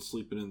even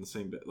sleeping in the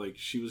same bed. Like,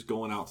 she was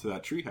going out to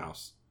that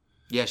treehouse.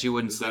 Yeah, she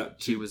wouldn't sleep.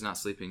 She was not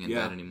sleeping in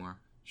bed anymore.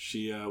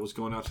 She was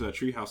going out to that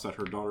treehouse that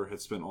her daughter had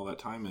spent all that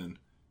time in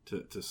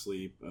to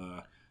sleep.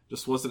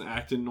 Just wasn't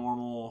acting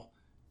normal.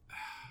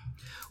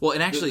 Well,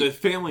 and actually, the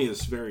family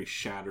is very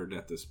shattered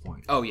at this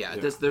point. Oh yeah,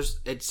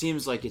 it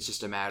seems like it's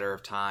just a matter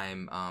of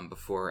time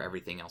before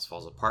everything else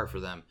falls apart for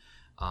them.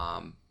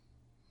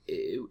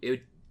 They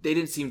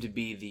didn't seem to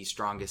be the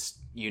strongest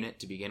unit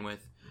to begin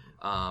with,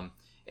 so I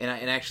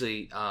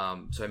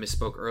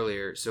misspoke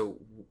earlier. So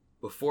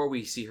before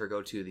we see her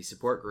go to the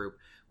support group,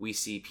 we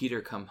see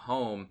Peter come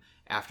home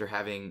after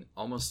having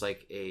almost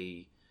like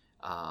a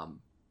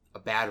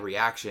bad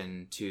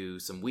reaction to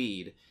some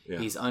weed. Yeah.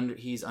 He's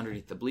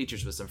underneath the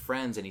bleachers with some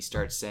friends, and he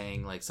starts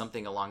saying like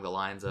something along the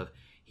lines of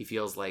he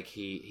feels like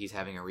he's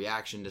having a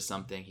reaction to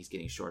something. He's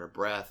getting short of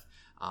breath.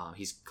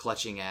 He's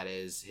clutching at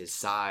his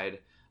side,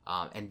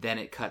 and then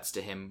it cuts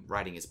to him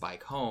riding his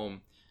bike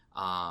home,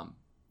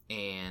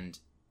 and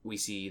we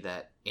see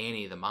that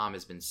Annie, the mom,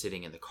 has been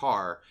sitting in the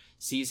car,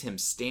 sees him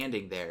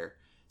standing there,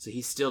 so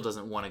he still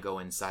doesn't want to go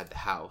inside the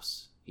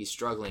house. He's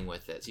struggling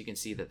with it. So you can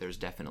see that there's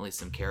definitely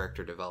some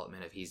character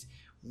development if he's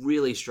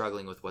really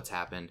struggling with what's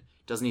happened,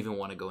 doesn't even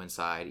want to go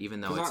inside,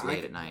 even though it's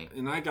late at night.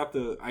 And I got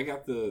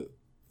the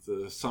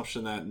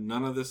assumption that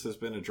none of this has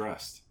been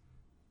addressed.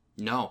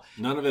 No.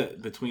 None of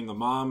it between the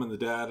mom and the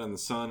dad and the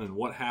son and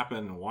what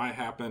happened and why it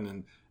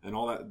happened and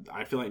all that.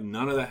 I feel like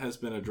none of that has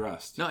been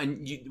addressed. No,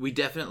 and we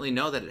definitely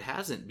know that it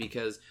hasn't,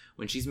 because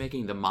when she's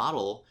making the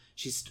model,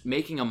 she's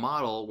making a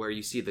model where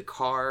you see the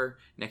car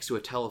next to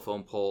a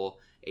telephone pole,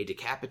 a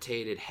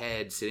decapitated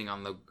head sitting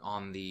on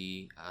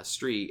the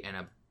street, and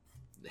a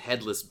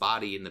headless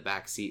body in the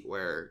back seat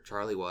where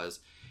Charlie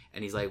was.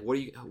 And he's like,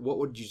 "What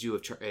would you do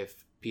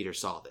if Peter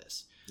saw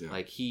this?" Yeah.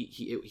 Like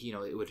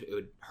it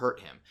would hurt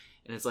him.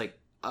 And it's like,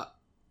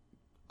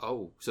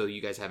 oh, so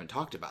you guys haven't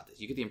talked about this.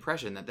 You get the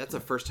impression that that's the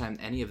first time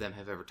any of them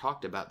have ever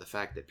talked about the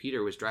fact that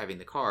Peter was driving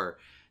the car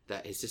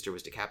that his sister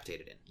was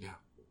decapitated in. Yeah.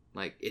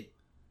 Like, it...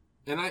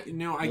 And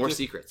more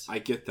secrets. I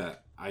get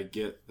that. I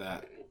get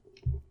that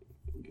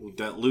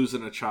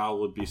losing a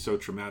child would be so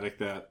traumatic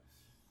that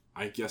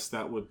I guess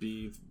that would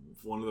be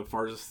one of the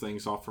farthest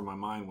things off from my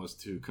mind, was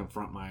to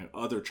confront my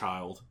other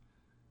child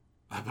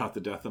about the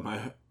death of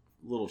my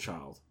little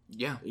child.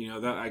 Yeah.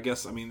 That, I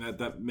guess,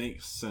 that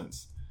makes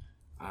sense.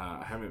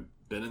 I haven't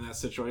been in that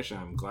situation.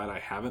 I'm glad I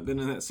haven't been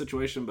in that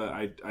situation, but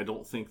I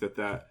don't think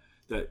that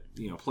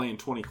playing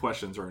 20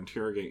 questions or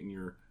interrogating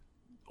your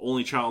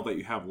only child that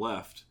you have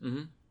left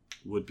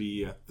would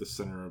be at the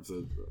center of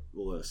the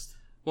list.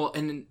 Well,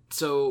 and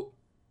so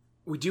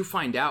we do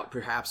find out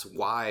perhaps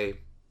why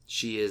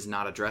she is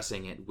not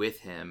addressing it with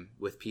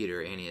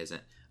Peter. Annie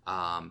isn't.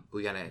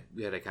 We had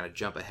to kind of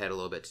jump ahead a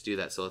little bit to do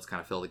that, so let's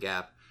kind of fill the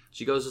gap.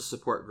 She goes to the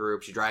support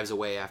group. She drives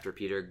away after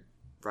Peter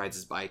rides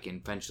his bike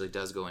and eventually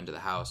does go into the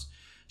house.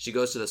 She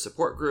goes to the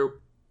support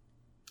group,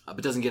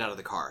 but doesn't get out of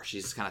the car.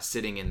 She's kind of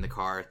sitting in the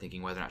car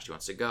thinking whether or not she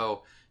wants to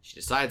go. She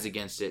decides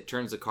against it,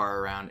 turns the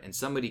car around, and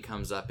somebody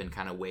comes up and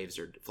kind of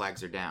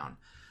flags her down.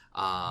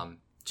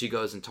 She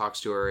goes and talks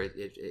to her.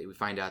 We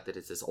find out that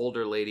it's this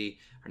older lady.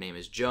 Her name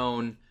is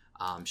Joan.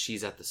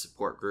 She's at the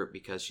support group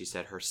because she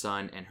said her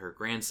son and her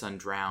grandson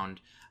drowned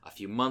a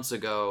few months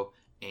ago,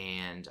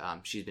 and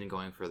she's been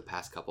going for the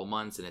past couple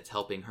months, and it's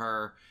helping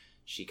her.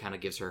 She kind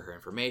of gives her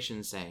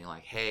information saying,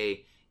 like,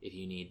 hey, if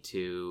you need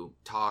to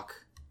talk,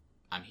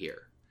 I'm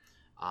here.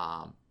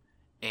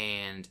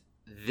 And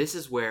this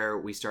is where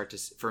we start to...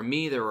 For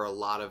me, there were a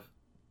lot of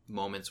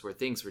moments where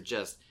things were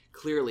just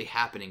clearly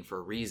happening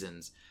for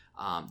reasons.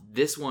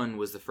 This one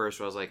was the first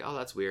where I was like, oh,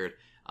 that's weird.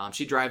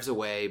 She drives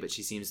away, but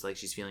she seems like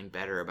she's feeling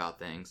better about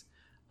things.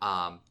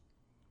 The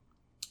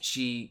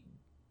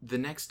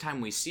next time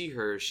we see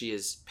her, she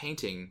is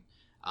painting.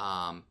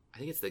 I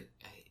think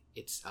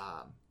it's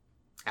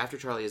after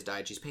Charlie has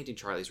died. She's painting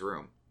Charlie's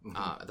room,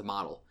 the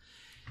model.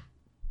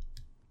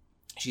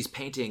 She's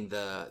painting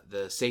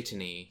the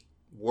Satany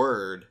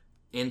word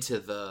into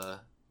the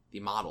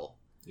model.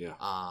 Yeah.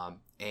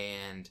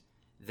 And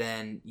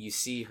then you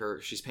see her.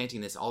 She's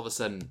painting this. All of a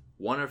sudden,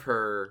 one of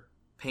her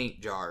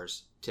paint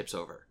jars tips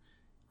over.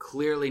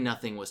 Clearly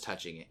nothing was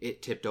touching it.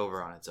 It tipped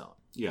over on its own.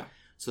 Yeah.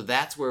 So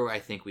that's where I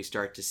think we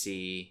start to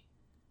see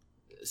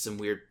some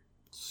weird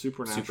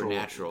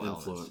supernatural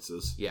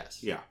influences.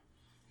 Yes. Yeah.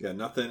 Yeah,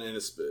 nothing, and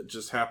it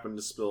just happened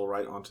to spill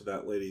right onto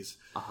that lady's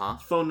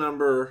phone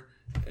number,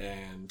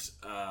 and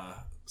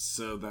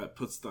so that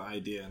puts the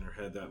idea in her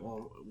head that,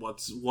 well,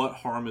 what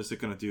harm is it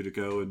going to do to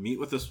go and meet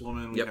with this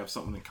woman? We have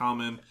something in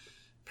common.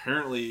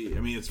 Apparently,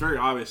 it's very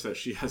obvious that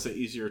she has an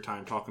easier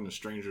time talking to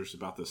strangers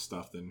about this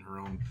stuff than her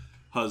own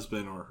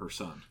husband or her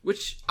son.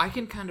 Which I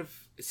can kind of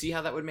see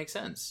how that would make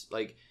sense.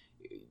 Like,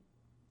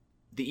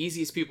 the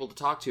easiest people to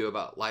talk to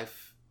about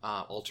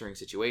life-altering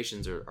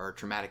situations or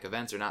traumatic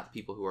events are not the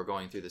people who are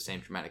going through the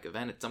same traumatic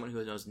event. It's someone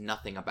who knows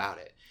nothing about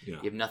it. Yeah.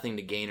 You have nothing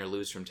to gain or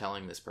lose from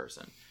telling this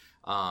person.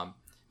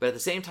 But at the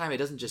same time, it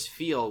doesn't just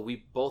feel...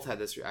 We both had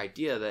this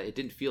idea that it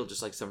didn't feel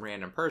just like some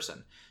random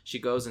person. She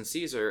goes and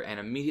sees her and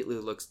immediately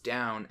looks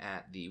down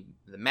at the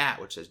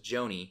mat, which says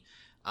Joni.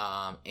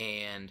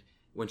 And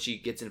when she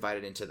gets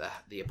invited into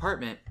the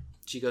apartment,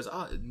 she goes,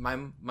 oh, my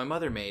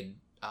mother made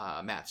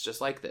mats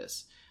just like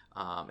this.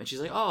 And she's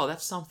like, oh,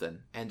 that's something.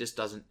 And just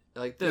doesn't...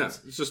 like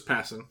this. Yeah, it's just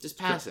passing. Just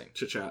passing.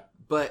 Chit-chat.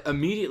 But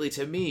immediately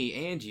to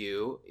me and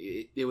you,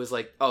 it was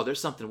like, oh, there's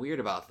something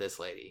weird about this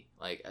lady.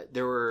 Like,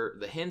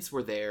 the hints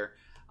were there.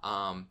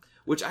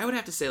 Which I would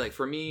have to say, like,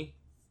 for me,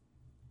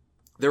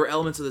 there were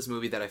elements of this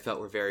movie that I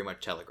felt were very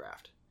much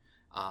telegraphed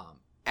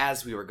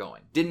as we were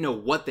going. Didn't know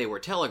what they were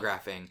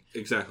telegraphing.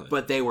 Exactly.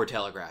 But they were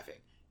telegraphing.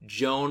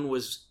 Joan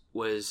was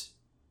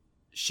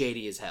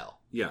shady as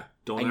hell. Yeah.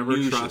 Don't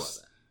ever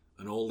trust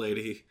an old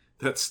lady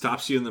that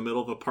stops you in the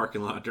middle of a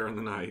parking lot during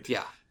the night.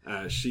 Yeah.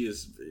 She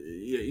is,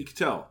 you can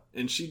tell.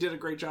 And she did a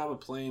great job of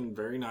playing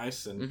very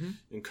nice and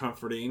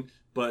comforting.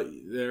 But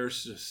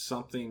there's just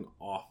something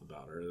off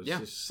about her. There's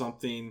just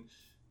something...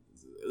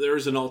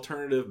 There's an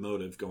alternative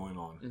motive going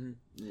on.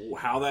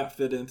 How that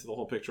fit into the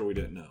whole picture, we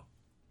didn't know.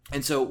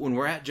 And so when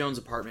we're at Joan's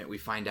apartment, we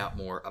find out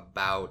more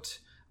about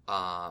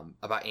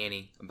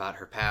Annie, about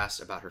her past,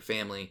 about her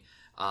family.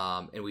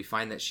 And we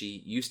find that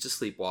she used to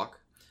sleepwalk.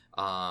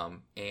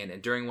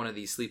 And during one of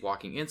these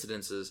sleepwalking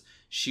incidences,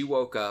 she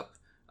woke up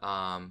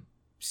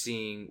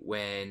seeing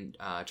when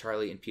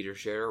Charlie and Peter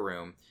shared a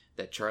room,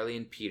 that Charlie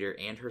and Peter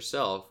and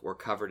herself were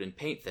covered in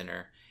paint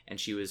thinner, and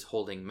she was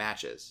holding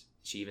matches.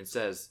 She even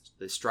says,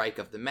 the strike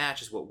of the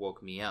match is what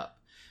woke me up.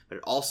 But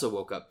it also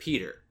woke up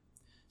Peter.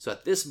 So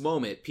at this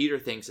moment, Peter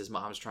thinks his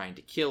mom's trying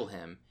to kill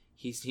him.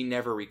 He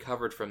never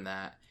recovered from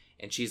that.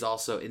 And she's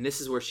also, and this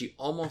is where she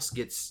almost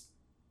gets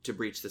to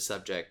breach the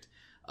subject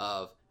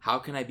of, how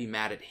can I be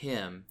mad at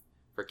him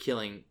for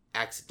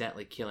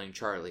accidentally killing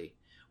Charlie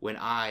when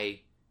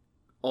I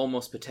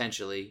almost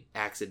potentially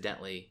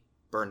accidentally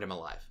burned him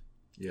alive?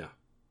 Yeah.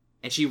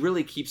 And she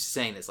really keeps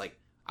saying this, like,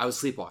 I was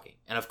sleepwalking.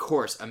 And of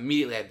course,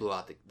 immediately I blew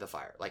out the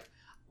fire. Like,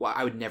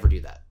 I would never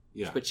do that.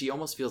 Yeah. But she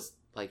almost feels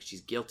like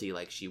she's guilty,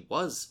 like she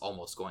was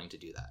almost going to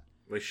do that.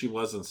 like she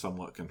was in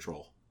somewhat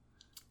control.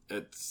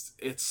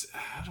 It's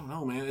I don't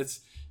know, man.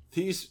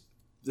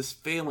 This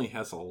family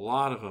has a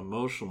lot of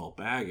emotional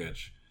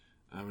baggage.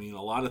 I mean,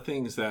 a lot of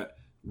things that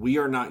we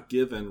are not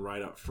given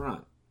right up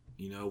front.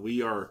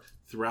 We are,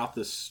 throughout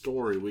this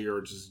story, we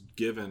are just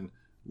given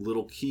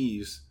little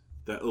keys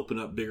that open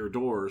up bigger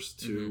doors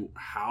to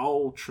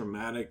how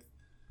traumatic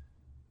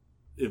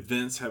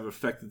events have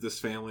affected this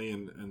family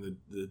and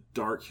the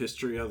dark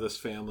history of this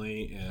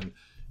family. And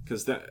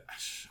because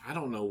I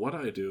don't know what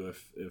I'd do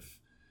if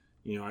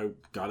I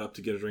got up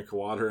to get a drink of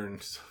water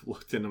and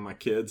looked into my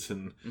kids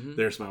and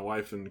there's my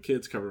wife and the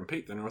kids covered in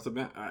paint. Then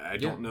I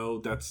don't know.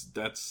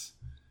 That's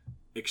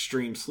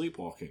extreme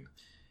sleepwalking.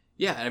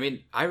 Yeah, and I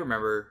mean, I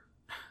remember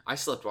I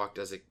sleptwalked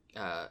as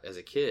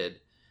a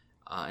kid,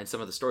 and some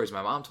of the stories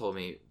my mom told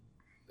me,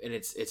 and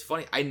it's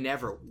funny. I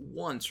never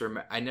once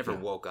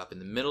woke up in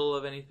the middle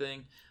of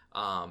anything,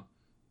 and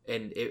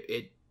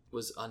it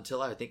was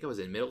until I think I was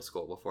in middle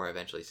school before I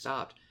eventually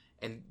stopped.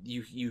 And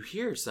you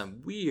hear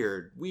some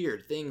weird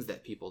things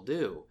that people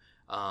do,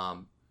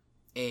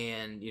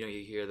 and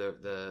you hear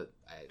the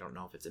I don't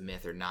know if it's a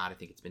myth or not. I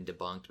think it's been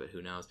debunked, but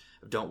who knows?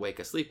 Don't wake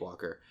a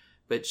sleepwalker.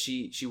 But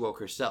she woke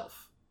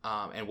herself.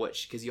 And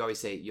because you always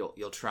say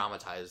you'll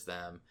traumatize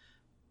them,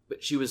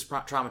 but she was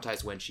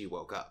traumatized when she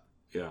woke up.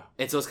 Yeah.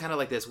 And so it's kind of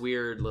like this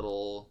weird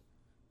little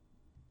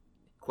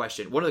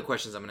question. One of the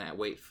questions I'm going to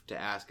wait to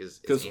ask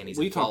is Annie's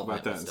we talk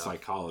about that in stuff.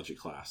 Psychology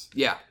class.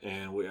 Yeah.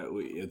 And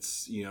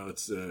it's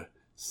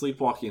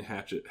sleepwalking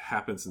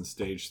happens in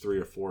stage 3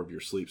 or 4 of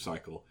your sleep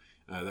cycle.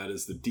 That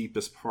is the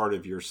deepest part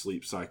of your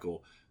sleep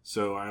cycle.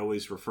 So I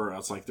always refer.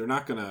 It's like they're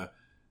not gonna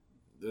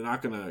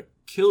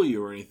kill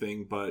you or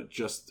anything, but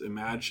just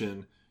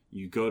imagine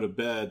you go to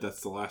bed,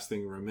 that's the last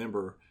thing you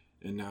remember,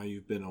 and now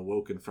you've been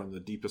awoken from the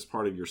deepest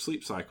part of your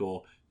sleep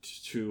cycle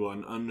to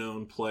an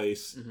unknown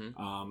place,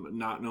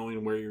 not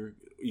knowing where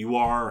you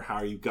are or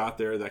how you got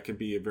there. That can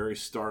be a very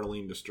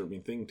startling,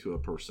 disturbing thing to a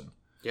person.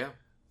 Yeah.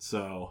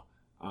 So,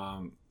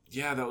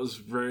 that was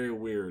very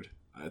weird.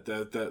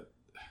 That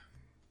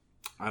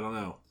I don't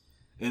know.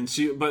 And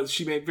she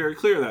made very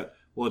clear that,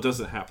 well, it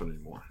doesn't happen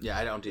anymore. Yeah,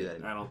 I don't do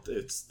that anymore.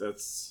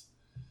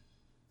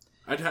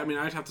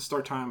 I'd have to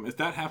start time. If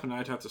that happened,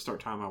 I'd have to start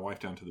tying my wife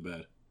down to the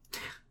bed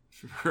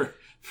for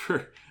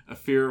a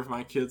fear of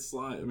my kids'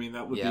 life. I mean,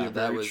 that would be a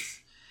very...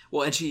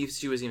 Well, and she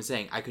was even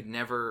saying I could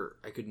never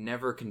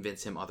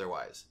convince him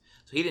otherwise.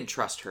 So he didn't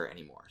trust her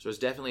anymore. So there's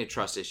definitely a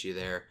trust issue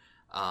there.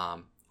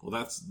 Well,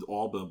 that's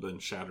all been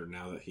shattered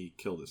now that he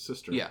killed his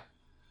sister. Yeah,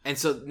 and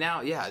so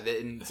now,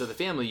 so the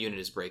family unit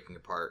is breaking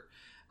apart.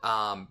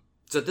 So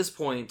at this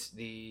point,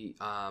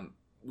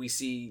 we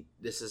see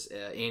this is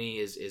Annie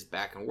is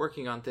back and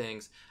working on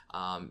things.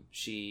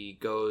 She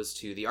goes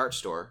to the art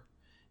store,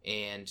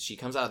 and she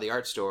comes out of the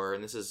art store,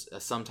 and this is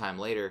sometime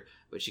later,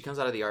 but she comes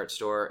out of the art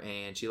store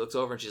and she looks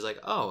over and she's like,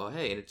 "Oh,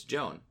 hey!" And it's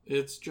Joan.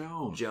 It's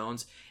Joan.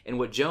 Jones, and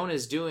what Joan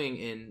is doing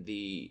in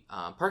the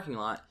parking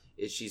lot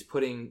is she's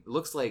putting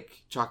looks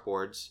like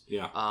chalkboards,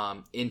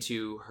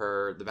 into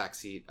the back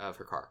seat of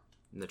her car.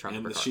 In the trunk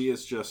of her car. She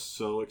is just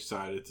so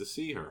excited to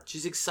see her.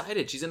 She's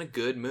excited. She's in a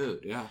good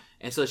mood. Yeah.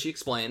 And so she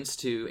explains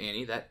to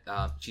Annie that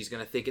she's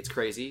going to think it's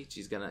crazy.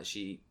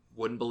 She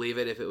wouldn't believe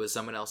it if it was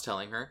someone else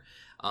telling her.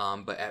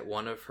 But at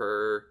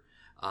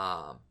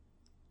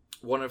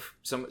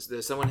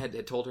someone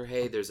had told her,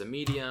 "Hey, there's a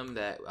medium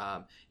that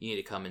you need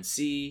to come and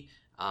see,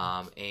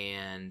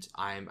 and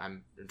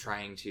I'm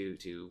trying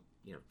to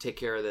take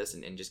care of this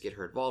and just get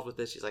her involved with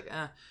this." She's like,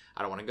 I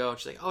don't want to go. And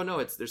she's like, "Oh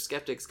no, there's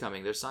skeptics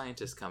coming. There's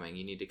scientists coming.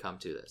 You need to come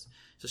to this."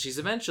 So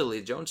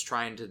Joan's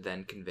trying to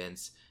then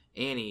convince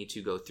Annie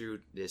to go through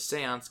this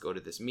seance, go to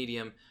this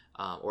medium,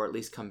 or at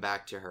least come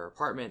back to her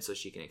apartment so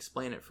she can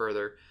explain it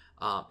further.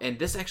 And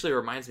this actually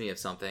reminds me of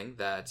something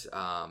that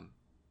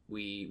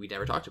we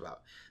never talked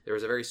about. There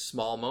was a very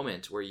small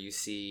moment where you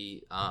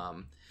see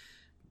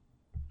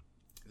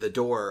the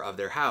door of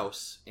their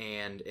house,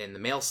 and in the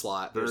mail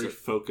slot, very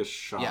focused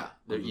shot. Yeah,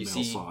 there you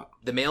see slot.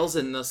 The mail's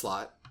in the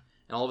slot,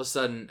 and all of a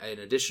sudden, an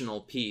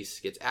additional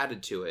piece gets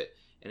added to it,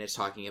 and it's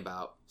talking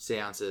about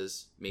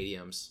seances,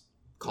 mediums.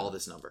 Call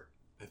this number.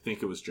 I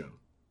think it was Joan.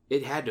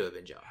 It had to have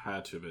been Joan.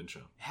 Had to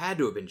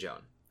have been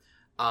Joan.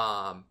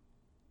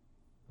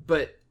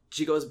 But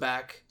she goes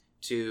back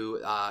to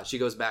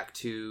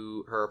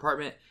her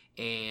apartment,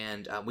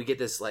 and we get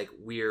this like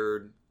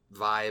weird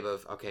vibe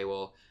of, okay,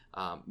 well,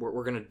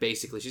 we're gonna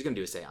she's gonna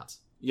do a seance.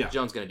 Yeah,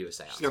 Joan's gonna do a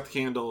seance. She's got the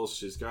candles.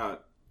 She's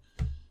got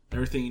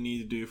everything you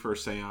need to do for a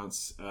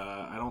seance.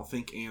 I don't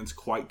think Anne's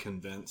quite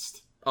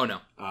convinced. Oh no.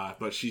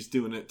 But she's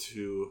doing it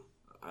to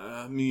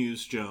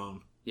amuse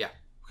Joan. Yeah,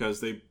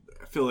 because I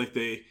feel like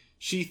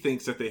she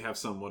thinks that they have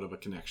somewhat of a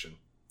connection.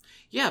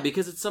 Yeah,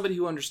 because it's somebody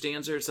who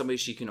understands her, somebody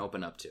she can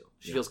open up to.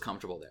 She feels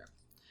comfortable there.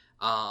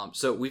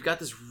 So we've got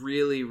this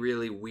really,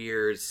 really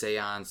weird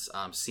seance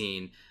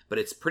scene, but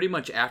it's pretty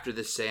much after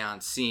this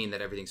seance scene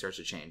that everything starts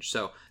to change.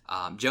 So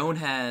Joan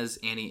has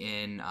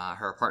Annie in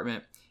her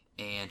apartment,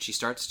 and she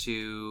starts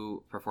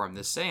to perform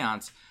this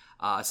seance,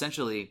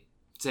 essentially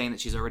saying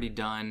that she's already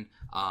done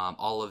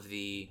all of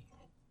the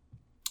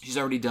she's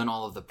already done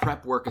all of the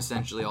prep work.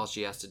 Essentially, all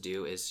she has to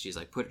do is she's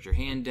like, put your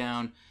hand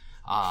down,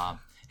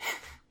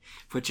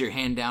 put your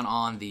hand down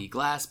on the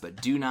glass,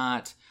 but do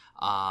not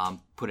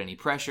put any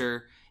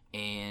pressure.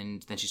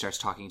 And then she starts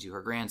talking to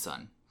her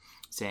grandson,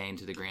 saying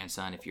to the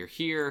grandson, if you're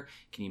here,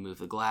 can you move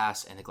the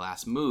glass? And the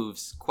glass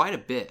moves quite a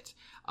bit,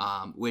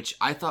 which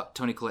I thought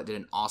Toni Collette did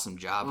an awesome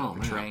job of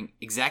portraying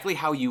exactly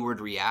how you would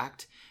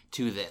react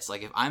to this.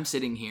 Like, if I'm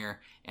sitting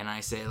here and I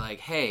say, like,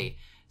 hey,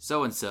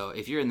 so-and-so,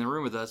 if you're in the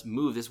room with us,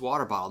 move this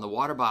water bottle, and the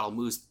water bottle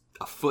moves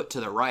a foot to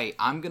the right,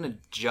 I'm going to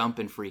jump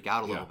and freak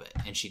out a little bit.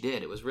 And she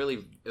did. It was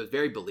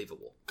very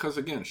believable. Because,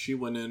 again, she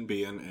went in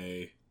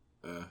being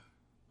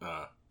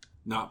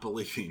not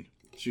believing.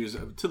 She was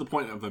to the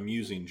point of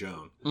amusing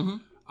Joan.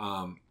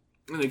 Mm-hmm.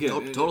 And again,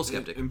 total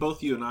skeptic. And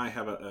both you and I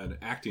have an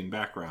acting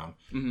background.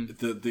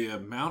 Mm-hmm. The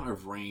amount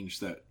of range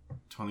that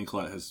Toni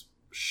Collette has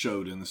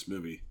showed in this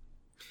movie,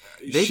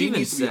 she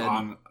needs to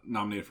be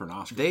nominated for an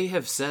Oscar. They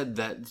have said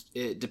that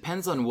it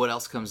depends on what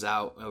else comes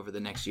out over the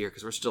next year,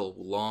 because we're still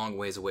a long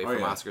ways away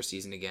from Oscar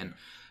season again.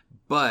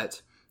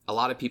 But a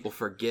lot of people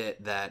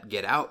forget that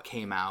Get Out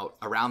came out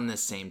around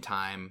this same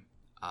time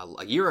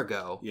a year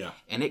ago,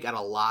 and it got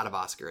a lot of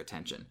Oscar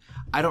attention.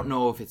 I don't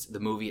know if it's the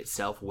movie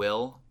itself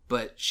will,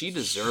 but she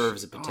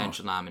deserves a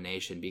potential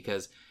nomination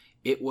because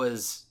it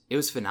was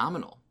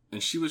phenomenal.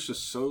 And she was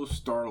just so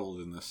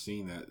startled in this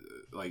scene that,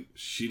 like,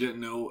 she didn't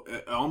know.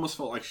 It almost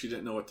felt like she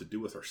didn't know what to do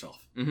with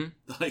herself.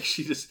 Mm-hmm. Like,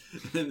 she just.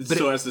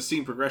 As the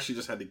scene progressed, she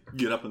just had to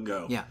get up and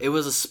go. Yeah, it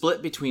was a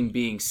split between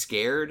being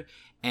scared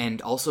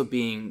and also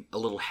being a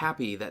little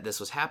happy that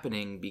this was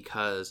happening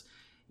because,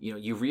 you know,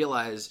 you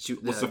realize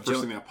what's the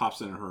first thing that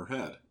pops into her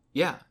head?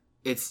 Yeah,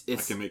 it's I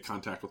can make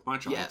contact with my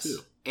child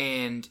too.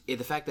 And the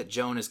fact that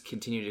Joan has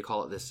continued to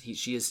call it this,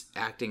 she is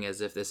acting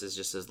as if this is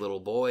just this little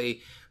boy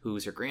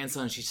who's her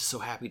grandson. She's just so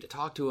happy to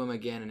talk to him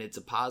again, and it's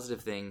a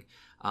positive thing.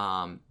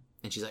 And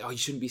she's like, "Oh, you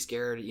shouldn't be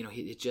scared. You know,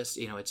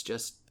 it's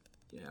just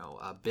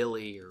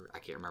Billy, or I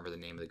can't remember the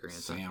name of the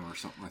grandson, Sam or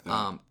something like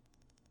that."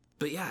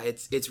 But yeah,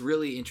 it's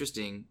really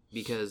interesting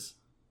because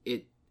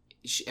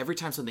every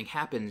time something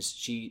happens,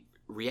 she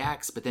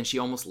reacts, but then she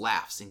almost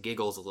laughs and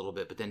giggles a little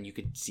bit, but then you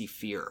could see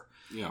fear.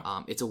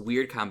 Yeah. It's a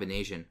weird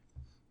combination.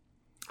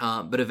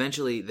 But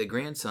eventually the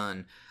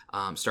grandson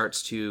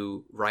starts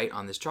to write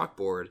on this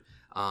chalkboard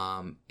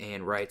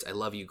and writes, "I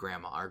love you,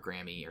 Grandma," or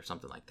Grammy, or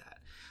something like that.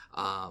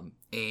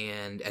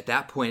 And at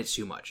that point, it's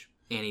too much.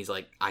 And he's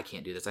like, "I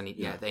can't do this.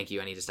 Thank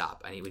you. I need to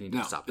stop. We need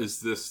to stop."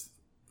 Is this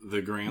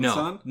the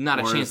grandson? No, not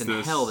a chance in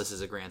hell this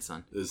is a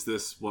grandson. Is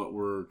this what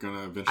we're going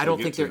to eventually I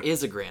don't think there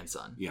is a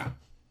grandson. Yeah.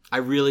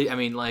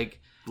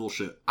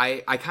 Bullshit.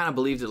 I kind of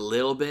believed it a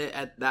little bit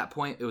at that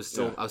point. It was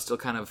still I was still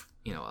kind of,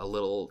 a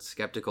little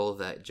skeptical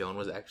that Joan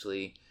was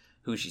actually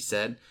who she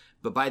said.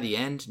 But by the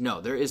end, no,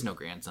 there is no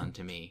grandson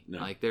to me.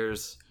 No.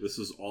 This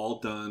is all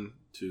done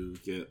to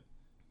get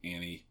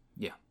Annie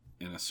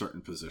in a certain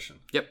position.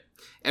 Yep.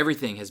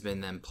 Everything has been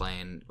them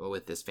playing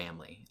with this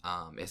family.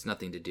 It's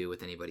nothing to do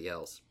with anybody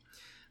else.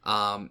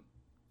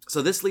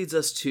 So this leads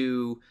us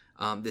to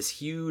this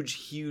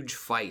huge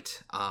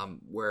fight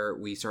where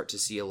we start to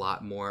see a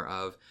lot more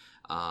of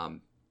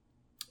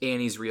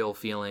Annie's real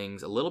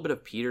feelings, a little bit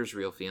of Peter's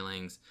real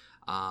feelings,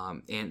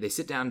 and they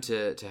sit down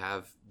to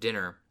have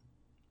dinner.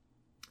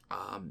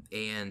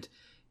 And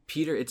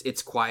Peter,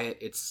 it's quiet,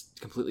 it's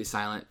completely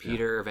silent.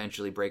 Peter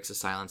eventually breaks the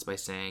silence by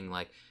saying,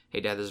 like, "Hey,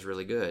 Dad, this is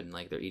really good," and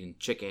like they're eating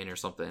chicken or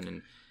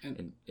something,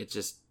 and it's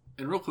just.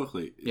 And real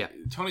quickly,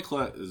 Toni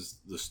Collette is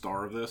the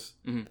star of this,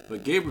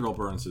 but Gabriel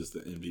Byrne is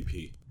the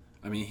MVP.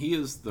 I mean, he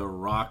is the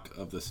rock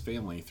of this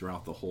family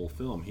throughout the whole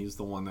film. He's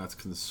the one that's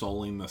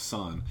consoling the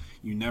son.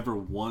 You never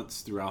once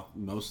throughout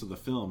most of the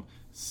film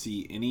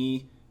see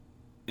any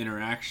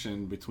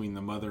interaction between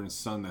the mother and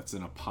son that's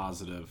in a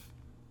positive,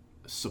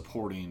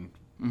 supporting,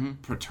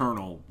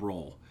 paternal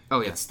role. Oh,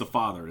 yeah. It's the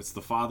father. It's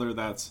the father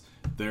that's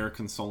there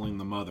consoling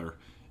the mother.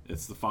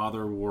 It's the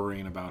father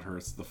worrying about her.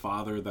 It's the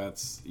father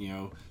that's,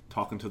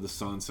 talking to the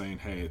son saying,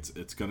 "Hey,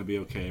 it's going to be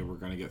okay. We're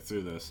going to get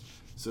through this."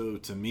 So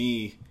to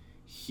me,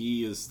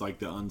 he is like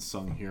the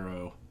unsung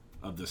hero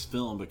of this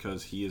film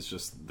because he is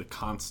just the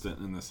constant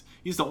in this.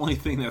 He's the only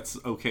thing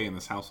that's okay in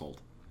this household.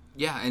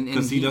 Yeah, and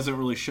because he doesn't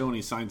really show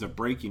any signs of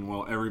breaking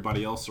while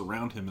everybody else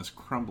around him is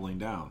crumbling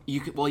down. You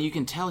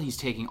can tell he's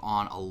taking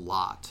on a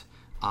lot.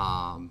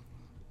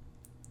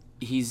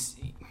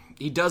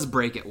 He does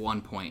break at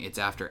one point. It's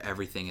after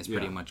everything is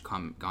pretty much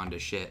gone to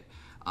shit.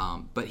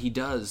 But he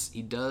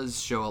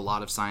does show a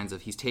lot of signs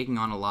of he's taking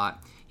on a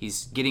lot.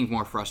 He's getting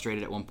more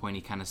frustrated at one point.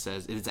 He kind of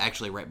says, it's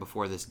actually right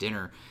before this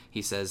dinner,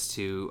 he says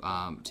to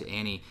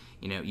Annie,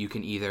 you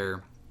can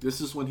either... This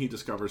is when he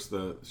discovers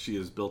she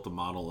has built a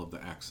model of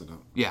the accident.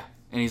 Yeah.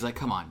 And he's like,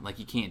 "Come on, like,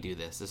 you can't do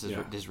this. This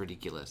is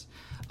ridiculous."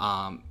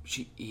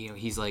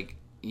 He's like,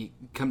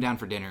 "Come down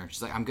for dinner."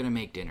 She's like, "I'm going to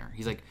make dinner."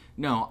 He's like,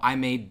 "No, I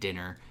made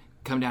dinner.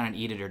 Come down and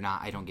eat it or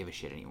not. I don't give a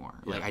shit anymore.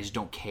 Yeah. Like, I just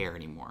don't care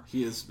anymore."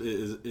 It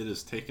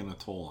has taken a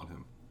toll on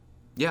him.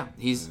 Yeah.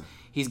 He's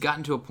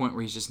gotten to a point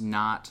where he's just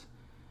not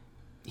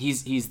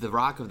he's the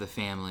rock of the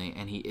family,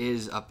 and he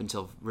is up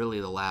until really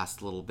the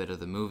last little bit of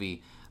the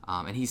movie.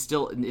 And he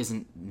still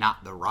isn't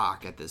not the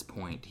rock at this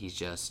point. He's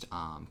just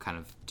kind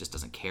of just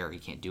doesn't care. He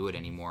can't do it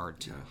anymore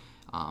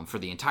for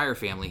the entire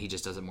family. He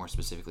just does it more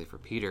specifically for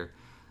Peter.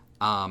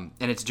 And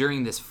it's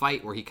during this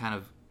fight where he kind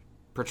of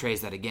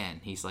portrays that again.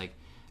 He's like,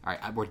 all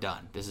right, we're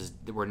done.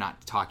 We're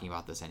not talking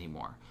about this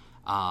anymore.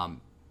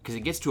 Because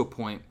it gets to a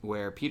point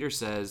where Peter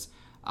says,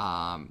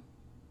 Mom,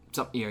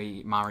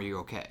 are you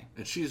okay?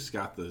 And she's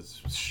got the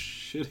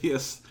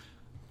shittiest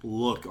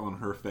look on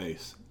her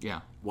face. Yeah.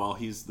 While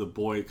he's the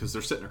boy, because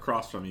they're sitting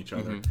across from each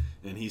other,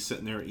 and he's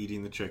sitting there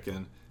eating the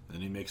chicken,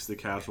 and he makes the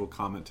casual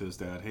comment to his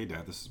dad, "Hey,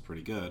 Dad, this is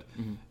pretty good."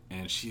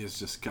 And she has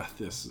just got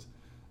this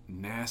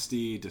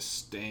nasty,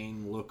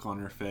 disdain look on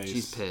her face.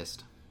 She's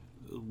pissed.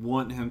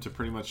 Want him to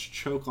pretty much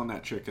choke on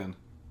that chicken.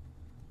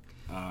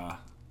 Yeah,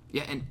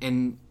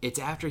 and it's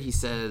after he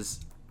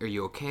says, "Are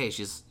you okay?"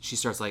 She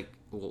starts like,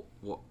 "Well,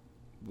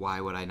 why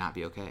would I not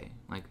be okay?"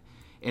 Like,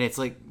 and it's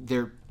like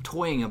they're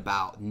toying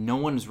about. No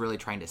one's really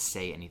trying to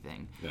say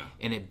anything. Yeah.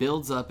 And it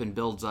builds up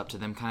to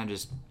them kind of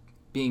just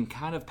being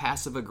kind of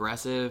passive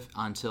aggressive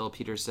until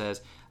Peter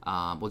says,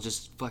 "Well,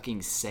 just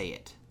fucking say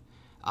it."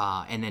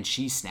 And then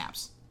she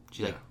snaps.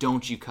 She's like,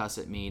 "Don't you cuss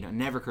at me. Don't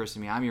never curse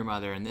at me. I'm your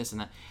mother," and this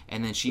and that.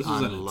 And then she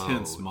unloads. This is an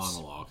intense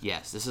monologue.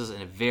 Yes, this is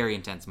a very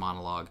intense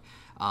monologue.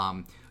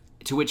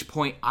 To which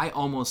point I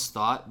almost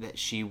thought that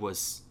she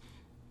was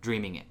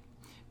dreaming it.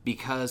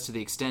 Because to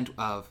the extent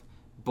of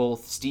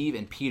both Steve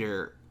and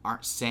Peter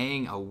aren't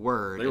saying a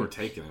word. They were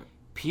taking it.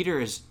 Peter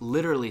is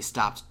literally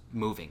stopped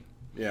moving.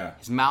 Yeah.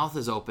 His mouth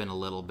is open a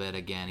little bit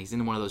again. He's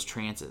in one of those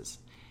trances.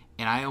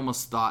 And I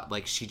almost thought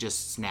like she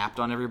just snapped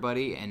on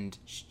everybody and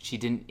he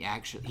didn't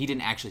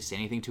actually say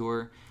anything to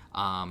her.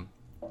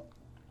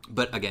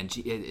 But again,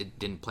 it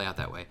didn't play out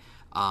that way.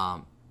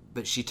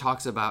 But she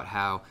talks about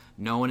how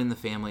no one in the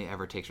family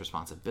ever takes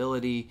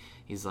responsibility.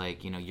 He's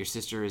like, your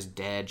sister is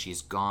dead.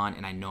 She's gone.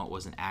 And I know it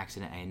was an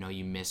accident. And I know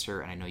you miss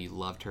her. And I know you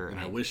loved her. And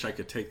I wish I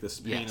could take this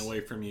pain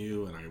away from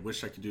you. And I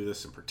wish I could do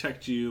this and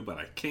protect you. But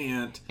I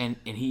can't. And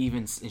she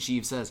even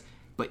says,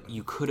 but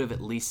you could have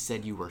at least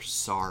said you were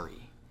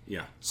sorry.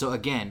 Yeah. So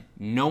again,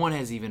 no one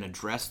has even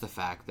addressed the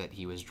fact that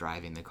he was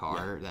driving the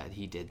car, that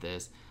he did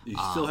this. You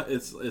still,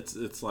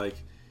 it's like,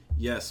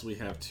 yes, we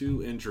have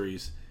 2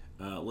 injuries.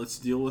 Let's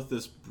deal with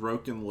this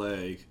broken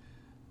leg,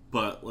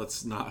 but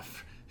let's not.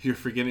 You're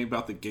forgetting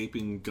about the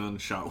gaping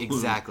gunshot wound,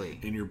 exactly,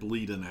 and you're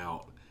bleeding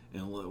out,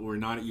 and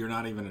you're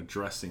not even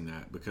addressing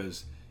that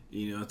because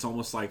it's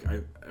almost like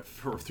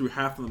through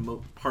half of the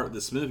part of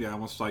this movie, I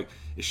almost like,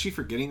 is she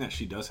forgetting that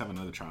she does have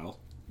another child?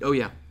 Oh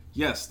yeah.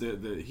 Yes,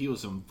 he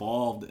was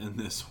involved in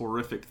this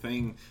horrific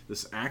thing,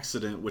 this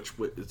accident, which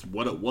it's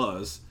what it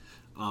was,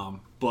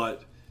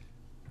 but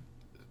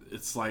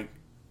it's like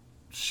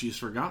she's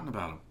forgotten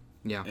about him.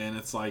 Yeah. And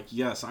it's like,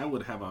 yes,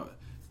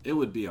 it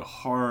would be a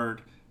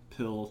hard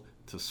pill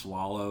to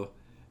swallow,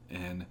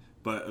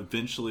 but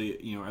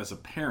eventually, as a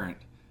parent,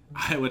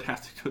 I would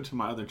have to go to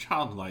my other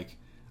child and like,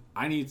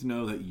 I need to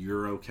know that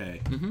you're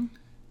okay. Mm-hmm.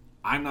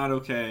 I'm not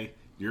okay,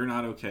 you're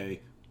not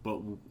okay,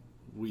 but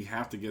we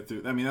have to get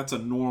through. I mean, that's a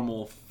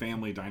normal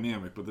family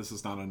dynamic, but this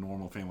is not a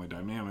normal family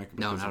dynamic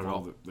because of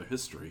all the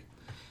history.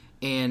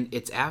 And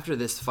it's after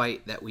this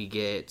fight that we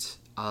get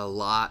a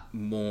lot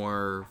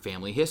more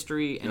family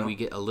history, and we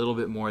get a little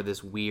bit more of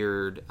this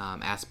weird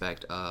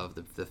aspect of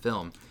the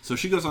film. So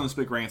she goes on this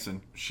big rant,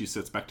 and she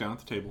sits back down at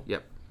the table.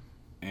 Yep.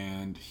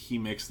 And he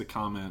makes the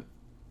comment,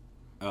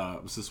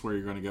 is this where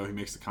you're going to go? He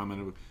makes the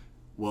comment of,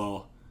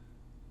 well,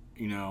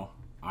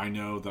 I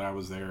know that I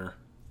was there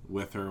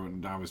with her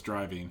when I was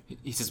driving.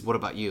 He says, what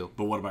about you?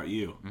 But what about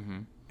you? Mm-hmm.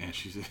 And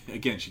she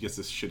gets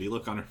this shitty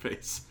look on her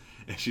face.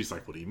 And she's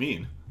like, what do you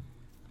mean?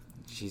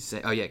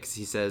 Because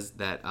he says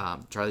that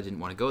Charlie didn't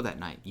want to go that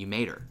night. You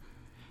made her.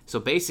 So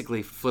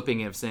basically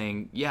flipping it of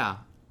saying, yeah,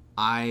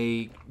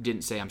 I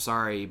didn't say I'm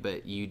sorry,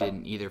 but you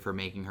didn't either for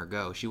making her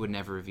go. She would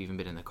never have even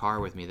been in the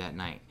car with me that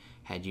night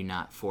had you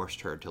not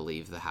forced her to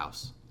leave the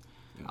house.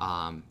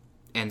 Yeah.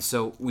 And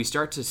so we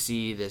start to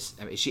see this.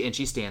 I mean,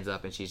 she stands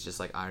up and she's just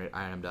like,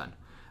 I'm done.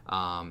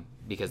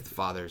 Because the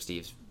father,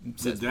 Steve,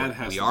 says, the dad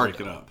has to break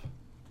it up.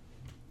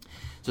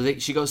 So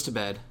she goes to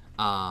bed.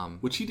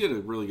 Which he did a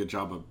really good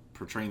job of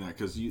portraying that,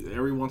 because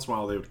every once in a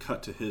while they would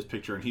cut to his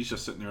picture and he's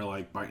just sitting there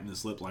like biting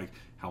his lip like,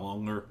 how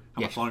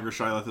much longer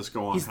should I let this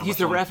go on? He's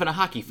the ref in a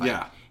hockey fight.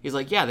 Yeah. He's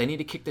like, they need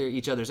to kick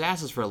each other's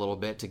asses for a little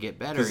bit to get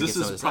better. Because this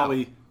is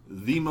probably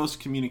the most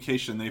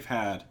communication they've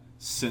had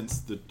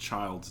since the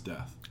child's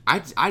death.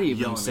 I'd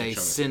even say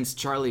since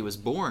Charlie was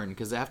born,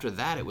 because after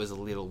that it was a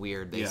little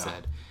weird, they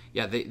said.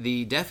 Yeah,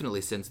 they definitely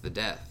since the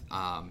death.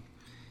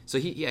 So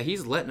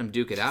he's letting them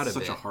duke it out a bit.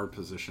 Such a hard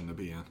position to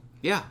be in.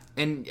 Yeah,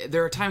 and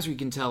there are times where you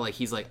can tell, like,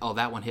 he's like, oh,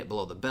 that one hit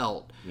below the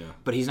belt,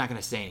 but he's not going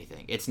to say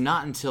anything. It's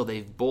not until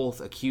they've both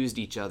accused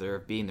each other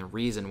of being the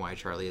reason why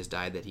Charlie has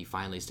died that he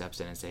finally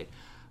steps in and says,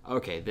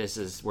 okay,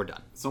 we're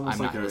done. It's almost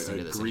like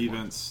a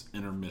grievance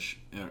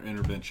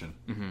intervention.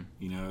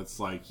 Mm-hmm. It's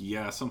like,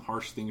 some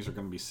harsh things are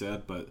going to be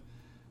said, but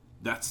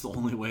that's the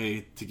only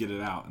way to get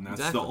it out. And that's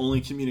Exactly. the only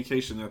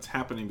communication that's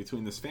happening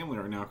between this family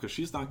right now, because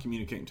she's not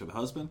communicating to the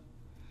husband.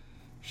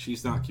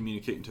 She's not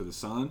communicating to the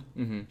son.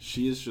 Mm-hmm.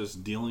 She is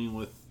just dealing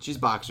with... She's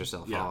boxed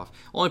herself off.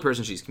 Only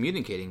person she's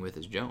communicating with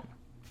is Joan.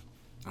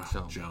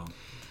 Joan.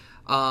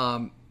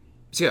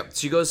 So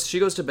she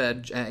goes to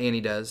bed,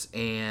 Annie does,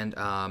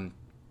 and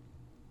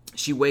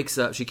she wakes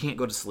up. She can't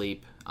go to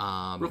sleep.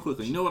 Real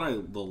quickly, you know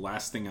what the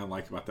last thing I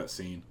like about that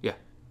scene? Yeah.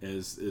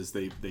 Is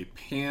they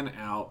pan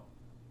out.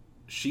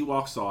 She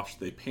walks off,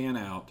 they pan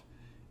out,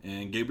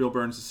 and Gabriel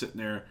Byrne's is sitting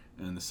there,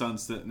 and the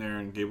son's sitting there,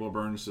 and Gabriel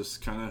Byrne's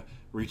just kind of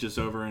reaches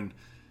over and,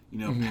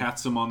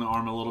 pats him on the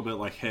arm a little bit,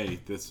 like,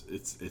 hey,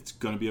 it's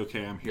going to be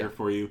okay, I'm here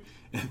for you.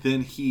 And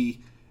then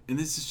and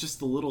this is just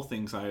the little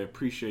things I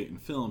appreciate in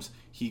films,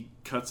 he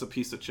cuts a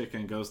piece of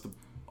chicken and goes to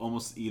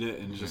almost eat it,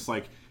 and just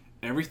like,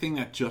 everything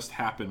that just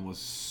happened was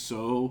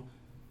so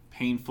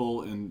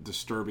painful and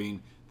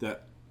disturbing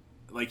that,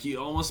 like, he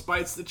almost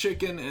bites the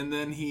chicken, and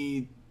then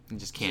he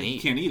just can't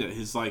eat. Can't eat it.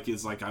 It's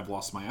like I've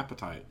lost my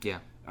appetite. Yeah.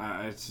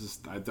 I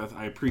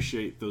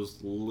appreciate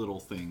those little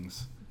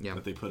things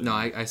that they put in. No,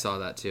 I saw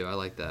that too. I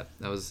like that.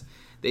 There's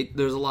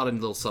a lot of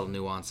little subtle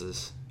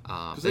nuances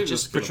that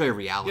just portray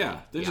reality. Yeah,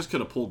 they just could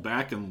have pulled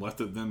back and left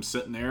them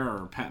sitting there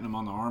or patting him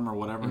on the arm or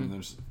whatever, and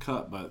there's a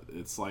cut. But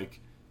it's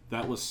like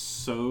that was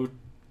so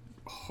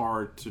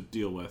hard to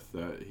deal with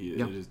that he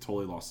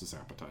totally lost his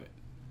appetite.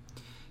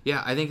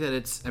 Yeah, I think that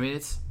it's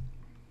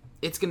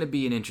going to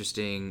be an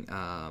interesting.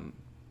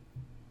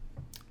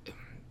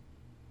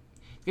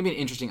 It's gonna be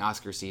an interesting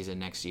Oscar season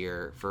next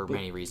year for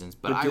many reasons,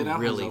 but I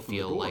really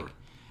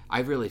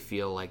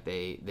feel like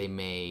they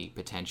may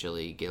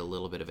potentially get a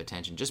little bit of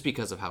attention just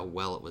because of how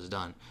well it was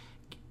done.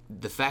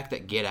 The fact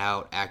that Get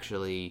Out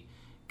actually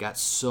got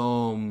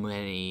so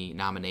many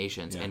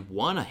nominations and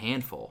won a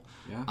handful,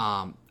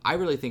 I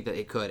really think that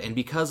it could, and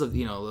because of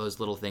those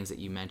little things that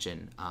you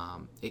mentioned,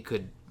 it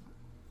could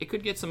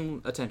get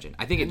some attention.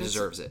 I think it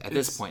deserves it at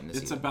this point in the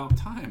season. It's about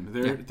time.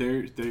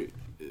 They're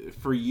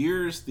for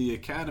years the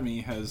Academy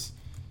has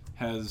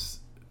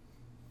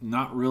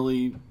not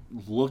really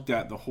looked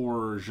at the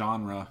horror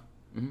genre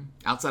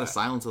outside of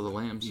Silence of the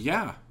Lambs.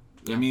 Yeah.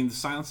 I mean, the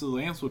Silence of the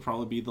Lambs would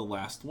probably be the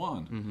last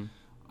one.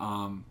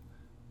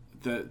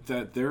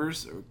 That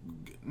there's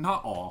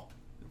not all.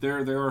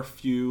 There are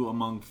few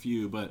among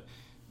few, but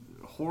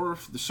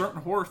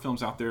certain horror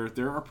films out there.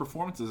 There are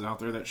performances out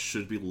there that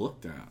should be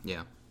looked at.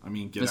 Yeah. I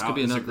mean, Get Out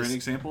is a great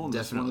example. And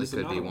definitely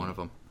could be one of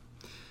them.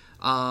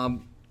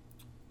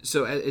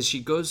 So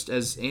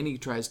as Annie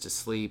tries to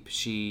sleep,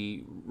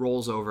 she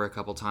rolls over a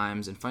couple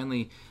times and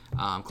finally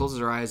closes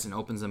her eyes and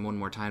opens them one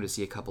more time to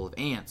see a couple of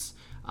ants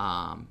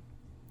on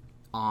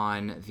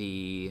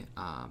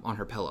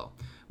her pillow,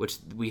 which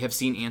we have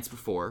seen ants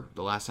before.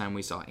 The last time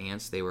we saw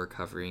ants, they were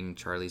covering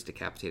Charlie's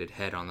decapitated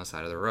head on the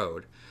side of the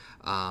road.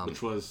 That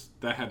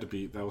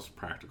was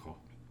practical.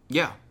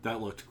 Yeah.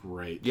 That looked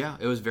great. Yeah,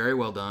 it was very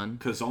well done.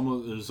 Because it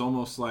was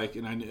almost like,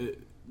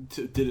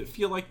 did it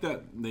feel like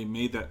that they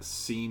made that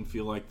scene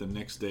feel like the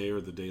next day or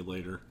the day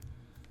later?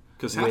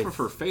 Because half of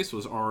her face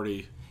was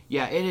already...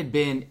 Yeah, it had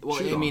been... Well,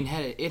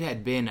 it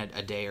had been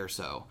a day or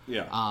so.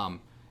 Yeah.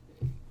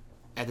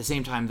 At the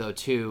same time, though,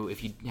 too,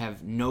 if you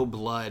have no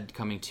blood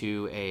coming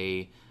to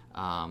a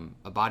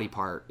body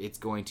part, it's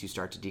going to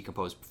start to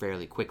decompose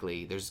fairly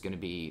quickly.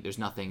 There's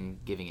nothing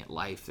giving it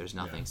life. There's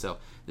nothing. Yeah. So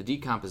the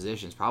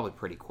decomposition is probably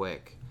pretty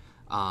quick.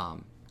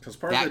 Because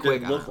part of it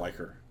didn't look like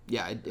her.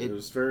 Yeah. It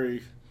was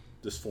very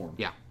disformed.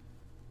 Yeah.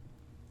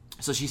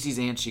 So she sees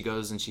ants. She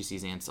goes and she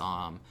sees ants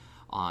on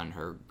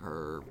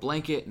her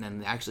blanket, and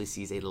then actually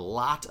sees a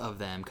lot of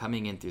them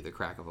coming in through the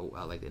crack of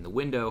like in the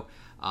window,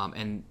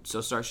 and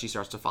so she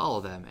starts to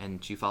follow them,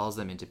 and she follows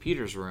them into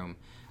Peter's room,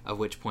 at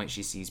which point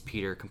she sees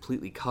Peter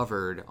completely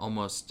covered,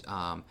 almost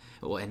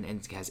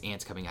and has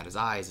ants coming out his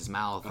eyes, his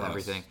mouth,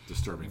 everything.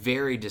 Disturbing.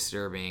 Very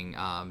disturbing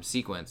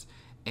sequence,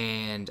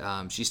 and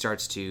she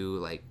starts to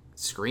like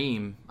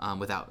scream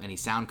without any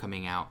sound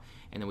coming out,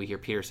 and then we hear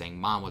Peter saying,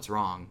 "Mom, what's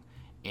wrong?"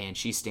 And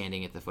she's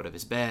standing at the foot of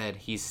his bed.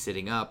 He's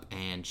sitting up,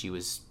 and she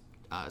was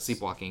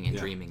sleepwalking and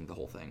dreaming the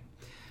whole thing.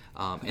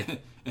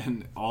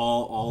 And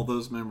all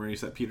those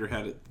memories that Peter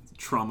had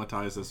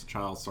traumatized as a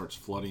child starts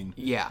flooding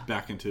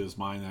back into his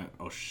mind that,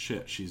 oh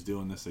shit, she's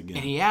doing this again.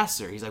 And he asks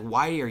her, he's like,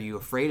 "Why are you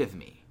afraid of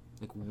me?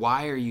 Like,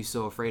 why are you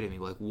so afraid of me?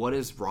 Like, what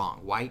is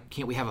wrong? Why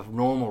can't we have a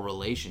normal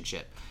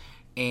relationship?"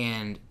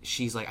 And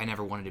she's like, "I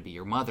never wanted to be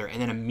your mother."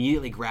 And then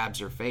immediately grabs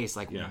her face,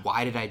 like,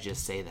 why did I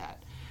just say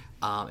that?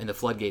 And the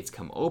floodgates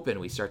come open.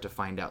 We start to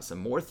find out some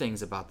more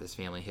things about this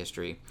family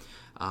history,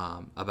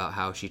 about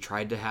how she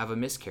tried to have a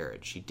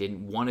miscarriage. She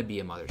didn't want to be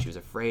a mother. She was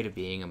afraid of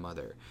being a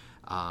mother.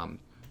 And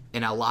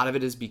a lot of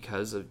it is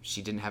because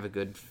she didn't have a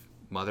good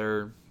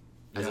mother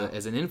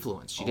as an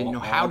influence. She didn't know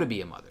how to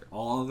be a mother.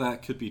 All of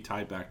that could be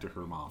tied back to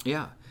her mom.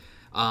 Yeah.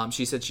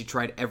 She said she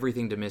tried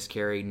everything to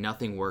miscarry.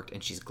 Nothing worked,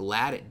 and she's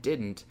glad it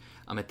didn't.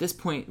 At this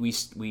point,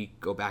 we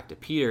go back to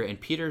Peter, and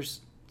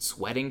Peter's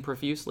sweating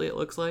profusely, it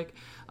looks like.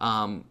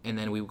 And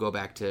then we go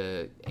back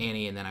to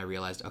Annie, and then I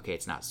realized, okay,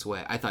 it's not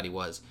sweat. I thought he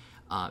was.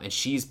 and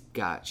she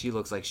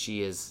looks like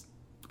she has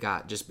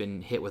just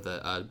been hit with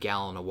a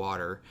gallon of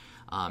water,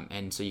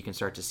 and so you can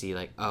start to see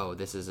like, oh,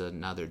 this is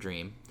another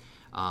dream.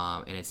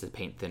 And it's the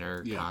paint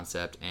thinner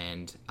concept,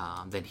 and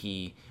then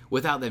he,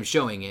 without them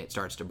showing it,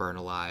 starts to burn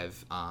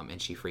alive,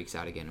 and she freaks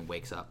out again and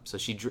wakes up. So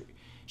she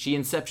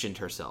inceptioned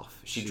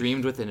herself. She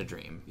dreamed within a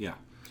dream. Yeah.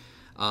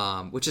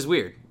 Which is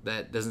weird.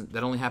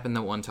 That only happened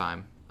that one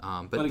time.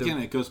 But again,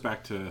 it goes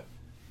back to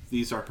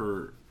these are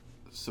her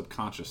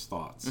subconscious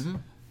thoughts.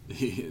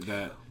 Mm-hmm.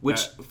 that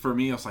for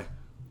me, I was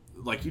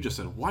like you just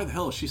said, why the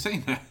hell is she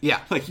saying that? Yeah.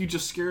 Like, you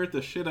just scared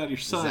the shit out of your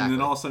son, and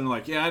then all of a sudden you're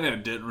like, yeah, I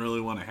didn't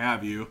really want to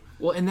have you.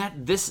 Well, and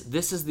this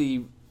is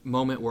the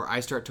moment where I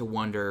start to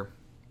wonder,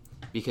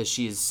 because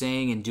she is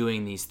saying and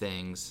doing these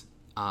things,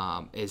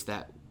 is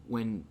that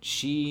when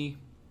she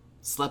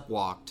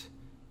sleptwalked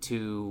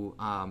to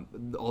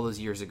all those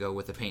years ago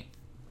with the paint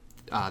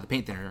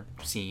thinner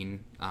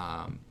scene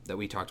that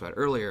we talked about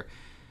earlier,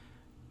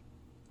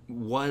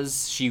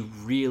 was she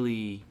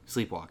really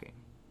sleepwalking?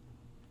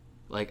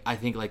 Like, I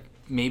think, like,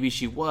 maybe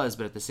she was,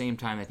 but at the same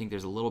time, I think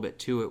there's a little bit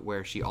to it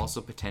where she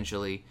also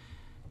potentially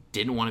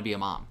didn't want to be a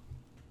mom.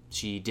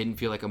 She didn't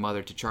feel like a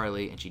mother to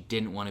Charlie, and she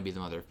didn't want to be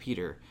the mother of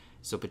Peter.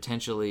 So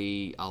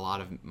potentially, a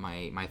lot of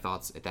my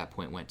thoughts at that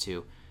point went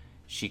to,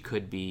 she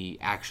could be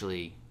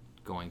actually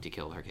going to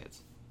kill her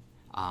kids.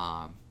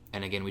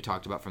 And again, we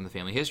talked about from the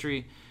family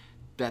history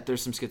that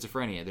there's some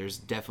schizophrenia. There's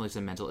definitely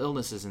some mental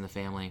illnesses in the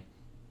family.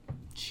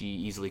 She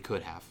easily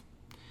could have.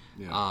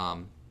 Yeah.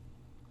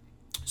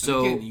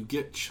 So again, you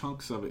get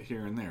chunks of it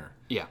here and there.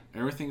 Yeah.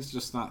 Everything's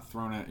just not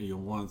thrown at you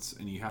once,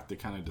 and you have to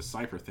kind of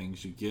decipher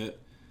things. You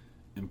get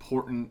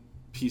important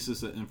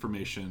pieces of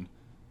information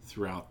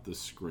throughout the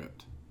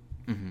script.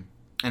 Mm-hmm.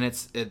 And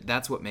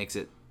that's what makes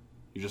it.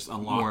 You just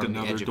unlocked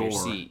another door,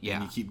 and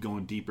you keep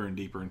going deeper and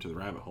deeper into the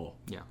rabbit hole.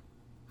 Yeah.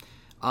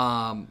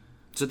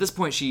 So at this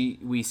point,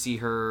 we see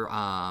her.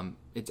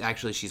 It's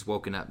actually, she's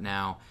woken up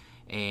now,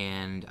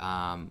 and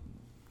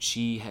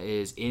she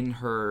is in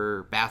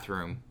her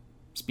bathroom,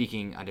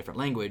 speaking a different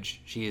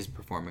language. She is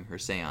performing her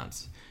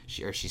seance.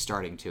 She's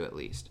starting to, at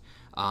least.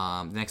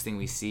 The next thing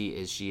we see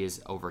is she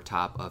is over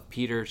top of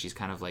Peter. She's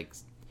kind of like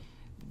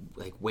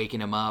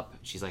waking him up.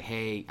 She's like,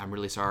 "Hey, I'm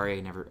really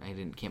sorry.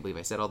 Can't believe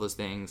I said all those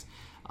things."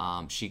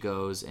 She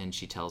goes and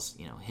she tells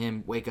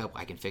him, "Wake up!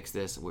 I can fix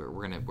this. We're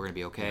gonna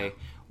be okay."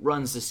 Yeah.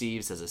 Runs to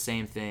Steve, says the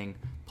same thing,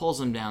 pulls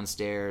him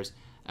downstairs.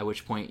 At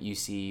which point you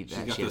see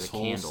that she has a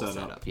candle set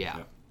up.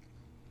 Yeah.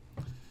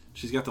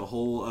 She's got the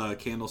whole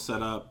candle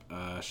set up.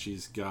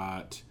 She's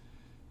got.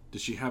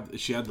 She had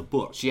the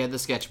book. She had the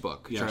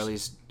sketchbook. Yeah,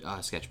 Charlie's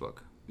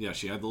sketchbook. Yeah,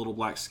 she had the little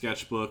black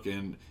sketchbook,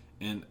 and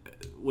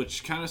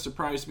which kind of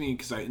surprised me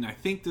because I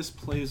think this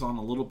plays on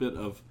a little bit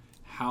of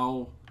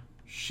how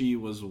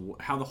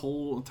the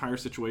whole entire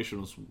situation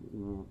was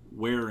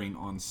wearing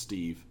on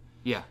Steve.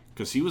 Yeah,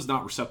 because he was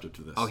not receptive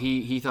to this. Oh,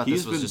 he thought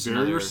this was just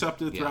very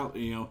receptive throughout.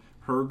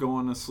 Her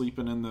going and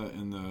sleeping in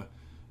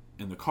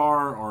the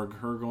car, or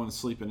her going and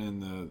sleeping in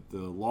the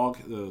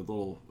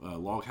little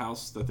log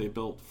house that they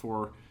built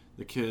for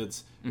the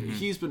kids. Mm-hmm.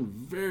 He's been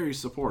very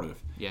supportive.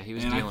 Yeah, he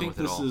was dealing with it all. And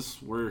I think this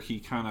is where he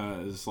kind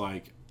of is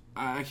like,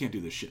 I can't do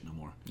this shit no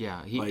more.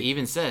 Yeah, he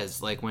even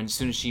says, like, as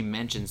soon as she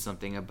mentions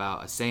something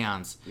about a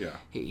seance,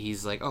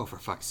 he's like, oh, for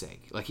fuck's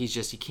sake. Like, he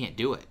can't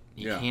do it.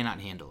 He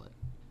cannot handle it.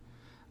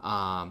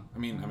 I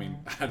mean,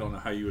 I don't know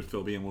how you would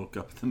feel being woke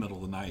up in the middle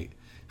of the night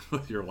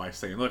with your wife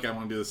saying, look, I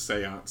want to do this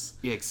seance.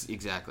 Yeah,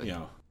 exactly.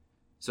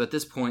 So at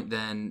this point,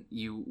 then,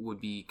 you would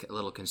be a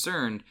little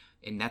concerned,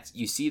 and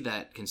you see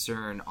that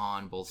concern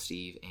on both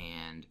Steve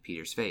and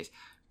Peter's face.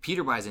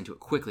 Peter buys into it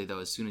quickly, though,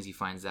 as soon as he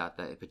finds out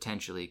that it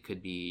potentially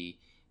could be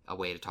a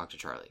way to talk to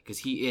Charlie, because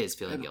he is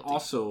feeling guilty.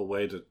 Also a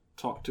way to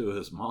talk to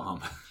his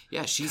mom.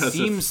 Yeah, she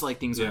seems like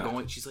things are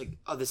going. She's like,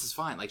 oh, this is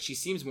fine. Like, she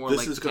seems more like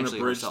this is going to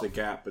bridge herself. The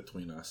gap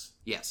between us.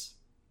 Yes.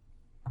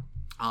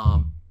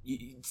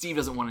 Steve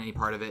doesn't want any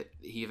part of it.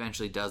 He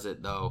eventually does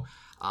it, though.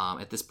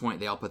 At this point,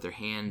 they all put their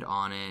hand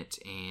on it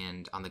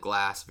and on the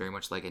glass, very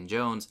much like in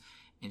Jones.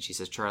 And she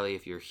says, Charlie,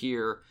 if you're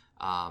here,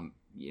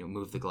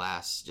 move the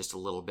glass just a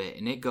little bit.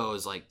 And it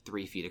goes like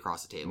 3 feet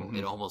across the table. Mm-hmm.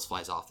 It almost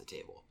flies off the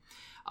table.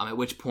 At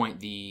which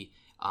point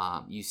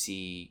you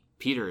see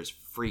Peter is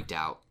freaked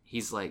out.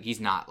 He's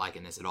not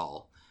liking this at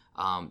all.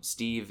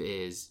 Steve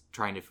is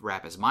trying to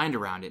wrap his mind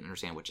around it and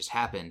understand what just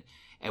happened.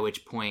 At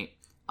which point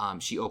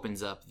she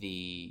opens up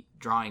the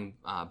drawing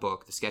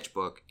book, the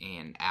sketchbook,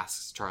 and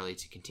asks Charlie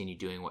to continue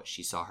doing what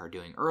she saw her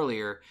doing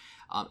earlier.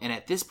 And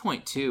at this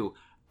point, too,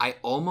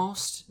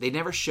 they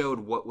never showed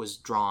what was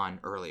drawn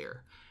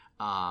earlier.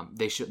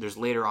 There's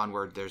later on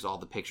where there's all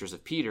the pictures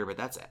of Peter, but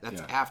that's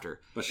after.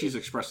 But she's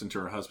expressing to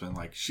her husband,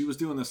 like, she was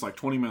doing this like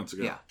 20 minutes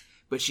ago. Yeah.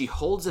 But she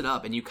holds it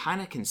up, and you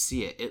kind of can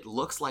see it. It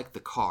looks like the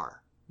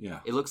car.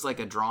 Yeah. It looks like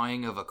a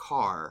drawing of a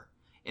car,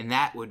 and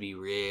that would be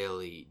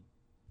really,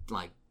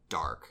 like,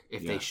 dark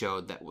if they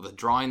showed that the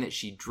drawing that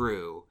she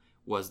drew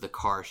was the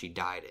car she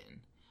died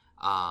in.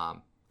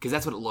 because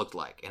that's what it looked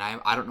like.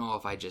 And I don't know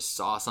if I just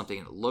saw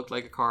something that looked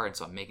like a car, and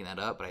so I'm making that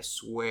up, but I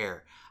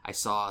swear I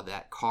saw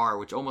that car,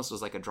 which almost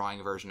was like a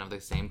drawing version of the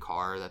same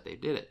car that they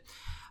did it.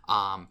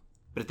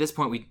 But at this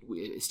point,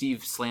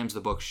 Steve slams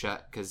the book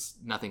shut because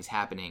nothing's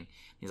happening.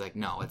 He's like,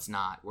 "No, it's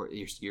not.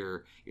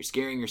 You're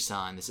scaring your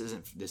son. This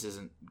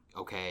isn't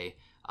okay."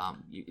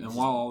 And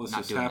while all this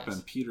has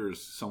happened,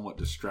 Peter's somewhat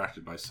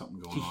distracted by something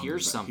going on. He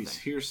hears something. He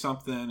hears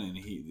something, and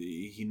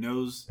he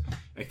knows.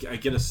 I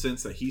get a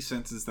sense that he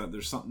senses that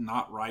there's something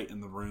not right in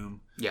the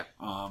room. Yeah.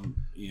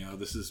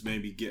 This is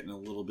maybe getting a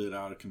little bit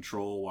out of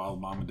control while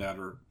mom and dad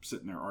are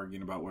sitting there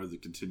arguing about whether to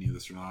continue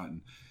this or not,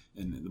 and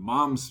the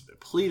mom's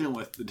pleading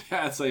with the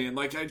dad, saying,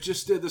 like, I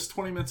just did this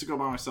 20 minutes ago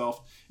by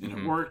myself, and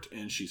it worked,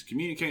 and she's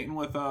communicating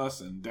with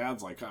us, and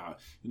dad's like,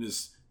 in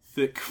his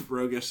thick,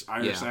 roguish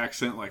Irish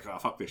accent, like, oh,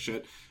 fuck this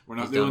shit. We're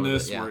not doing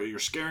this. You're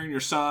scaring your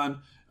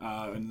son,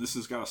 and this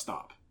has got to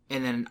stop.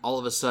 And then all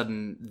of a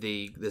sudden,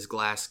 this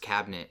glass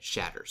cabinet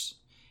shatters.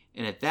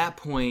 And at that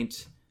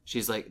point,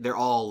 she's like, they're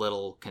all a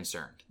little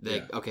concerned.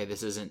 Okay,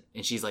 this isn't...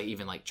 And she's like,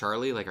 even like,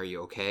 Charlie, like, are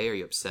you okay? Are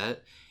you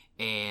upset?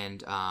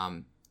 And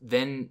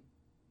then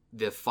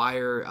the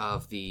fire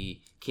of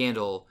the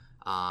candle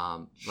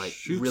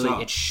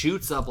it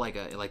shoots up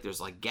like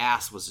there's like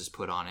gas was just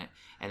put on it,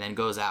 and then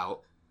goes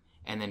out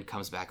and then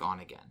comes back on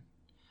again.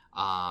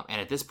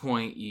 And at this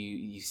point,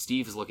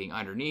 Steve is looking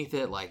underneath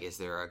it, like, is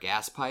there a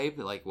gas pipe?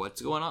 Like,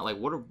 what's going on? Like,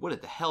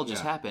 what the hell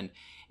just happened?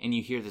 And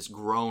you hear this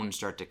groan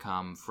start to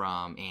come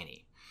from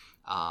Annie.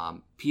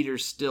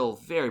 Peter's still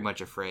very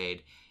much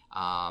afraid.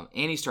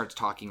 Annie starts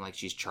talking like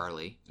she's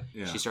Charlie.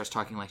 Yeah. She starts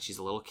talking like she's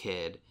a little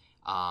kid.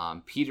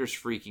 Peter's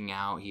freaking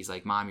out. He's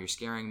like, Mom, you're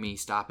scaring me.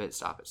 Stop it,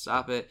 stop it,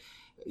 stop it.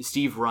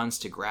 Steve runs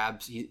to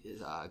grab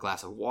a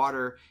glass of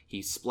water.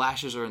 He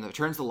splashes her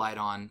turns the light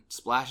on,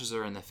 splashes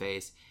her in the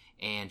face,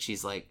 and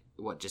she's like,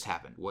 what just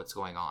happened? What's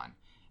going on?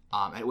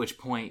 At which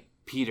point,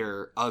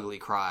 Peter ugly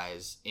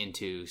cries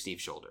into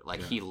Steve's shoulder.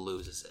 Like, he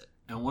loses it.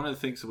 And one of the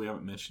things that we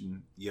haven't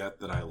mentioned yet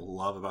that I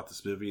love about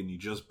this movie, and you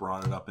just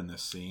brought it up in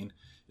this scene,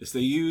 is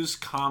they use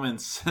common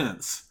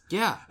sense.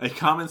 Yeah. A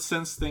common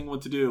sense thing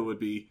to do would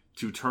be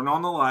to turn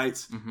on the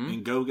lights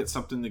and go get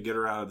something to get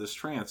her out of this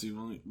trance.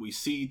 We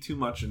see too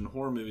much in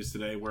horror movies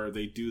today where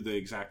they do the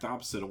exact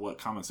opposite of what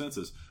common sense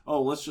is.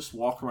 Oh, let's just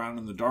walk around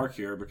in the dark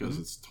here because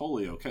it's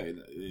totally okay.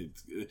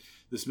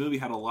 This movie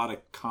had a lot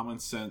of common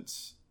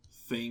sense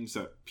things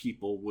that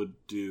people would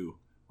do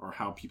or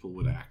how people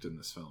would act in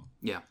this film.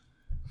 Yeah.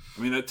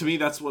 I mean, to me,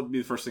 that's what would be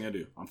the first thing I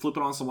do. I'm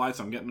flipping on some lights,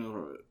 I'm getting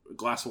a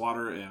glass of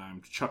water, and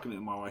I'm chucking it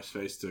in my wife's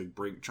face to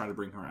try to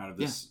bring her out of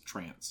this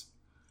trance.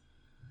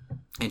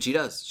 And she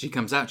does. She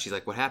comes out. She's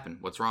like, "What happened?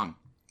 What's wrong?"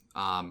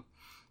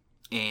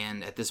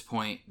 And at this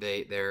point,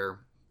 they're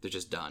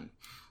just done.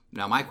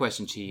 Now, my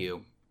question to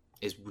you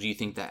is: do you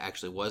think that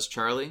actually was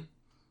Charlie,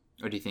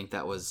 or do you think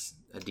that was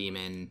a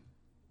demon,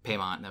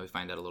 Paymont? That we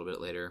find out a little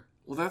bit later.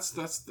 Well, that's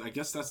I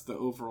guess that's the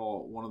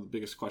overall one of the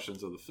biggest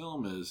questions of the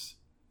film is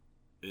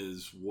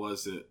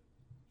was it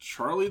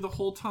Charlie the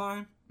whole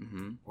time,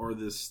 or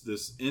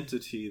this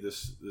entity,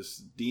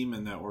 this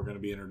demon that we're going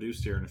to be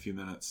introduced here in a few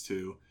minutes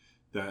to?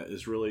 That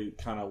is really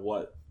kind of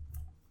what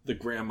the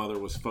grandmother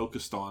was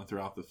focused on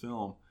throughout the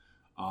film.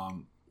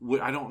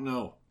 I don't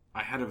know.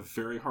 I had a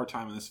very hard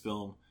time in this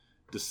film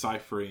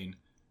deciphering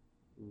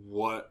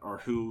what or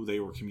who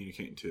they were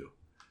communicating to.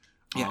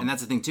 Yeah, and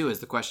that's the thing, too, is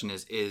the question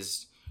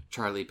is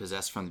Charlie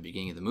possessed from the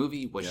beginning of the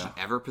movie? Was she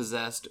ever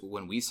possessed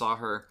when we saw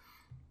her?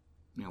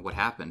 You know, what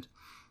happened?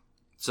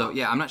 So,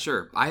 yeah, I'm not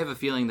sure. I have a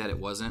feeling that it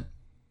wasn't.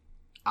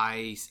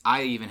 I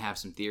even have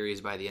some theories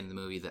by the end of the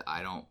movie that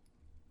I don't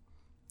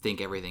think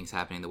everything's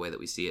happening the way that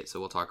we see it, so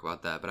we'll talk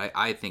about that. But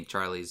I think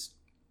Charlie's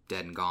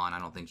dead and gone. I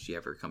don't think she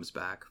ever comes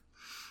back.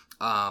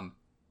 But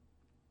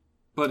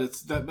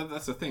that's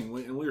the thing,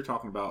 and we were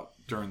talking about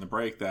during the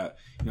break that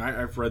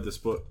I've read this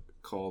book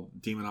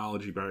called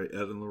Demonology by Ed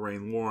and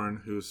Lorraine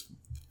Warren, who's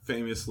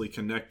famously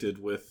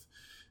connected with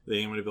the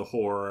Amityville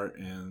Horror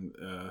and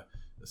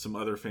some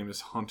other famous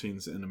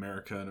hauntings in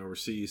America and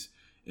overseas.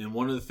 And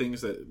one of the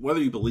things that,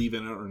 whether you believe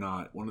in it or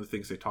not, one of the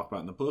things they talk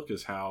about in the book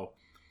is how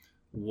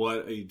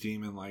what a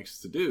demon likes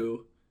to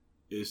do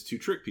is to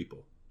trick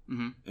people.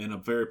 And a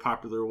very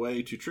popular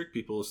way to trick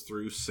people is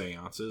through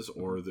seances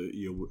or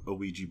a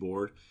Ouija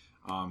board.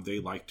 They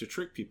like to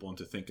trick people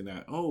into thinking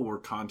that, oh, we're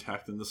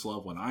contacting this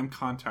loved one. I'm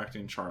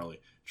contacting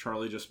Charlie.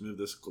 Charlie just moved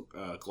this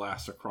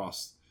glass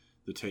across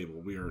the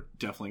table.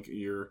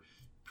 You're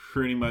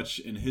pretty much,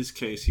 in his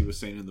case, he was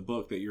saying in the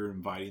book that you're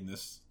inviting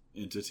this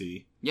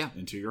entity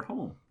into your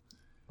home.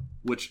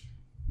 Which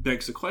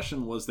begs the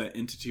question, was that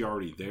entity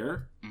already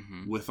there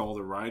with all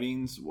the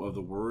writings of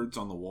the words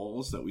on the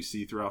walls that we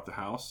see throughout the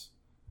house?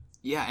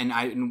 Yeah,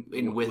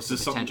 and with the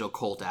potential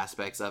cult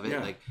aspects of it,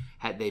 like,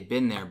 had they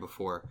been there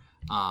before?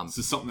 This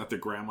is something that the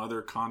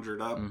grandmother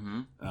conjured up.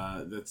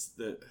 I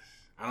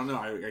don't know.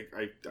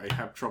 I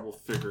have trouble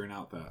figuring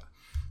out that.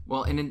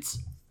 Well, and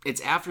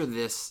it's after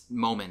this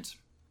moment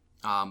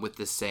with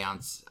this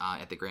seance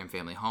at the Graham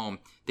family home,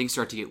 things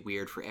start to get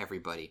weird for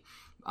everybody.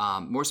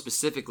 More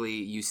specifically,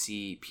 you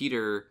see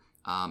Peter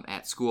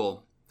at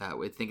school.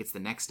 I think it's the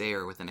next day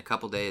or within a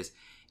couple days,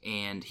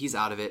 and he's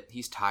out of it.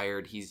 He's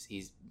tired.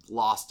 He's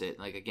lost it.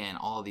 Like, again,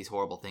 all of these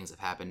horrible things have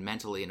happened.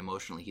 Mentally and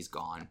emotionally, he's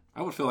gone.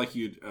 I would feel like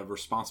a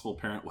responsible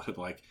parent would have,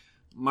 like,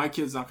 my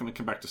kid's not going to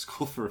come back to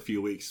school for a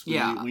few weeks.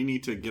 We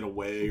need to get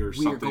away or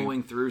something. We're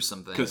going through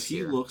something. Because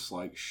he looks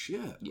like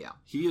shit. Yeah.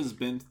 He has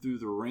been through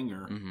the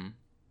ringer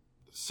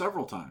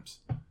several times.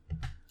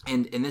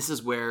 And this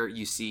is where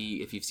you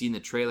see, if you've seen the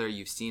trailer,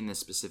 you've seen this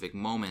specific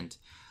moment.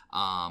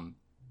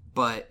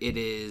 But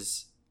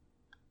it's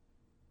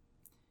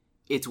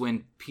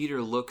when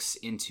Peter looks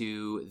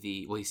into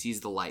he sees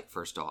the light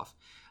first off.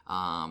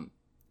 And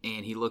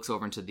he looks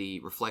over into the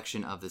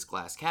reflection of this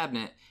glass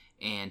cabinet,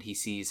 and he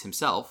sees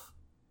himself,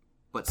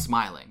 but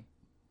smiling.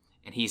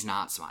 And he's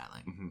not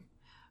smiling.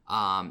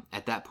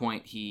 At that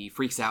point, he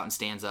freaks out and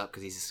stands up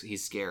because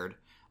he's scared.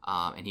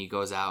 And he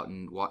goes out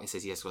and he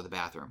says he has to go to the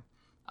bathroom.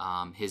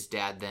 His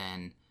dad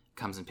then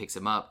comes and picks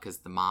him up because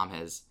the mom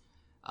has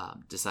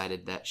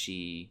decided that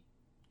she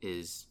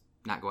is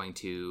not going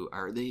to,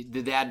 or the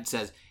dad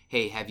says,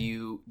 hey, do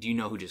you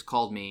know who just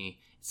called me,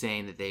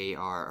 saying that they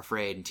are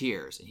afraid, in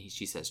tears? And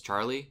she says,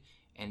 Charlie?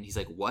 And he's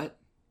like, what?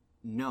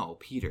 No,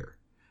 Peter.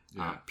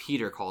 Yeah.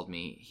 Peter called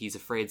me. He's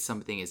afraid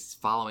something is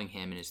following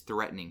him and is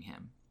threatening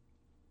him.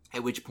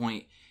 At which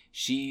point,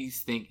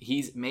 he's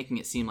making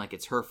it seem like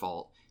it's her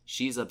fault.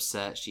 She's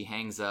upset. She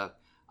hangs up.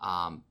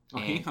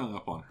 He hung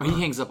up on her. He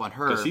hangs up on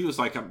her. Because he was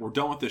like, we're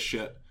done with this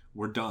shit.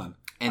 We're done.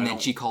 And then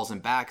she calls him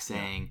back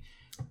saying,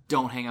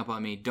 don't hang up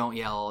on me. Don't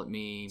yell at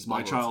me. It's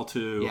my child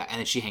too. Yeah, and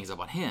then she hangs up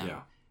on him.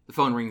 Yeah. The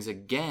phone rings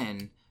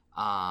again,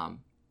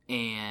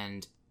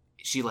 and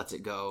she lets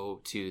it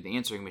go to the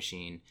answering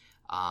machine,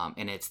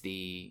 and it's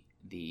the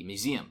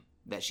museum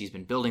that she's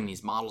been building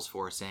these models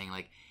for, saying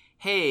like,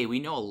 hey, we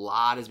know a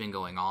lot has been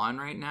going on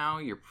right now.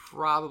 You're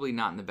probably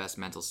not in the best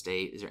mental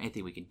state. Is there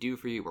anything we can do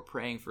for you? We're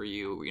praying for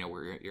you.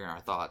 You're in our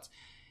thoughts.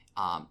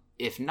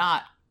 If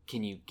not,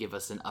 can you give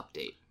us an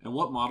update? And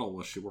what model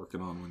was she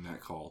working on when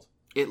that called?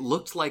 It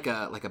looked like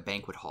a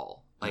banquet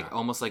hall,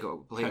 almost like a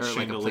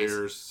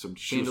chandeliers.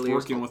 She was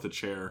working with a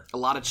chair. A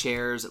lot of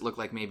chairs. It looked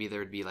like maybe there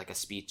would be like a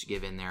speech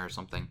given there or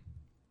something.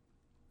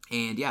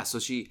 And yeah, so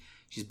she's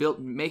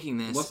making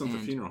this. It wasn't the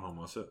funeral home,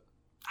 was it?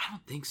 I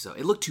don't think so.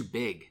 It looked too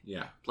big.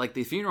 Yeah. Like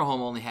the funeral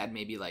home only had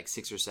maybe like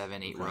 6 or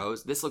 7, 8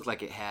 rows. This looked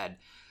like it had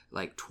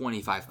like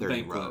 25,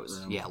 30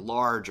 rows. Room. Yeah,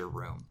 larger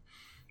room.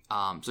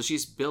 So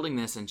she's building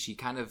this, and she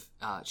kind of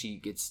she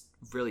gets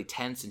really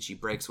tense, and she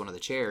breaks one of the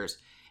chairs,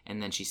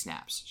 and then she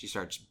snaps. She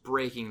starts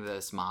breaking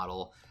this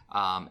model,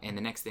 and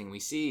the next thing we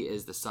see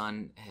is the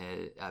son,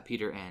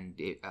 Peter and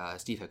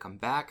Steve have come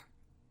back.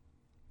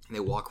 And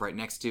they walk right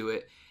next to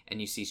it, and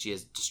you see she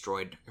has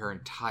destroyed her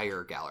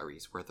entire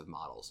gallery's worth of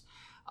models.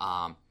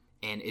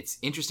 And it's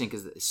interesting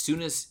because as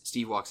soon as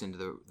Steve walks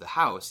into the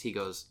house, he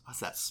goes, what's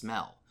that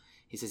smell?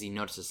 He says he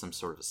notices some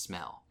sort of a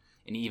smell.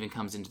 And he even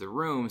comes into the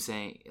room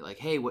saying, like,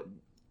 hey, what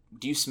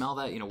do you smell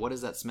that? What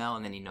is that smell?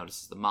 And then he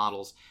notices the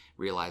models,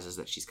 realizes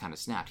that she's kind of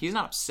snapped. He's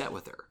not upset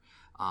with her.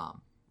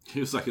 He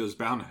was like, it was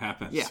bound to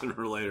happen sooner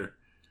or later.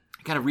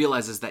 He kind of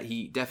realizes that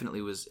he definitely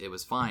it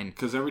was fine.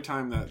 Because every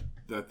time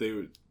that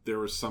there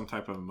was some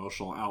type of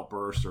emotional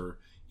outburst or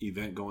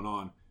event going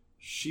on,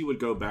 she would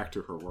go back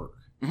to her work.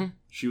 Mm-hmm.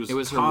 She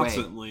was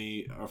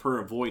constantly of her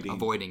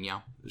avoiding.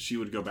 Yeah. She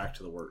would go back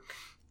to the work.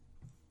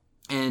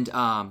 And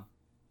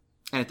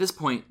at this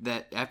point,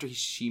 that after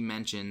she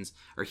mentions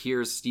or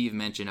hears Steve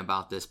mention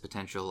about this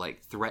potential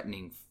like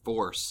threatening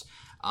force,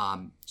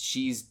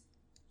 she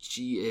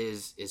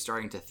is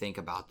starting to think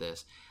about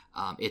this.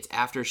 It's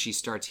after she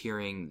starts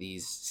hearing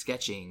these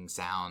sketching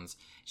sounds.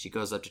 She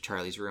goes up to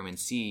Charlie's room and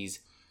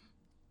sees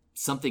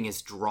something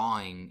is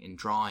drawing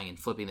and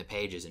flipping the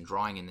pages and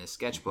drawing in this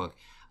sketchbook.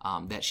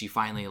 That she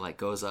finally like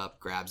goes up,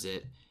 grabs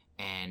it,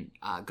 and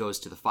goes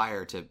to the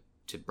fire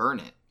to burn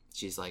it.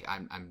 She's like,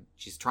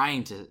 she's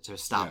trying to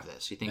stop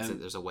this. She thinks that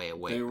there's a way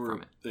away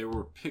from it. There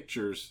were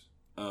pictures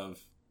of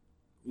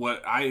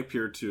what I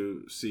appear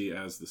to see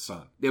as the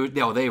son. They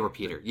were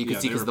Peter. You could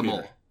see because the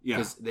mole. Yeah,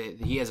 because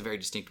he has a very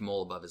distinct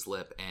mole above his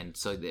lip, and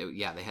so they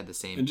had the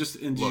same. And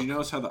did you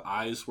notice how the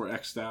eyes were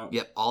X'd out?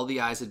 Yep, all the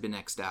eyes had been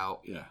X'd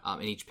out. Yeah.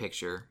 In each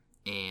picture,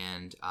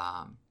 and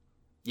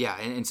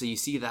and so you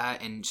see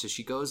that, and so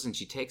she goes and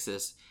she takes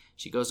this.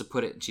 She goes to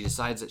put it, and she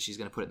decides that she's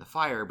going to put it in the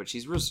fire, but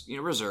she's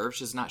reserved.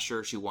 She's not sure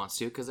if she wants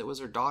to because it was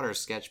her daughter's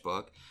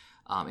sketchbook,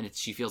 and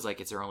she feels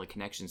like it's her only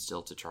connection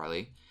still to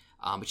Charlie.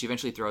 But she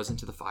eventually throws it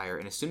into the fire,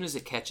 and as soon as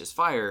it catches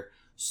fire,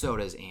 so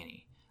does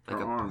Annie. Like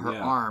her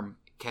arm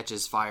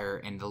catches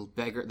fire, and the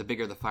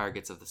bigger the fire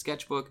gets of the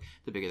sketchbook,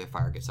 the bigger the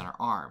fire gets on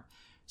her arm.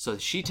 So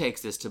she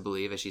takes this to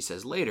believe, as she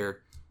says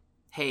later,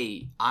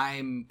 hey,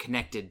 I'm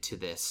connected to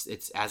this.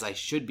 It's as I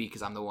should be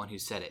because I'm the one who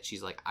said it.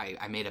 She's like,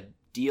 I made a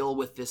deal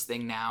with this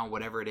thing now,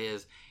 whatever it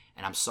is,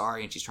 and I'm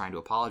sorry, and she's trying to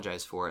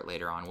apologize for it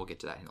later on. We'll get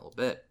to that in a little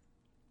bit.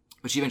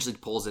 But she eventually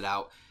pulls it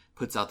out,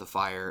 puts out the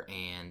fire,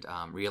 and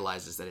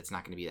realizes that it's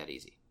not going to be that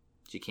easy.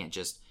 She can't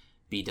just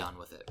be done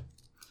with it.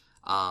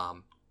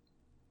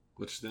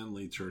 Which then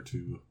leads her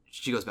to...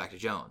 She goes back to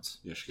Jones.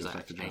 Yeah, she goes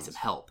back to Jones. I need some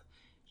help.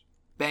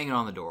 banging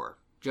on the door.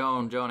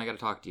 Joan, I got to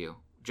talk to you.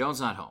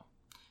 Joan's not home.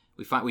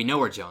 We know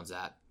where Joan's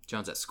at.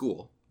 Joan's at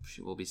school.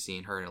 We'll be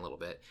seeing her in a little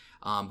bit.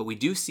 But we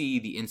do see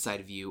the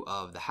inside view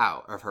of the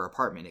house, of her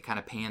apartment. It kind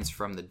of pans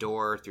from the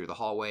door through the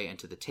hallway and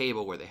to the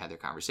table where they had their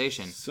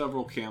conversation.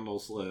 Several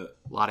candles lit.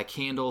 A lot of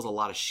candles, a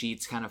lot of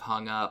sheets kind of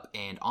hung up,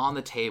 and on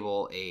the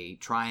table, a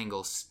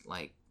triangle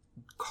like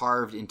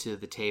carved into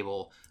the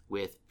table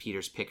with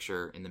Peter's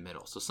picture in the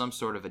middle. So some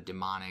sort of a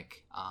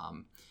demonic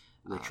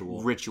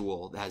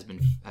ritual that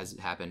has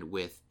happened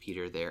with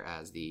Peter there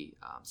as the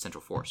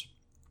central force.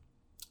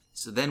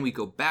 So then we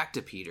go back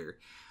to Peter.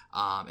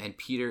 And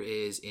Peter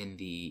is in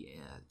the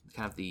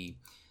kind of the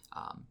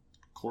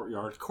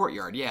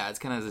courtyard. Yeah, it's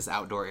kind of this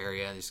outdoor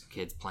area. There's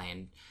kids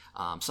playing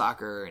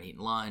soccer and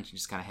eating lunch and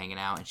just kind of hanging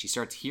out. And she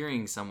starts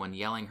hearing someone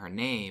yelling her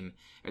name,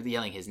 or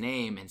yelling his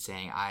name, and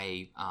saying,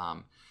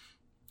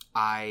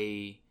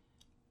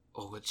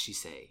 what'd she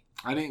say?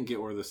 I didn't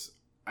get where this.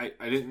 I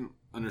didn't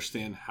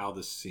understand how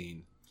this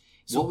scene.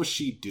 So what was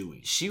she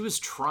doing? She was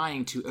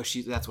trying to.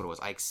 That's what it was.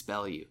 I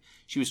expel you.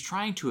 She was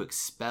trying to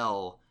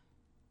expel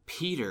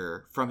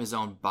Peter from his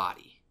own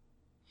body,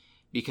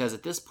 because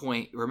at this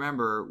point,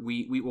 remember,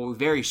 we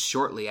very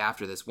shortly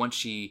after this,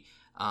 once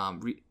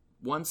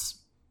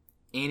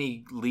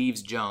Annie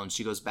leaves Joan,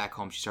 she goes back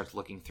home. She starts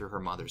looking through her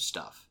mother's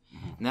stuff,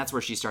 and that's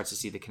where she starts to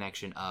see the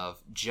connection of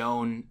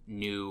Joan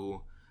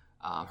knew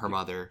her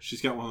mother.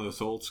 She's got one of those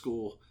old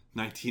school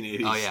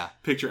 1980s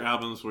picture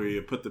albums where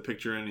you put the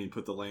picture in and you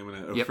put the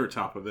laminate over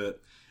top of it,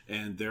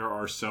 and there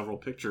are several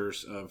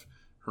pictures of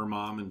her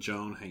mom and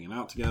Joan hanging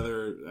out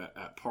together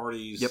at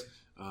parties,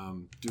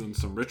 doing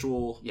some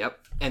ritual.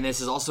 Yep. And this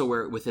is also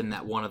where within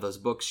that one of those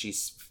books she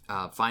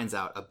finds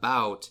out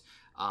about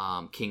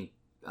King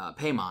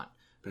Paimon,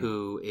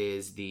 who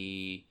is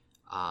the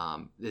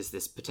is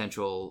this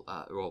potential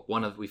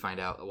we find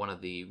out one of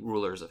the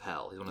rulers of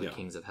hell. He's one of the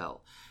kings of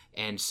hell.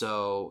 And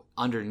so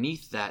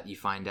underneath that, you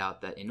find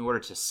out that in order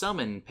to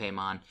summon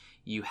Paimon,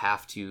 you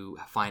have to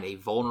find a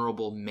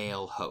vulnerable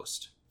male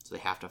host. So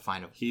they have to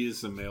find He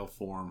is the male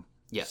form.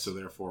 Yes. So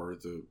therefore,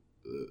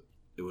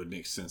 it would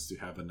make sense to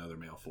have another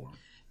male form.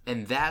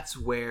 And that's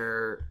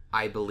where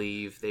I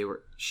believe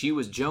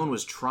Joan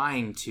was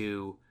trying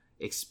to.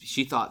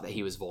 She thought that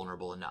he was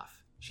vulnerable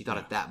enough. She thought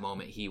at that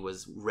moment he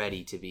was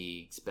ready to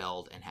be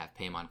expelled and have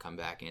Paimon come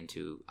back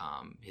into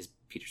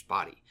Peter's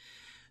body.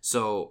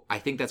 So I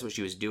think that's what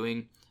she was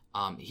doing.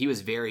 He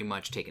was very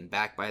much taken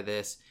back by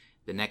this.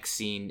 The next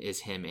scene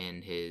is him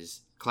in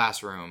his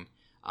classroom,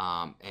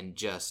 and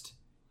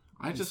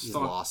I just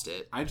lost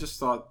it. I just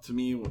thought, to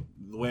me,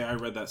 the way I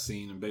read that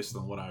scene, and based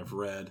on what I've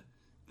read,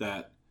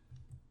 that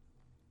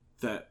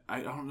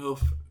I don't know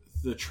if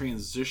the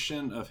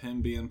transition of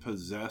him being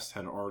possessed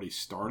had already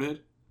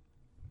started,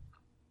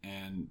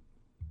 and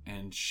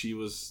she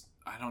was,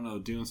 I don't know,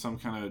 doing some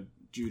kind of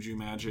juju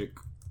magic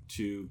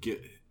to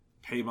get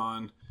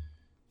Paimon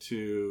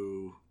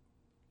to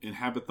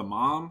inhabit the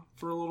mom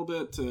for a little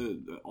bit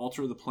to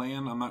alter the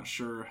plan. I'm not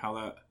sure how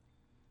that.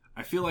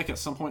 I feel like at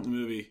some point in the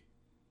movie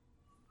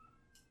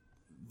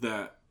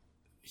that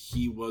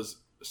he was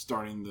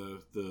starting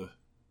the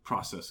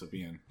process of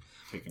being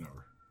taken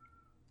over.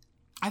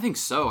 I think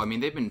so. I mean,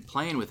 they've been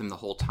playing with him the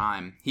whole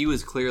time. He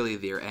was clearly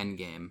their end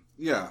game.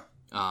 Yeah.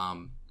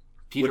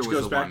 Peter Which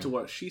goes back to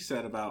what she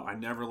said about, I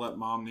never let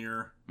mom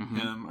near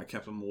him. I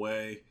kept him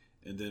away.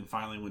 And then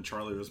finally when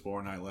Charlie was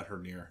born, I let her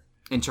near.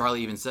 And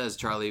Charlie even says,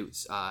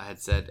 had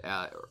said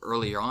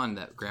earlier on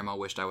that Grandma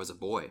wished I was a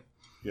boy.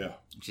 Yeah.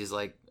 She's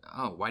like,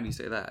 oh, why do you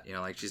say that? You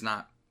know, like she's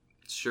not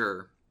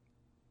sure,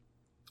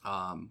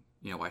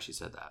 why she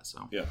said that.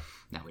 So yeah,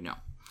 now we know.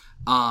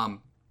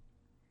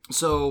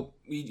 So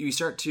we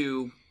start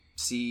to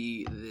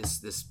see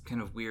this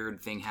kind of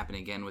weird thing happen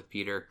again with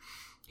Peter.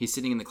 He's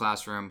sitting in the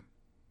classroom.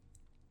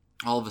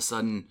 All of a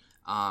sudden,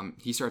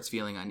 he starts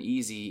feeling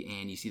uneasy,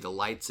 and you see the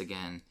lights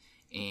again,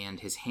 and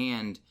his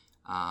hand,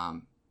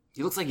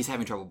 he looks like he's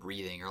having trouble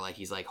breathing, or like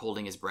he's like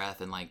holding his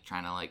breath and like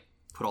trying to like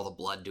put all the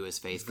blood to his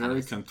face.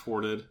 Very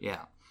contorted.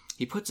 Yeah.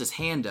 He puts his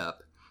hand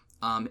up,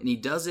 and he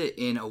does it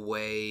in a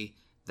way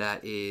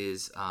that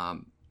is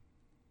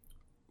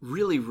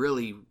really,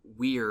 really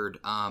weird.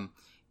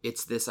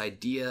 It's this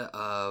idea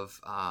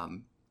of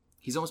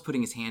he's almost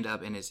putting his hand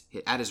up, and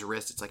at his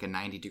wrist it's like a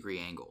 90-degree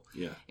angle.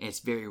 Yeah. And it's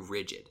very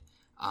rigid.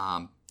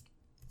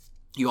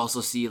 You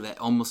also see that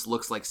almost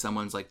looks like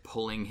someone's like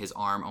pulling his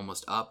arm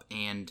almost up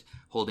and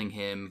holding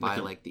him by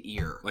like the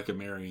ear. Like a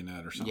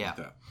marionette or something like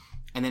that.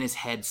 And then his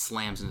head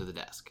slams into the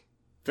desk.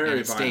 Very and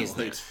it violently,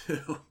 stays there.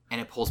 too.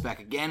 And it pulls back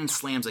again,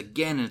 slams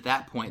again, and at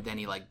that point then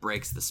he like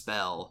breaks the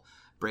spell,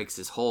 breaks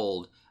his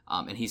hold,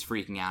 and he's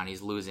freaking out and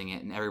he's losing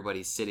it, and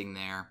everybody's sitting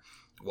there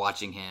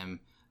watching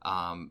him,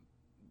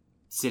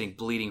 sitting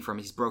bleeding from,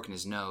 he's broken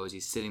his nose,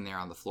 he's sitting there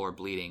on the floor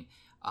bleeding,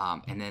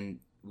 and then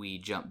we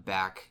jump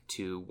back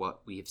to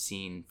what we have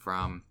seen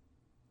from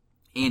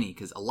Annie,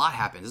 because a lot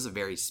happens. This is a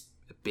very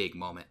big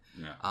moment.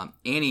 Yeah.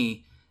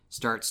 Annie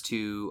starts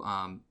to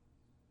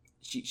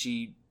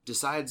she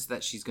decides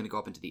that she's going to go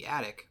up into the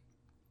attic,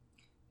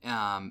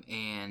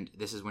 and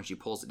this is when she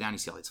pulls it down. You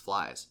see all these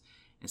flies,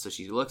 And so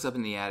she looks up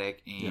in the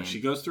attic, and she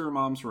goes through her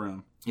mom's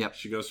room. Yep.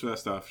 She goes through that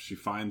stuff. She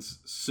finds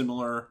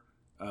similar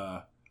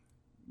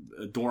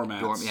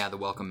doormats. The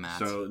welcome mats.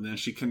 So then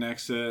she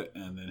connects it,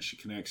 and then she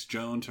connects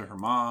Joan to her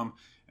mom.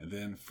 And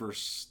then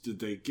first, did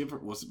they give her?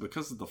 Was it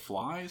because of the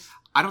flies?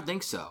 I don't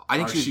think so. I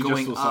think she was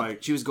going up.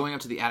 Like, she was going up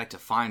to the attic to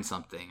find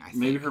something. I think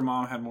maybe her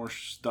mom had more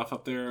stuff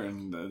up there,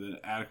 and the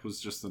attic was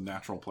just the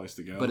natural place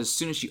to go. But as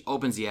soon as she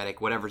opens the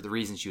attic, whatever the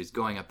reason she was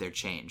going up there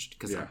changed,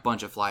 because a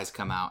bunch of flies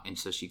come out, and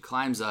so she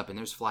climbs up, and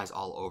there's flies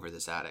all over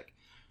this attic.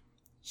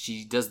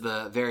 She does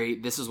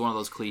this is one of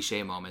those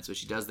cliche moments, but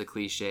she does the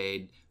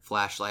cliched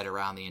flashlight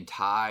around the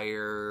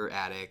entire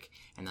attic,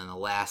 and then the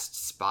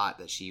last spot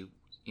that she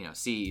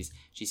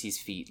sees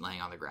feet laying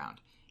on the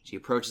ground. She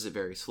approaches it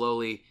very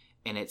slowly,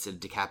 and it's a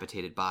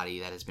decapitated body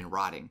that has been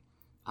rotting.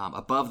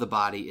 Above the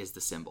body is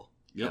the symbol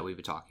that we've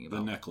been talking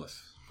about. The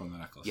necklace. From the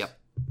necklace. Yep.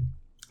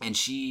 And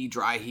she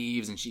dry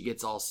heaves, and she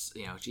gets all,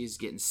 she's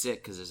getting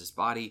sick because there's this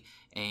body.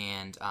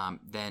 And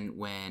then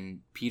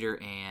when Peter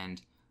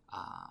and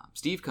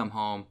Steve come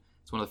home,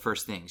 it's one of the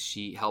first things.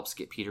 She helps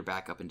get Peter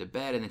back up into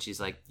bed, and then she's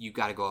like, "You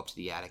got to go up to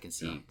the attic and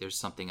see. There's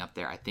something up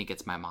there. I think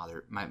it's my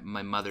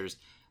mother's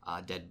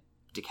dead,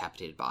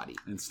 decapitated body."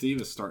 And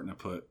Steve is starting to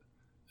put.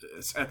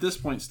 At this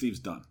point, Steve's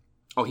done.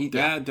 Oh,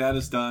 Dad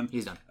is done.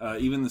 He's done.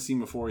 Even the scene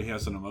before, he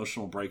has an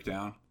emotional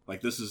breakdown.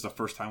 Like, this is the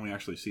first time we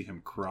actually see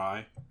him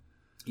cry.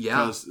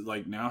 Yeah. Because,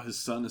 like, now his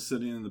son is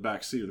sitting in the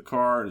back seat of the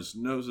car. His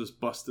nose is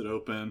busted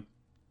open.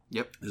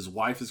 Yep. His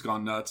wife has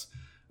gone nuts.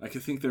 Like, I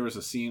think there was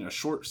a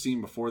short scene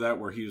before that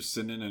where he was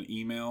sending an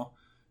email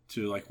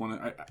to, like,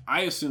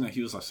 I assume that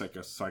he was like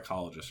a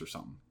psychologist or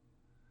something.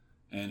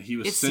 And he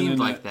was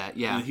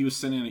yeah. He was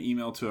sending an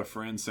email to a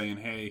friend saying,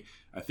 "Hey,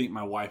 I think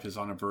my wife is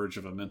on the verge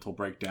of a mental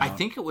breakdown." I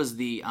think it was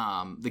the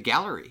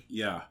gallery.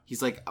 Yeah.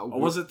 He's like,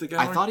 was it the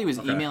gallery? I thought he was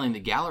emailing the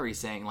gallery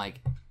saying,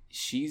 like,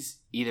 she's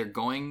either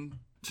going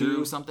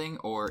through something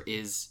or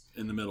is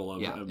in the middle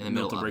of a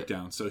mental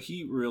breakdown. So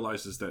he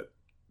realizes that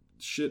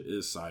shit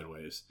is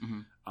sideways.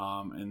 Mm-hmm.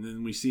 And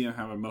then we see him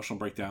have an emotional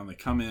breakdown. They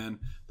come in.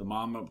 The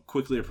mom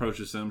quickly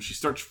approaches him. She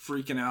starts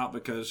freaking out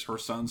because her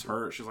son's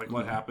hurt. She's like,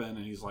 "What happened?"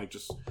 And he's like,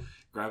 "Just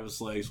grab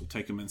his legs. We'll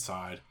take him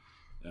inside."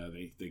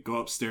 They go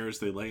upstairs.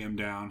 They lay him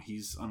down.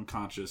 He's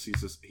unconscious.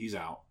 He's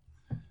out.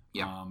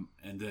 Yeah.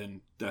 And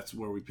then that's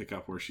where we pick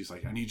up where she's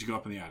like, "I need you to go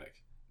up in the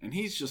attic." And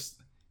he's just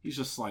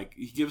like,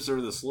 he gives her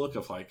this look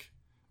of like,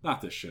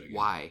 not this shit again.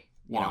 Why?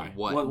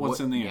 What's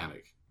in the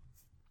attic?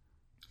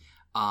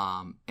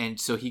 And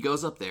so he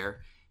goes up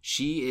there.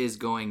 She is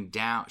going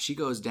down. She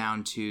goes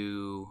down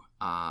to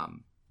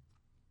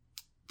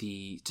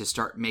to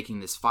start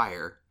making this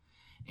fire.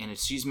 And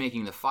as she's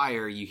making the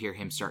fire, you hear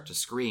him start to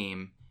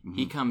scream. Mm-hmm.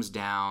 He comes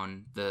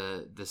down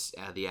the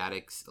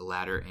attic's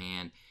ladder,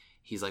 and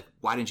he's like,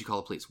 "Why didn't you call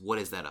the police? What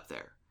is that up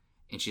there?"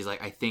 And she's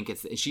like, "I think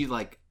it's." And she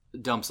like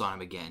dumps on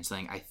him again,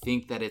 saying, "I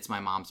think that it's my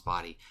mom's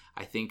body.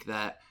 I think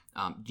that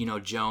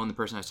Joan, the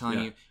person I was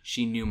telling you,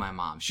 she knew my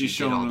mom. She's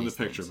showing him the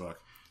picture book."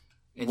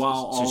 And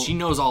so she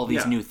knows all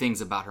these new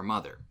things about her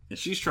mother. And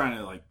she's trying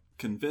to like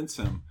convince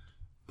him.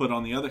 But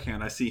on the other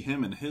hand, I see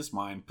him in his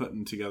mind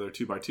putting together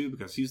 2 by 2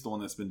 because he's the one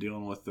that's been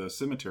dealing with the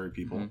cemetery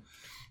people. Mm-hmm.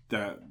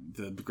 That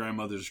the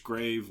grandmother's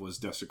grave was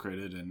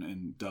desecrated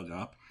and dug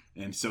up.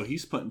 And so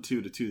he's putting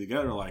 2 to 2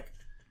 together like,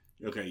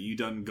 okay, you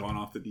done gone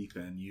off the deep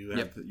end.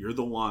 You're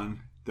the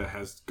one that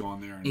has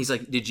gone there. And he's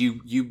like, did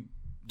you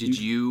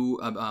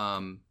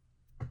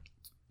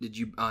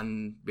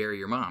unbury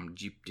your mom?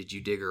 Did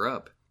you dig her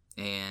up?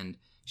 And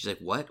she's like,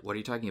 what are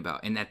you talking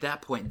about? And at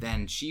that point,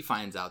 then she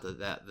finds out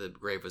that the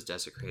grave was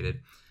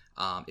desecrated.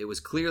 It was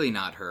clearly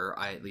not her,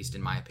 at least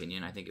in my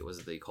opinion. I think it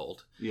was the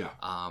cult. Yeah.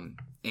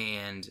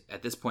 And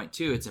at this point,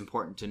 too, it's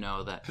important to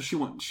know that... Because she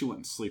wouldn't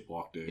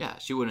sleepwalk, dude. Yeah,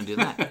 she wouldn't do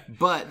that.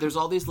 But there's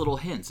all these little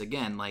hints.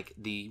 Again, like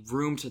the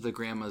room to the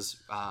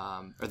grandma's...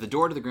 or the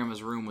door to the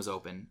grandma's room was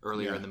open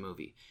earlier in the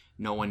movie.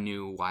 No one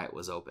knew why it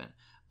was open.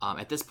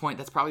 At this point,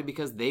 that's probably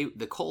because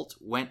the cult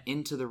went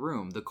into the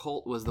room. The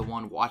cult was the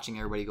one watching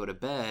everybody go to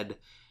bed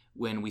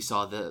when we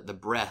saw the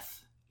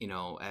breath,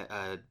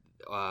 by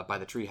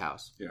the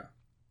treehouse. Yeah.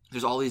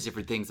 There's all these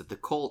different things that the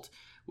cult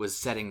was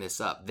setting this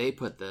up. They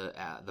put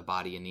the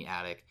body in the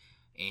attic,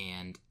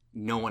 and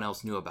no one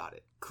else knew about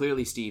it.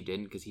 Clearly, Steve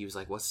didn't because he was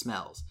like, "What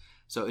smells?"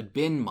 So it'd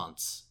been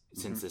months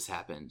since this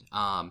happened.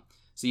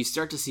 So you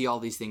start to see all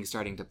these things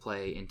starting to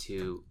play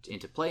into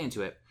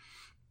it,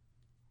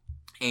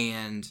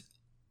 and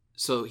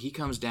so he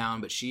comes down,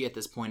 but she at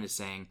this point is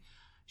saying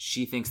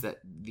she thinks that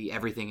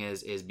everything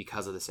is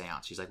because of the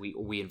seance. She's like,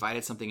 we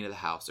invited something into the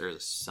house.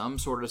 There's some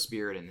sort of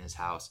spirit in this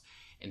house.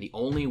 And the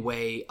only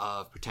way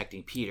of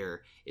protecting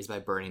Peter is by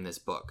burning this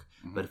book.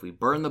 Mm-hmm. But if we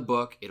burn the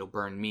book, it'll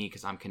burn me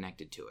because I'm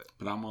connected to it.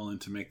 But I'm willing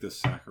to make this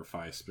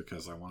sacrifice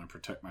because I want to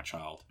protect my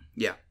child.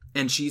 Yeah.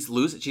 And she's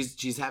losing.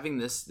 She's having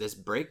this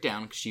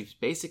breakdown because she's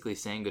basically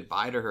saying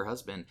goodbye to her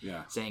husband.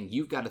 Yeah. Saying,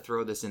 you've got to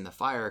throw this in the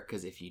fire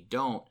because if you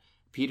don't,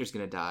 Peter's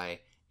going to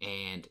die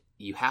and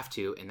you have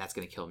to, and that's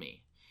going to kill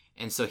me.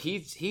 And so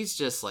he's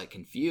just like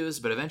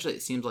confused, but eventually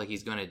it seems like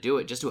he's going to do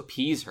it just to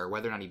appease her,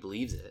 whether or not he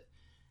believes it.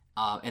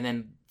 And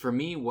then for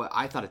me, what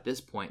I thought at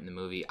this point in the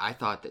movie, I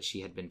thought that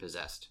she had been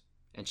possessed,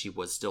 and she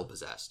was still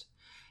possessed,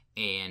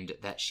 and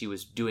that she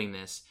was doing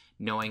this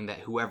knowing that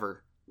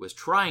whoever was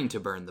trying to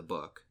burn the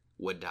book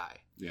would die.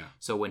 Yeah.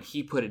 So when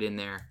he put it in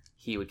there,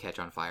 he would catch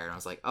on fire, and I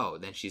was like, oh,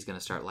 then she's gonna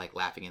start like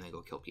laughing and then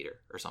go kill Peter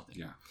or something.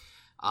 Yeah.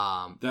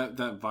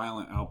 That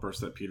violent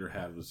outburst that Peter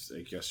had was,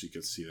 I guess you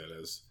could see that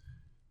as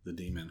the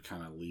demon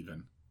kind of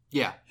leaving.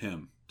 Yeah.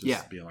 Him.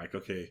 Just being like,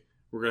 okay,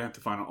 we're going to have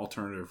to find an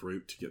alternative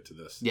route to get to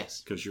this.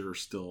 Yes. Because you're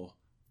still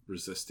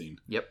resisting.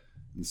 Yep.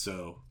 And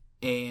so,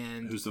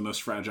 and who's the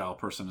most fragile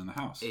person in the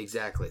house?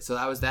 Exactly. So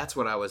that's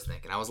what I was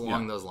thinking. I was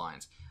along those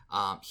lines.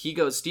 Steve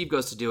goes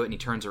to do it, and he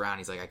turns around.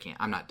 He's like, I can't.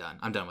 I'm not done.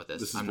 I'm done with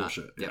this. This is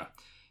bullshit. Yeah.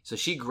 So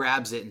she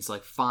grabs it, and it's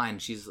like, fine.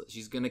 She's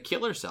going to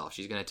kill herself.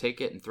 She's going to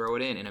take it and throw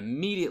it in. And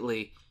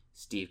immediately,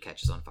 Steve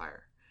catches on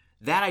fire.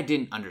 That I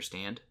didn't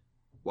understand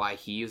why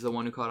he was the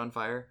one who caught on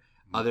fire,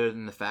 other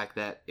than the fact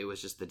that it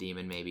was just the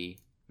demon maybe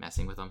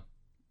messing with him.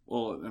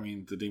 Well, I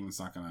mean, the demon's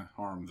not going to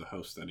harm the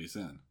host that he's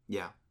in.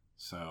 Yeah.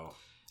 So.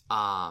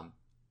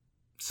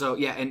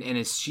 Yeah, and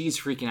as she's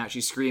freaking out,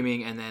 she's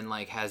screaming, and then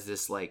like has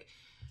this like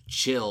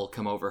chill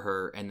come over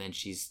her, and then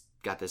she's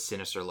got this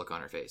sinister look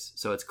on her face.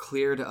 So it's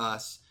clear to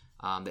us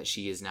that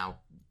she is now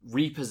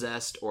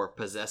repossessed or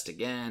possessed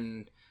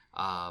again,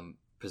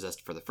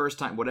 possessed for the first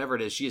time, whatever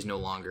it is. She is no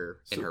longer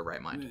in her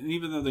right mind.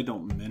 Even though they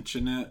don't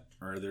mention it,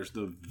 or there's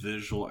the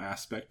visual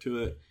aspect to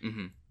it,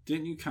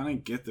 didn't you kind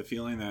of get the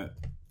feeling that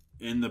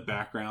in the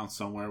background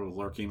somewhere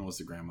lurking was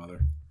the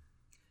grandmother?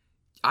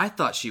 I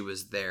thought she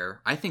was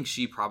there. I think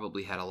she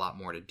probably had a lot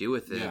more to do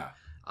with it.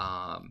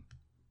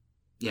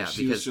 Yeah.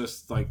 She was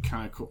just like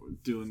kind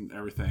of doing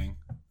everything.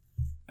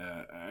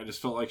 I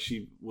just felt like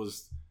she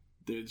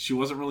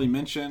wasn't really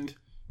mentioned.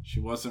 She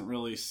wasn't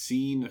really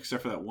seen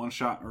except for that one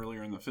shot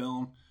earlier in the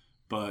film.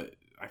 But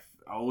I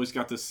always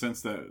got this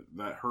sense that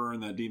her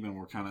and that demon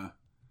were kind of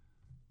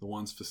the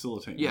ones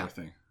facilitating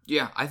everything.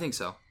 Yeah, I think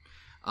so.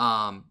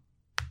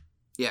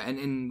 Yeah,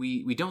 and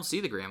we don't see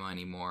the grandma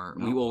anymore.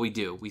 No. We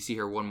do. We see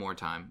her one more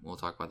time. We'll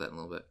talk about that in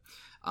a little bit.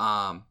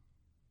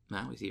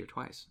 No, we see her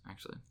twice,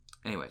 actually.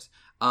 Anyways.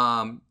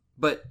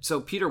 But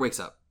so Peter wakes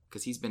up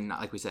because he's been,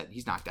 like we said,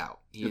 he's knocked out.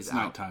 It's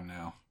nighttime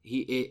now.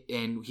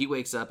 And he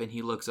wakes up and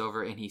he looks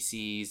over and he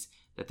sees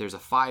that there's a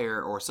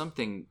fire or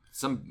something,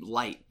 some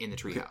light in the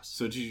treehouse.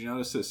 So did you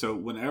notice this? So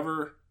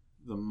whenever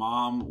the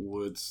mom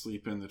would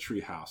sleep in the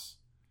treehouse,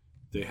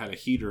 they had a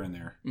heater in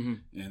there,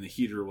 and the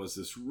heater was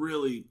this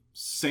really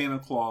Santa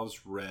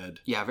Claus red,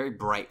 very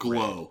bright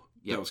glow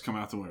that was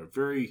coming out the window.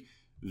 Very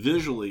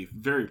visually,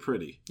 very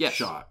pretty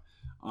shot.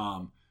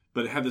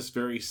 But it had this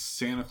very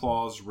Santa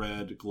Claus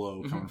red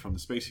glow coming from the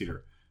space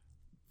heater.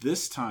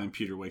 This time,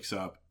 Peter wakes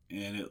up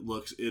and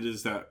it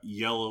is that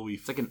yellowy,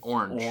 it's like an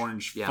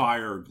orange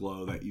fire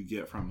glow that you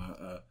get from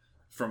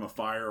a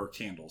fire or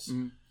candles.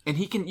 And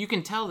you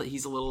can tell that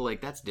he's a little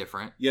like, that's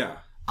different. Yeah.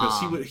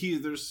 Because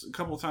there's a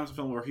couple of times in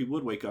the film where he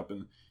would wake up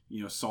and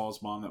saw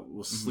his mom that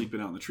was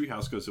sleeping out in the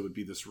treehouse, because it would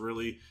be this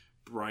really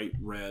bright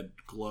red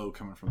glow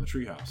coming from the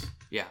treehouse.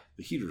 Yeah,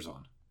 the heater's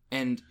on,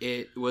 and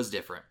it was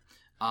different.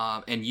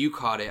 And you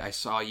caught it. I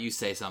saw you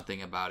say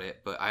something about it,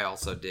 but I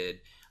also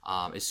did.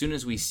 As soon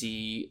as we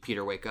see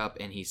Peter wake up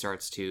and he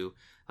starts to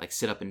like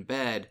sit up in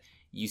bed,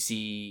 you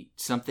see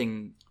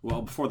something.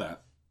 Well, before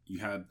that, you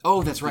had.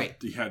 Oh, that's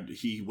right.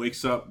 He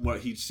wakes up. What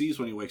he sees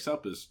when he wakes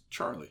up is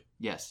Charlie.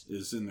 Yes.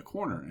 Is in the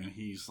corner, and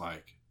he's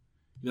like,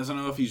 he doesn't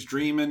know if he's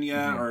dreaming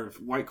yet or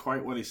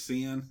quite what he's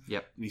seeing.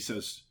 Yep. And he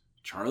says,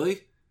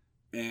 "Charlie,"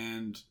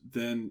 and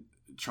then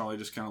Charlie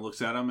just kind of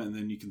looks at him, and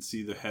then you can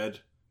see the head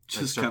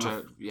just kind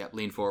of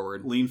lean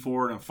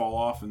forward and fall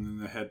off, and then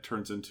the head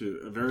turns into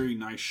a very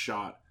nice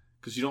shot,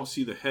 because you don't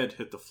see the head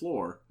hit the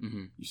floor.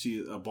 You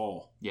see a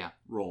ball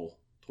roll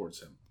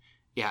towards him.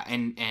 Yeah,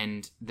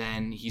 and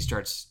then he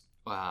starts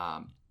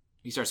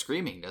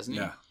screaming, doesn't he?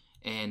 Yeah.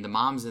 And the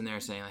mom's in there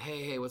saying, like,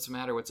 hey, what's the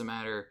matter? What's the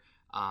matter?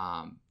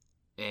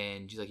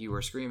 And she's like, you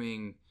were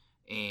screaming.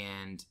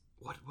 And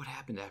what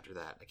happened after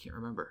that? I can't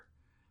remember.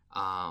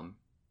 I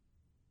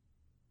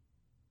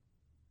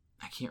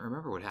can't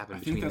remember what happened.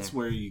 I think that's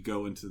where you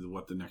go into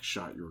what the next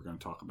shot you were going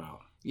to talk about.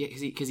 Yeah,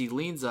 because he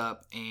leans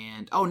up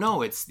and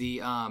it's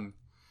the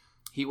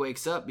he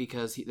wakes up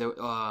because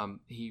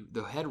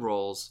the head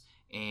rolls.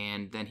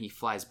 And then he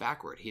flies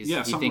backward. He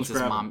thinks his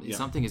mom,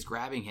 something is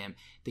grabbing him.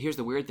 Here's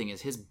the weird thing: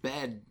 is his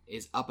bed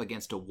is up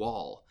against a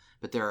wall,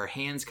 but there are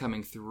hands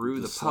coming through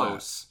the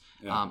posts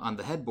on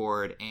the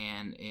headboard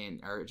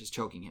and are just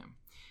choking him.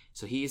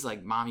 So he's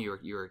like, "Mom,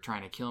 you were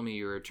trying to kill me.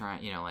 You were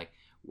trying, like,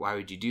 why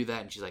would you do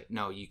that?" And she's like,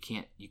 "No, you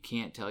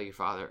can't tell your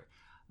father.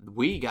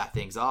 We got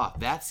things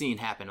off. That scene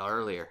happened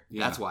earlier.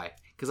 Yeah. That's why."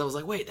 Because I was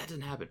like, "Wait, that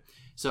didn't happen."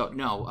 So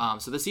no.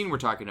 So the scene we're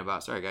talking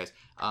about, sorry guys,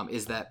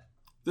 is that.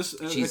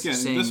 This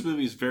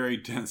movie is very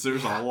dense.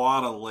 There's a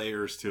lot of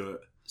layers to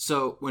it.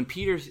 So when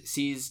Peter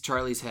sees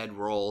Charlie's head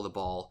roll the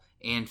ball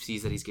and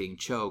sees that he's getting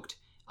choked,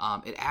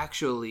 it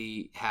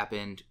actually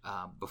happened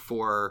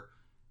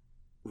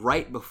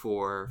right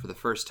before, for the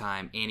first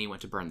time, Annie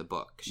went to burn the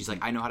book. She's like,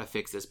 I know how to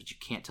fix this, but you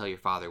can't tell your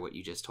father what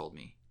you just told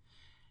me.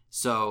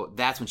 So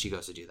that's when she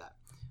goes to do that.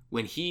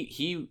 When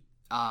he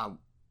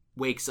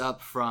wakes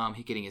up from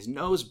getting his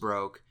nose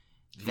broke,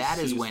 that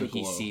is when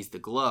he sees the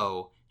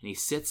glow, and he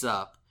sits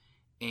up,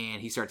 and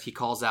he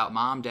calls out,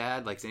 "Mom,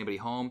 Dad, like, is anybody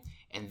home?"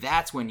 And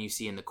that's when you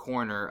see in the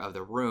corner of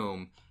the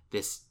room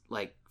this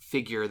like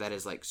figure that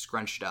is like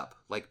scrunched up,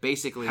 like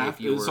basically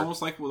it's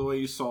almost like the way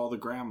you saw the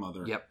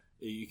grandmother. Yep.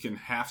 You can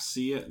half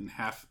see it and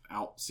half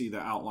see the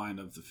outline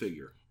of the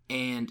figure.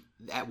 And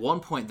at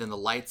one point, then the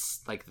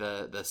lights, like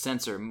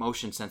the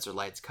motion sensor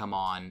lights, come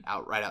on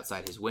right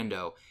outside his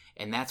window,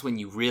 and that's when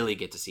you really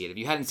get to see it. If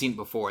you hadn't seen it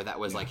before, that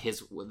was like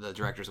the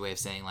director's way of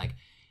saying, like,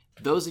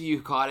 those of you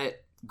who caught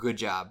it, good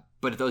job.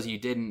 But if those of you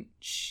didn't,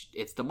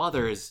 it's the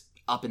mother is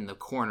up in the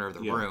corner of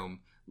the room,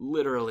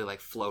 literally like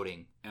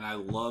floating. And I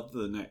love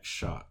the next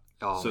shot.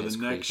 Oh, so the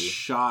next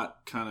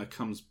shot kind of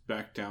comes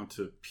back down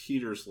to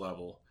Peter's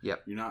level.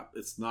 Yep.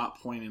 It's not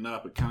pointing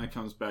up. It kind of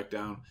comes back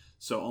down.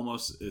 So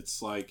almost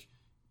it's like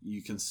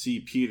you can see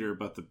Peter,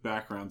 but the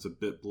background's a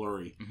bit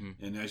blurry.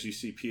 Mm-hmm. And as you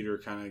see Peter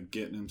kind of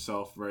getting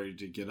himself ready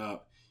to get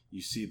up,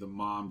 you see the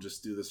mom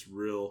just do this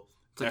real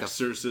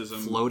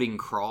exorcism. Floating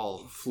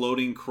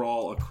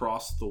crawl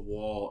across the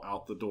wall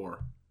out the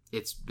door.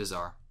 It's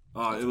bizarre.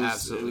 It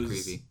was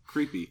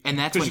creepy. And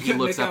that's when he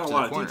looks up to the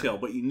corner. You couldn't make out a lot of detail,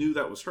 but you knew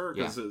that was her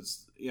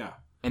because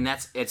And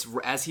it's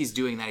as he's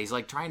doing that, he's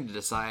like trying to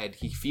decide.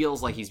 He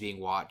feels like he's being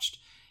watched,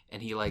 and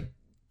he like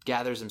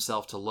gathers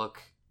himself to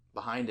look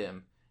behind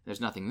him. There's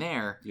nothing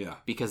there. Yeah.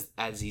 Because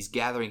as he's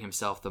gathering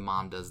himself, the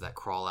mom does that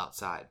crawl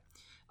outside.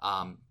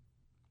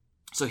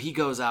 So he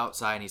goes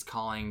outside and he's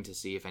calling to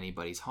see if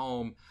anybody's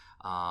home.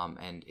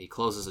 And he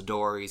closes a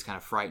door. He's kind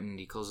of frightened.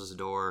 He closes a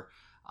door,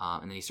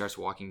 and then he starts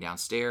walking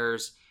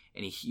downstairs.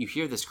 And you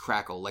hear this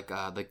crackle, like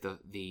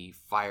the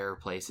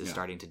fireplace is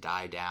starting to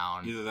die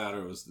down. Either that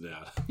or it was the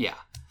dad. Yeah.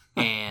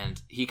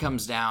 And he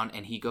comes down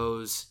and he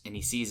goes and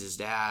he sees his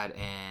dad.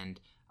 And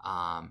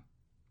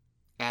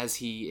as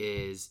he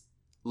is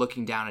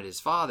looking down at his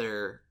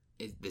father,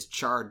 this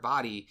charred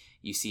body,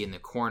 you see in the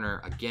corner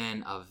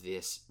again of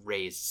this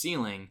raised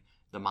ceiling,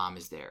 the mom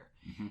is there.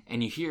 Mm-hmm.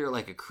 And you hear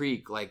like a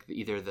creak, like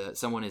either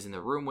someone is in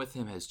the room with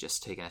him, has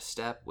just taken a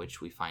step, which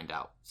we find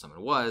out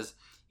someone was.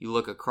 You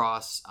look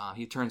across,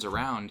 he turns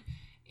around,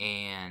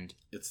 and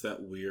it's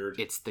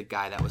the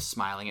guy that was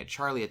smiling at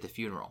Charlie at the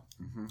funeral.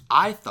 Mm-hmm.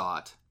 I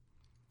thought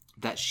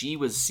that she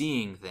was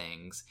seeing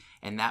things,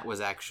 and that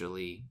was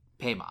actually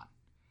Paimon.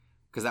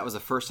 Because that was the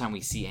first time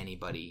we see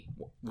anybody,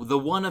 the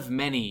one of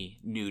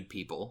many nude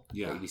people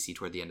that we see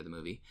toward the end of the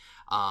movie.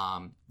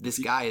 This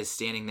guy is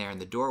standing there in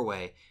the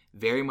doorway,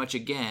 very much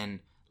again,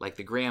 like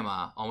the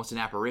grandma, almost an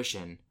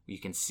apparition. You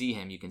can see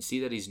him. You can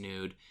see that he's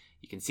nude.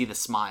 You can see the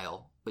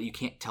smile, but you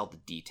can't tell the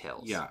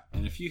details. Yeah,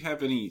 and if you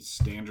have any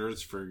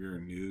standards for your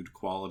nude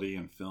quality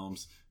in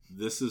films,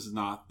 this is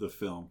not the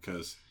film,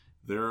 because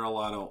there are a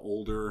lot of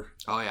older,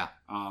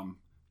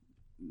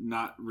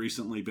 not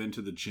recently been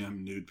to the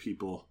gym nude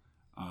people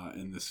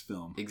in this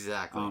film.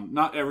 Exactly.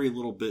 Not every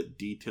little bit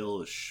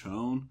detail is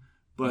shown,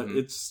 but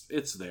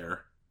it's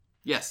there.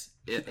 Yes,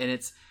 and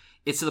it's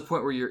to the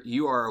point where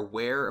you are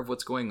aware of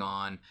what's going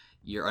on.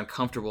 You're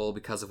uncomfortable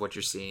because of what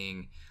you're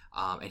seeing.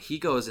 And he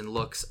goes and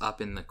looks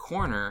up in the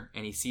corner,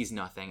 and he sees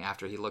nothing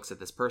after he looks at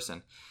this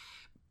person.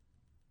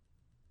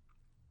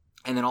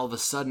 And then all of a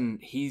sudden,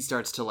 he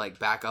starts to like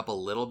back up a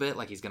little bit,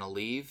 like he's going to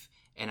leave.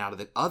 And out of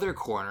the other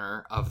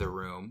corner of the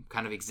room,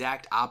 kind of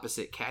exact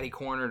opposite catty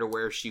corner to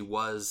where she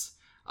was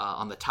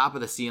on the top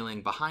of the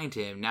ceiling behind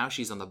him, now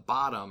she's on the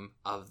bottom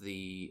of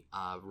the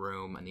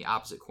room in the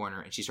opposite corner,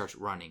 and she starts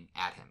running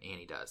at him.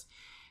 Annie does.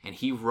 And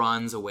he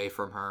runs away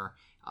from her.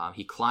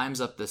 He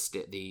climbs up the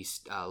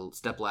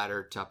step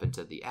ladder up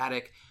into the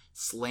attic,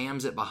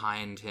 slams it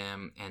behind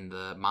him, and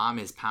the mom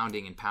is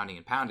pounding and pounding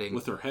and pounding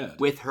with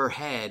her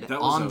head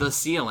on the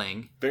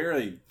ceiling.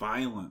 Very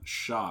violent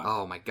shot.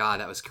 Oh my god,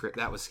 that was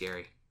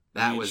scary.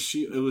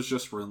 It was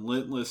just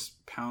relentless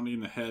pounding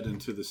the head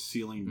into the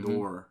ceiling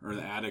door or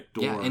the attic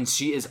door. Yeah, and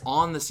she is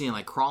on the ceiling,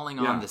 like crawling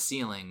on the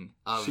ceiling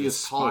of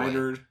this hallway. She is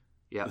spidered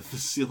the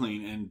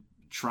ceiling and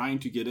trying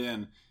to get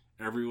in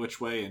every which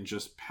way, and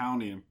just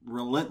pounding,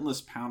 relentless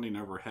pounding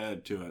of her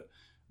head to it.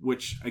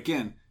 Which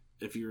again,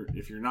 if you're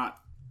not,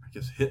 I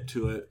guess, hit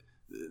to it,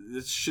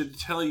 this should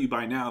tell you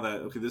by now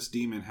that this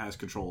demon has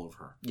control of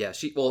her. Yeah,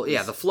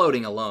 the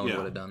floating alone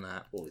would have done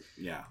that. Well,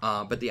 yeah.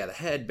 But the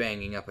head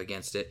banging up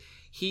against it.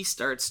 He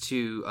starts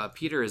to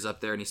Peter is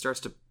up there, and he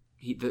starts to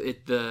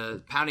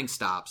the pounding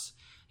stops.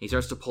 He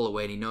starts to pull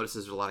away, and he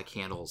notices there's a lot of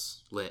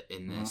candles lit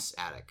in this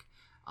attic.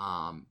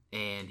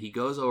 And he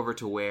goes over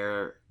to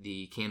where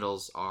the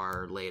candles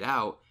are laid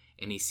out,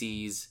 and he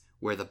sees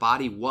where the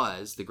body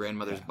was, the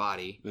grandmother's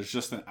body. There's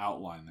just an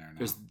outline there now.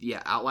 There's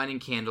outlining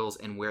candles,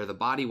 and where the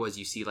body was,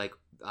 you see like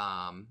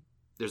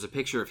there's a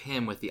picture of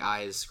him with the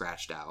eyes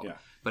scratched out. Yeah.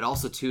 But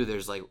also too,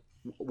 there's like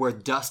where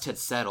dust had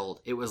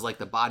settled, it was like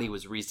the body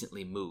was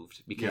recently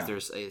moved, because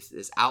there's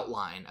this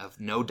outline of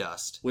no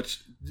dust.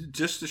 Which,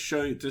 just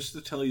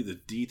to tell you the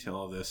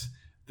detail of this,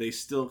 they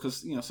still,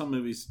 because some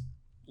movies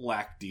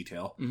lack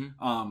detail.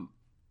 Mm-hmm.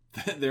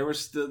 there was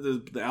still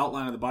the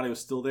outline of the body was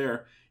still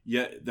there.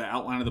 Yet the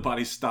outline of the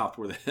body stopped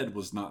where the head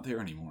was not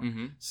there anymore.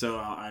 Mm-hmm. So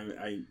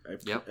I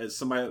as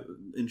somebody that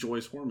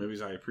enjoys horror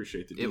movies, I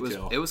appreciate the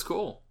detail. It was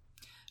cool.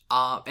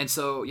 And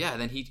so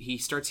then he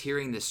starts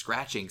hearing this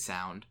scratching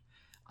sound,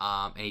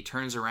 and he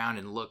turns around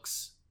and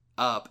looks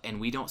up, and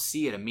we don't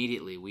see it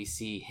immediately. We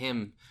see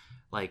him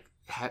like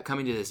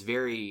coming to this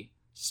very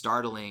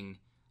startling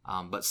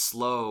but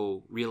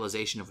slow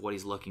realization of what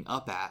he's looking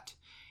up at,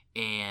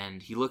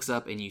 and he looks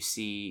up, and you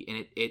see,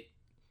 and it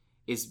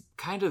is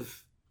kind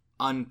of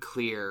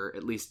unclear,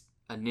 at least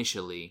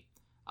initially,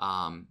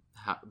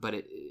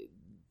 but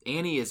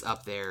Annie is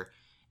up there,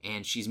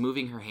 and she's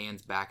moving her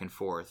hands back and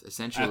forth,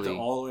 essentially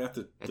all the way at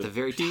the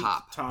very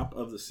top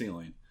of the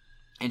ceiling,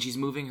 and she's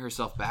moving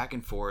herself back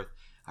and forth,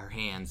 her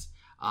hands,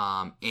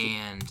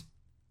 and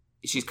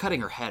she's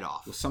cutting her head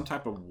off with some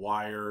type of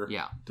wire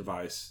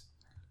device,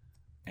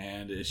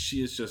 and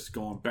she is just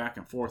going back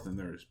and forth, and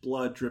there's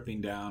blood dripping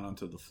down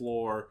onto the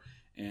floor,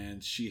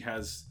 and she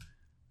has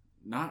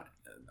not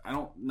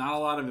a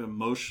lot of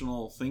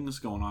emotional things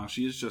going on.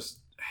 She is just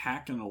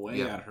hacking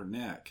away at her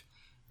neck.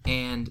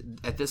 And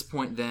at this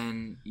point,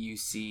 then you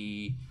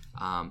see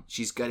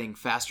she's getting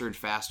faster and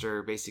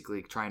faster,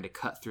 basically trying to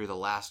cut through the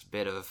last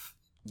bit of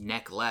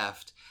neck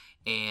left.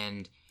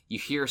 And you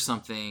hear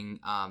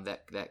something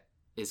that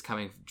is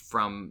coming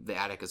from the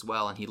attic as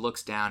well. And he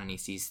looks down and he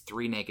sees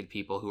 3 naked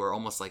people who are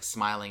almost like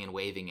smiling and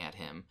waving at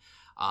him.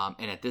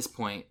 And at this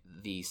point,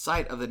 the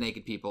sight of the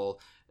naked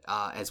people,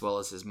 as well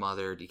as his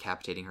mother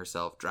decapitating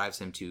herself, drives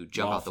him to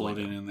jump out the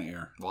window.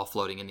 While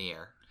floating in the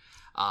air.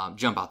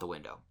 Jump out the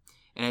window.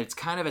 And it's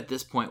kind of at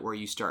this point where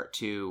you start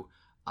to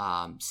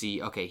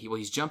see, okay,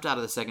 he's jumped out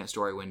of the 2nd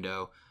story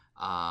window,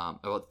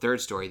 or 3rd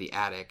story, the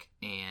attic,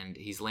 and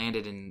he's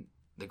landed on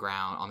the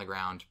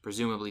ground,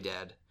 presumably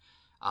dead.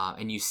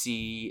 And you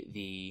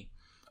see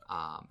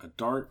a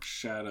dark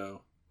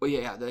shadow.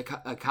 Well,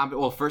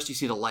 well, first you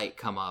see the light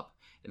come up,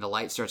 and the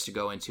light starts to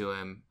go into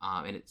him,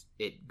 and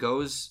it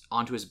goes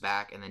onto his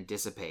back and then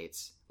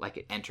dissipates like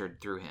it entered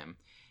through him.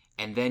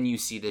 And then you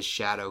see this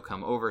shadow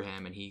come over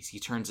him, and he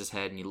turns his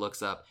head and he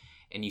looks up,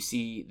 and you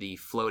see the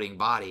floating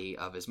body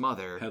of his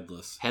mother,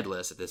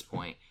 headless at this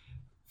point,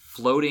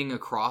 floating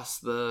across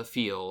the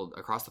field,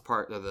 across the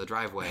part of the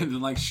driveway, and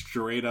then like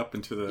straight up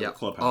into the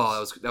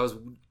clubhouse. Oh, that was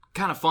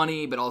kind of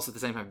funny, but also at the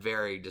same time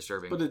very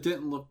disturbing. But it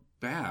didn't look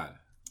bad.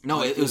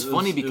 No, it was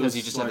funny because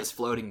you just had this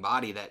floating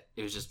body that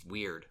it was just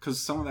weird. Because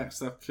some of that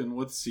stuff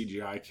with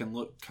CGI can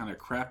look kind of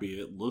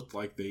crappy. It looked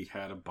like they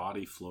had a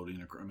body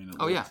floating. I mean,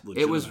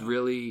 it was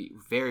really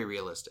very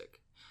realistic.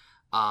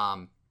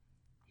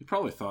 You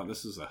probably thought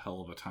this is a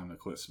hell of a time to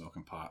quit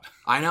smoking pot.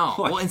 I know.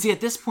 Well, and see, at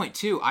this point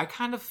too, I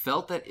kind of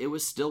felt that it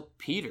was still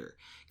Peter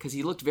because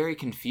he looked very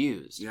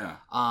confused. Yeah.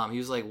 He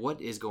was like,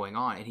 "What is going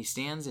on?" And he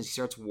stands and he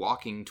starts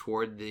walking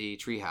toward the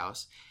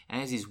treehouse.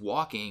 And as he's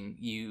walking,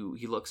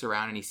 he looks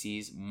around and he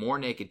sees more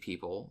naked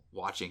people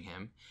watching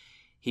him.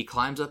 He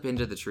climbs up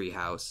into the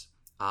treehouse,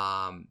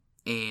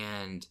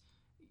 and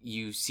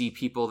you see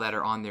people that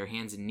are on their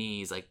hands and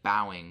knees, like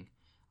bowing.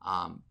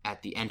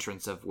 At the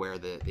entrance of where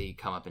they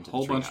come up into the treehouse.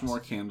 Whole bunch more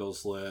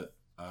candles lit,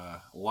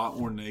 a lot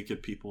more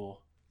naked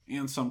people,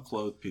 and some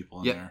clothed people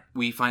in there.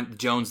 We find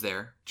Jones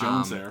there.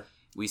 There.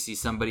 We see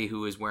somebody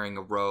who is wearing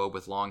a robe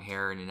with long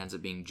hair, and it ends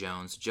up being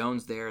Jones.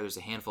 Jones there. There's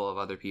a handful of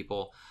other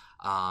people.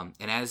 And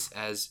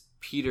as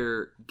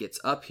Peter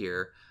gets up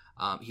here,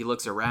 he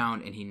looks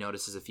around and he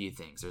notices a few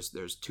things.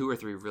 There's 2 or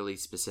 3 really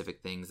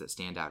specific things that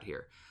stand out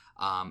here.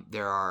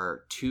 There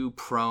are 2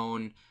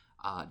 prone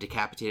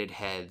decapitated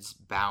heads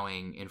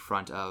bowing in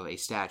front of a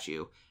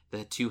statue.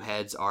 The 2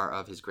 heads are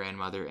of his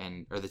grandmother,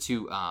 or the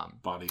 2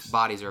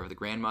 bodies are of the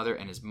grandmother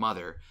and his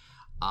mother.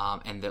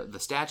 And the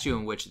statue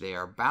in which they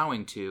are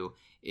bowing to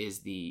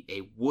is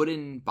a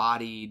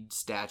wooden-bodied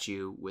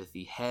statue with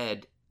the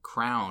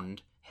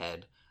crowned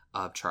head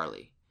of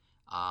Charlie.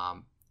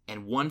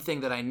 And one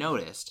thing that I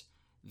noticed,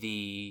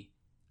 the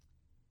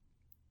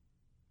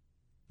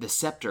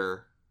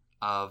scepter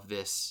of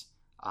this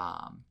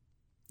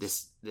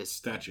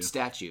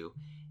statue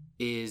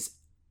is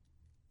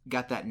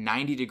got that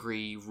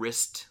 90-degree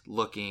wrist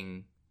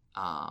looking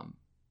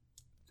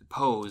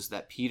pose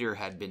that Peter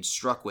had been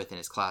struck with in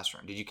his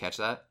classroom. Did you catch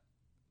that?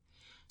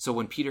 So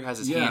when Peter has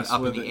his hand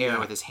up in the air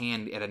with his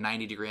hand at a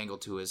 90-degree angle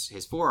to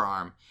his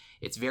forearm,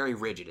 it's very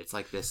rigid. It's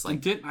like this.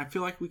 Like, I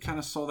feel like we kind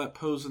of saw that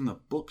pose in the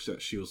books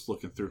that she was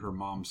looking through her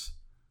mom's.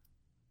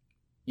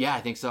 Yeah, I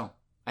think so.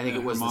 I think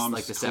it was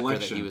like the scepter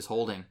that he was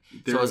holding.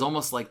 So it was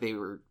almost like they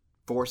were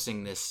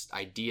forcing this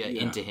idea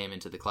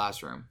into the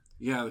classroom.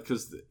 Yeah,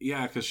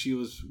 because she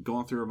was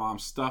going through her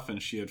mom's stuff and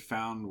she had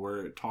found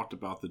where it talked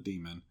about the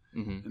demon.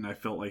 Mm-hmm. And I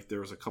felt like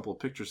there was a couple of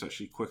pictures that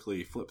she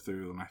quickly flipped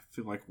through, and I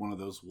feel like one of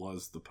those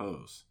was the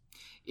pose.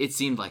 It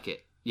seemed like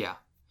it, yeah.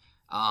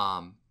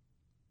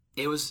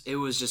 It was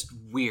just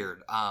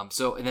weird.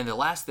 So, and then the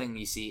last thing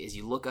you see is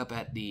you look up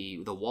at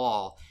the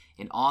wall,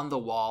 and on the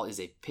wall is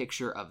a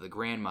picture of the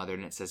grandmother,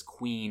 and it says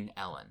Queen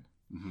Ellen.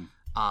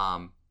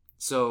 Mm-hmm.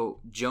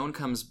 So Joan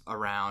comes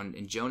around,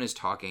 and Joan is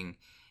talking,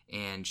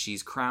 and she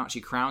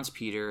crowns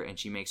Peter, and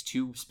she makes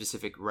two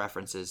specific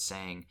references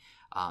saying,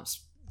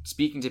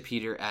 speaking to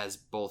Peter as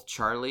both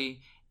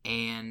Charlie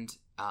and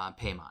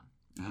Paimon.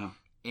 Uh-huh.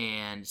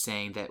 And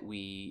saying that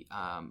we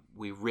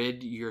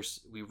rid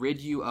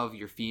you of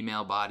your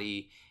female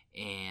body,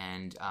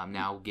 and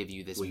now give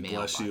you this male body. We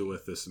bless you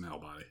with this male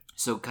body.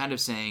 So kind of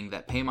saying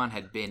that Paimon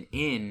had been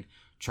in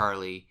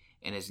Charlie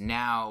and is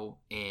now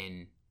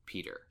in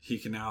Peter. He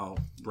can now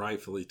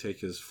rightfully take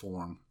his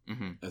form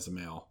as a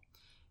male.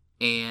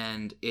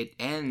 And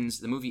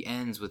the movie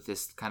ends with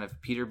this kind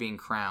of Peter being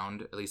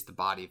crowned, at least the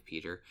body of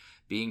Peter,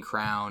 being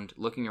crowned,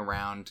 looking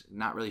around,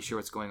 not really sure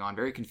what's going on,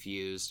 very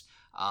confused.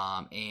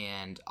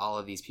 And all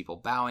of these people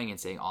bowing and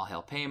saying "All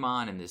hail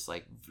Paimon," and this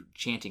like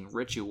chanting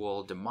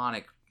ritual,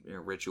 demonic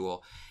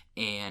ritual,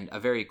 and a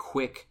very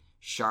quick,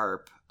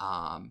 sharp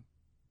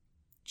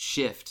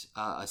shift,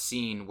 a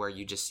scene where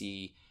you just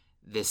see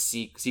this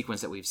sequence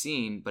that we've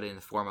seen, but in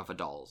the form of a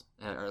doll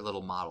or a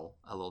little model,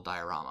 a little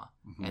diorama,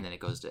 and then it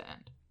goes to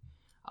end.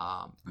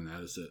 And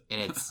that is it.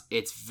 And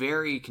it's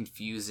very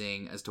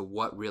confusing as to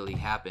what really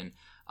happened.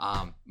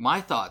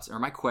 My thoughts or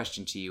my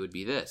question to you would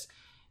be this.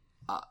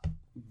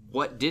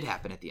 What did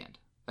happen at the end?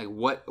 Like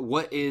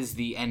what is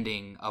the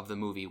ending of the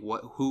movie?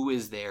 Who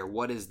is there?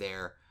 What is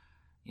there?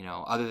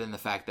 Other than the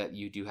fact that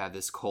you do have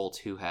this cult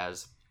who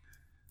has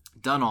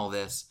done all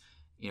this,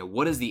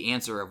 what is the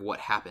answer of what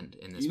happened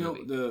in this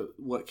movie?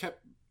 What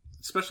kept,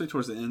 especially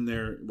towards the end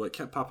there, what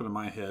kept popping in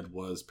my head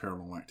was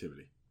Paranormal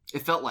Activity.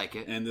 It felt like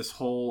it. And this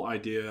whole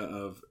idea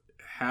of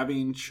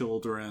having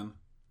children,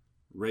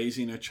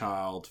 raising a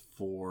child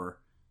for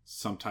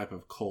some type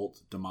of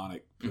cult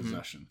demonic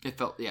possession. It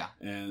felt, yeah.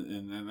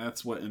 And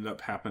that's what ended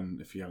up happening.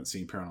 If you haven't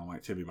seen Paranormal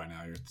Activity by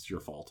now, it's your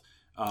fault.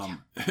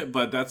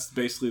 But that's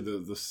basically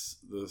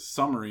the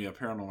summary of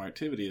Paranormal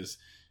Activity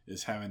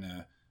is having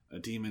a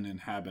demon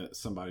inhabit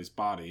somebody's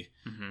body.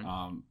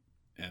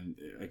 And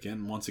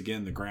again, once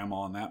again, the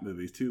grandma in that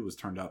movie too was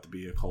turned out to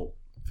be a cult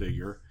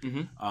figure.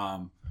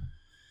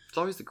 It's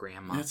always the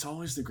grandma. It's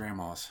always the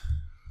grandmas.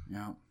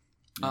 Yeah.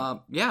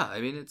 Yeah, I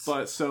mean it's.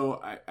 But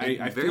so I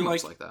very feel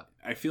much like that.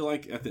 I feel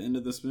like at the end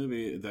of this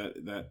movie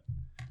that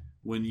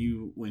when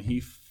he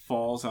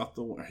falls out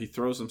he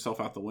throws himself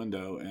out the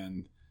window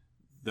and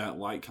that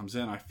light comes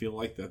in, I feel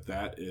like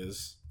that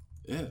is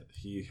it.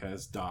 He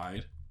has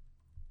died.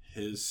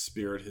 His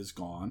spirit has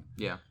gone.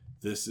 Yeah.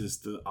 This is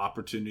the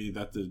opportunity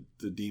that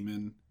the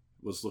demon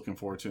was looking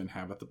forward to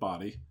inhabit the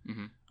body.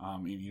 You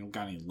don't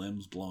got any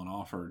limbs blown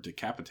off or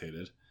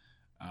decapitated,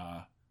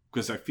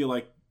 because I feel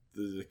like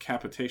the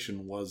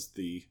decapitation was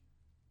the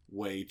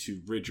way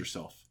to rid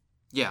yourself.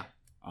 Yeah.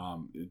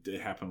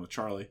 It happened with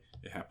Charlie.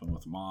 It happened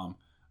with Mom.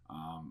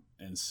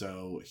 And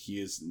so he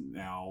is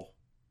now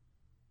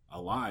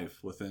alive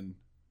within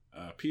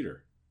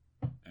Peter.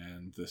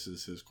 And this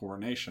is his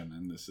coronation.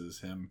 And this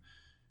is him.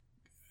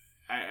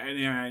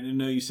 I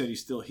know you said he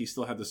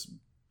still had this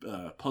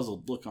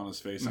puzzled look on his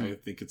face. I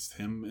think it's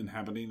him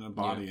inhabiting a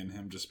body and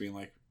him just being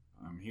like,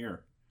 I'm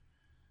here.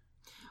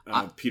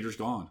 Peter's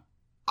gone.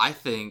 I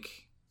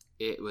think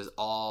it was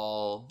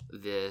all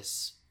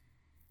this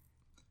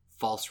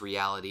false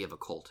reality of a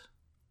cult.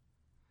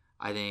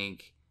 I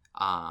think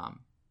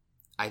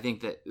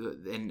that,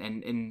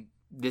 and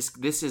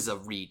this is a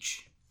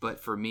reach,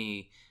 but for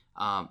me,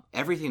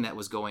 everything that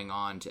was going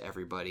on to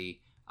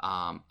everybody,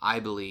 I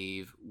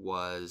believe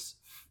was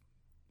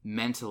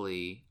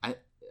mentally.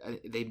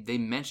 They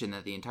mentioned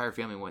that the entire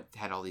family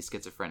had all these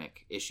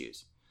schizophrenic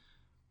issues.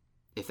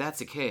 If that's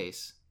the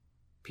case,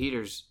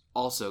 Peter's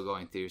also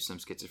going through some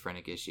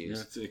schizophrenic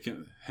issues. Yeah,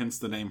 hence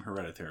the name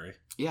Hereditary.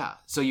 Yeah,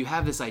 so you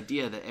have this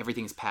idea that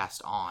everything's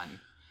passed on.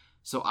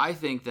 So I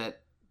think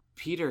that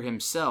Peter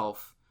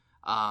himself,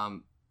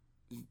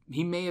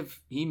 he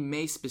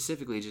may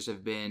specifically just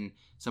have been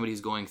somebody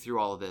who's going through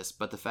all of this,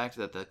 but the fact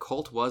that the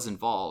cult was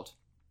involved,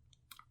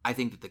 I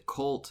think that the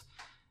cult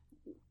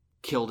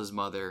killed his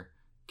mother,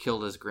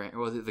 killed his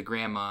the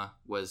grandma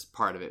was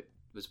part of it,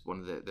 was one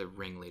of the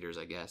ringleaders,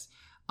 I guess.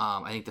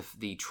 I think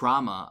the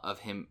trauma of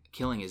him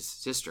killing his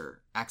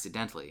sister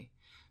accidentally,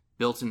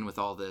 built in with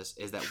all this,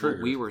 is that what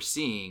we were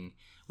seeing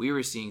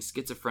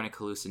schizophrenic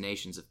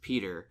hallucinations of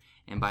Peter,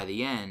 and by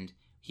the end,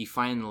 he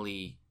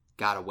finally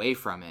got away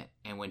from it,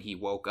 and when he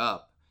woke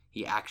up,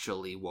 he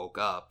actually woke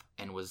up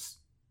and was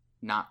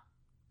not,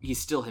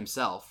 he's still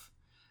himself,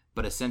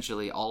 but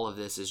essentially all of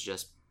this is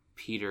just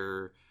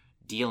Peter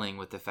dealing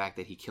with the fact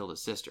that he killed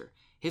his sister.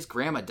 His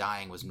grandma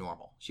dying was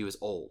normal. She was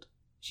old.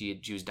 She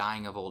was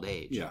dying of old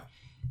age. Yeah.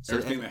 So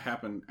everything that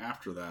happened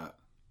after that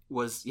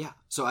was, yeah.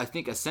 So I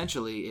think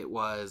essentially it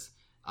was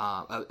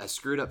a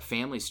screwed up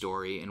family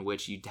story in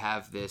which you'd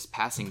have this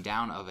passing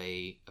down of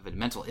a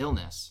mental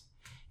illness,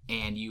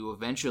 and you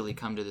eventually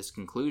come to this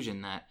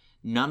conclusion that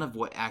none of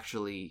what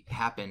actually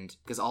happened,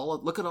 because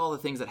look at all the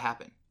things that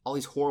happen, all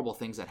these horrible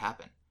things that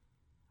happen.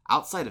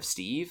 Outside of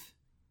Steve,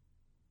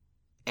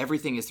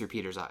 everything is through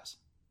Peter's eyes.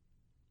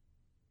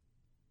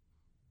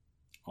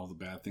 All the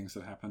bad things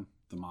that happen,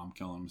 the mom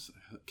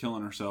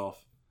killing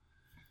herself.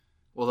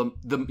 Well,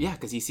 yeah,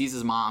 because he sees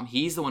his mom.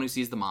 He's the one who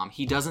sees the mom.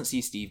 He doesn't see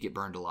Steve get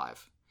burned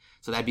alive.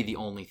 So that'd be the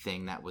only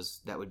thing that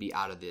would be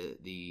out of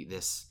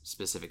this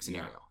specific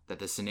scenario. That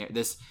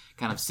this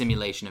kind of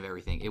simulation of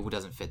everything, it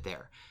doesn't fit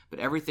there. But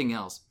everything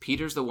else,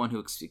 Peter's the one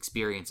who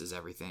experiences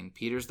everything.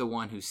 Peter's the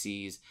one who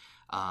sees.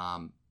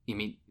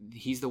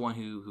 He's the one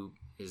who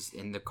is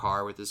in the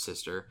car with his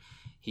sister.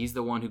 He's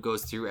the one who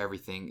goes through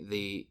everything.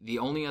 The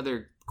only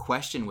other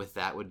question with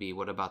that would be,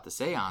 what about the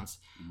seance?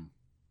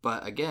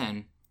 But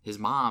again, his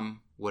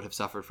mom would have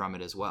suffered from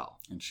it as well.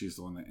 And she's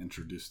the one that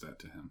introduced that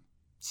to him.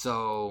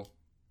 So,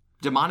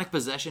 demonic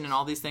possession and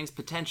all these things,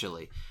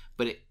 potentially.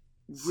 But it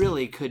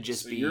really could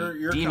just be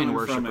demon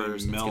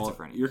worshippers and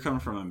schizophrenia. You're coming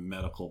from a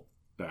medical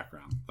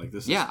background. Like,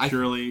 this is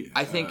purely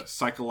I think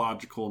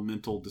psychological,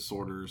 mental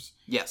disorders.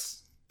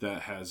 Yes.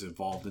 That has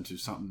evolved into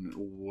something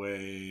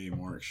way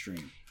more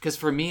extreme. Because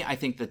for me, I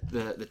think that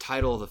the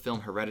title of the film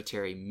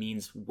Hereditary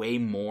means way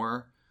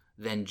more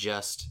than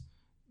just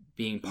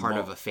being part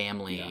of a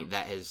family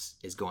that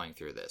is going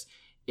through this.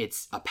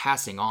 It's a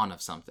passing on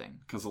of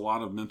something. Because a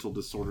lot of mental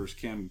disorders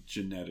can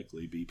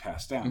genetically be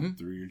passed down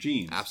through your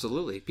genes.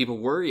 Absolutely. People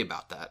worry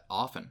about that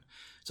often.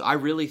 So I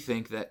really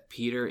think that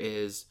Peter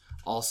is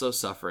also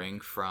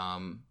suffering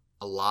from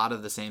a lot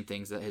of the same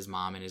things that his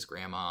mom and his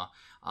grandma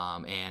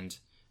and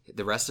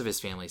the rest of his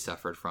family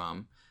suffered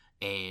from.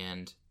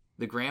 And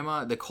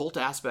the cult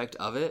aspect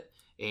of it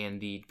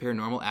and the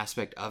paranormal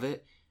aspect of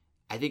it,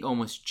 I think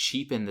almost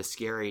cheapened the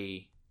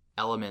scary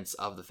elements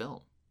of the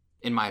film,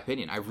 in my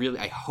opinion.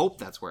 I hope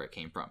that's where it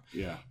came from.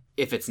 Yeah.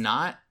 If it's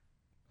not,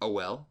 oh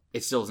well,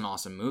 it still is an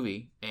awesome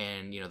movie.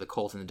 And, the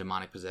cult and the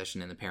demonic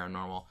possession and the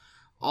paranormal,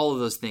 all of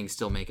those things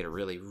still make it a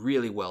really,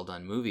 really well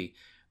done movie.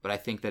 But I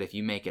think that if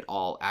you make it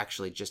all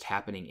actually just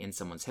happening in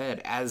someone's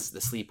head, as the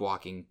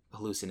sleepwalking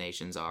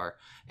hallucinations are,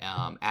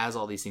 as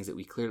all these things that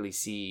we clearly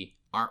see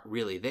aren't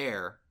really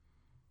there,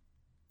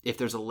 if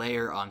there's a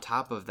layer on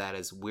top of that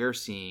as we're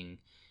seeing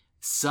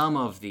some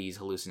of these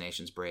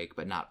hallucinations break,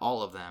 but not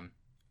all of them,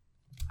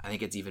 I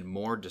think it's even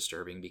more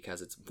disturbing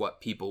because it's what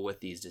people with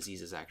these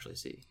diseases actually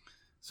see.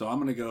 So I'm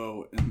going to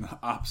go in the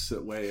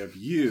opposite way of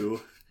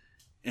you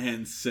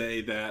and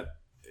say that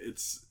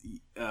it's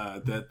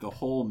that the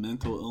whole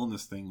mental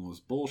illness thing was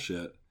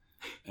bullshit,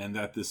 and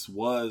that this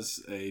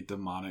was a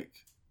demonic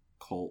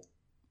cult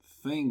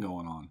thing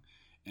going on,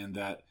 and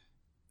that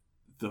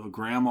the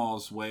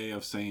grandma's way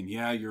of saying,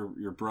 yeah,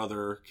 your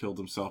brother killed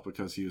himself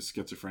because he was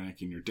schizophrenic,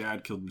 and your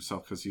dad killed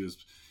himself because he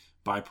was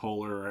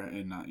bipolar,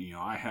 and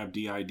I have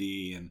DID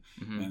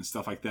and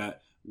stuff like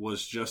that,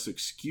 was just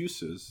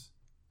excuses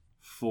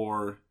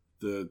for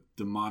the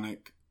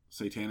demonic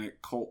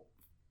satanic cult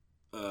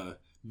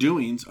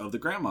doings of the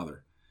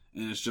grandmother.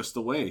 And it's just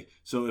the way.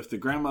 So if the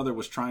grandmother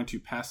was trying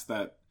to pass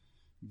that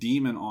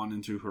demon on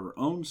into her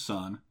own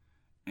son,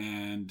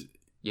 and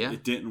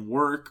it didn't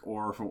work,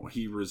 or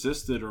he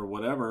resisted or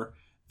whatever,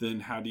 then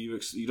how do you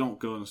don't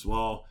go and say,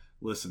 well,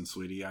 listen,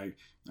 sweetie, I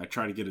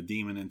tried to get a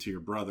demon into your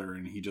brother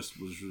and he just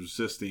was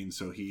resisting,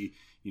 so he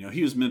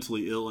was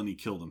mentally ill and he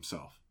killed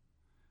himself.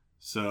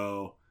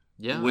 So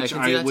which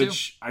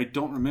I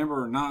don't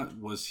remember or not,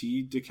 was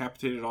he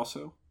decapitated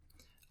also?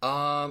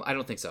 I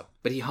don't think so,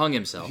 but he hung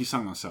himself. He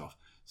hung himself.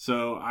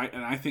 So I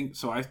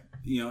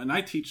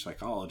teach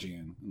psychology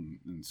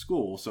in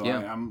school, so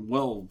I'm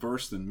well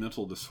versed in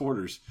mental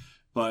disorders.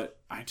 But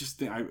I just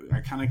think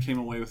I kind of came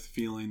away with the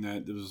feeling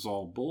that it was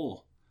all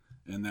bull,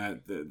 and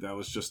that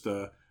was just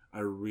a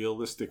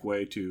realistic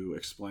way to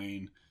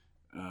explain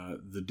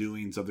the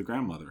doings of the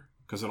grandmother,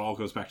 because it all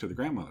goes back to the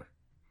grandmother.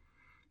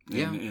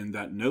 And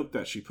that note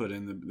that she put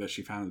in that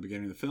she found at the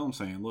beginning of the film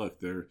saying, look,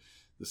 the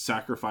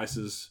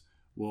sacrifices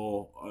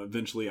will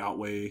eventually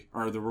outweigh,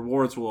 or the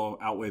rewards will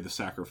outweigh the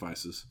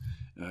sacrifices.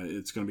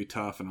 It's going to be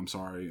tough, and I'm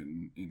sorry,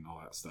 and all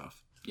that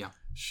stuff. Yeah.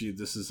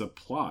 This is a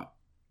plot.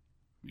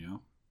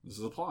 This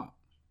is a plot.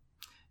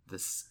 The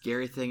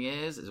scary thing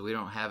is we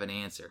don't have an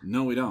answer.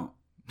 No, we don't.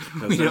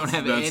 We don't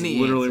have any That's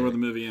literally answer. Where the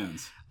movie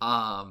ends.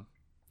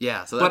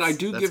 Yeah. So but I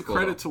do give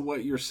credit to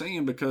what you're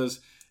saying,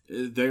 because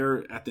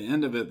they're at the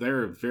end of it,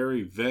 they're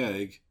very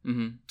vague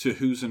to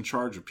who's in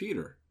charge of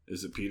Peter.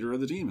 Is it Peter or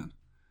the demon?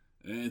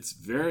 And it's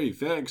very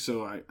vague,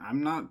 so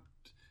I'm not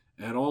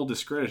at all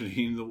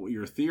discrediting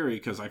your theory,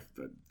 because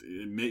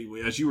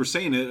as you were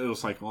saying it, it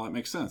was like, well, that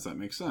makes sense. That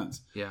makes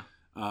sense. Yeah.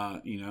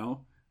 I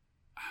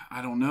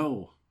don't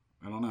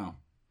know.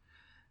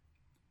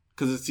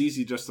 Because it's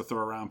easy just to throw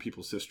around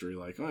people's history,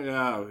 like, oh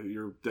yeah,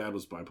 your dad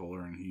was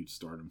bipolar and he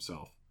starved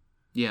himself.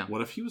 Yeah. What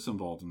if he was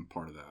involved in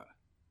part of that?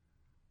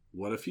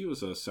 What if he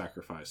was a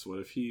sacrifice? What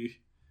if he?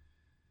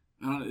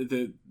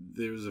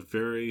 There was a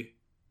very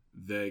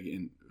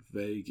vague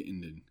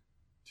ending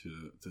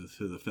to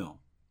the film.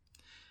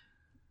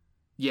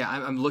 Yeah,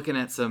 I'm looking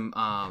at some.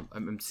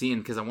 I'm seeing,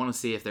 because I want to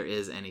see if there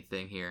is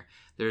anything here.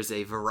 There's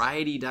a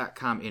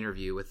Variety.com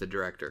interview with the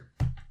director,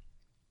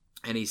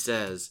 and he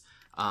says,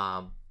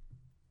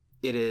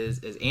 "It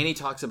is as Annie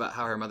talks about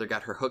how her mother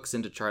got her hooks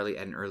into Charlie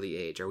at an early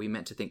age. Are we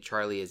meant to think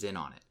Charlie is in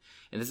on it?"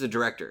 And this is a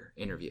director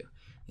interview.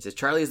 He says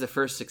Charlie is the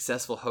first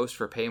successful host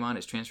for Paymon.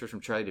 Is transferred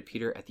from Charlie to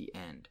Peter at the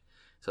end.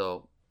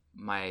 So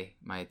my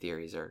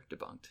theories are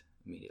debunked.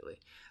 immediately.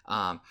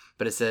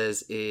 But it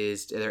says,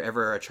 is there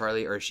ever a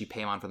Charlie, or is she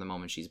Paimon from the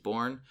moment she's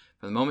born?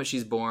 From the moment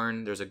she's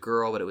born, there's a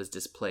girl, but it was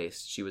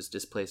displaced. She was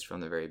displaced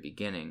from the very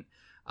beginning.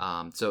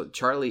 So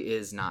Charlie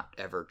is not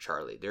ever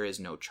Charlie. There is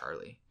no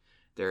Charlie.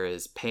 There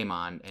is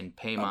Paimon, and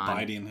Paimon...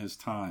 abiding his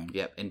time.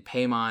 Yep, and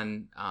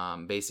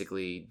Paimon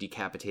basically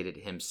decapitated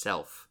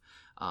himself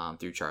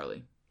through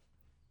Charlie.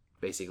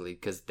 Basically,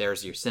 because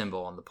there's your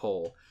symbol on the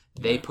pole.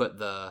 They put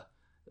the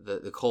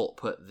cult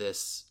put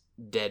this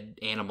dead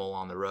animal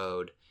on the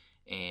road,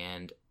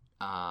 and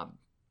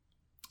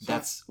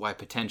that's why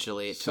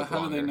potentially it took longer.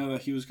 So how did they know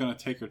that he was going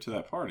to take her to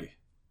that party?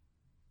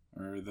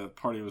 Or the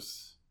party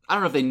was... I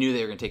don't know if they knew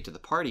they were going to take to the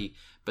party,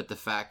 but the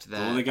fact that...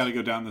 Well, they got to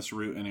go down this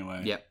route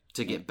anyway. Yep,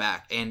 to get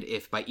back. And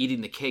if by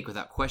eating the cake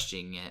without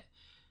questioning it,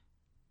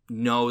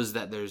 knows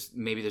that there's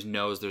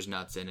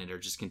nuts in it, or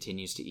just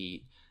continues to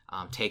eat,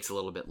 takes a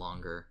little bit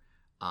longer.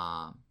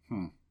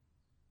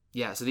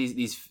 Yeah, so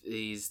these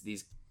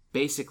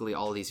basically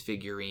all these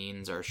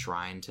figurines are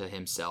shrined to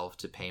himself,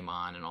 to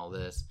Paimon, and all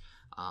this.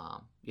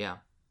 Yeah.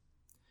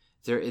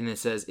 And it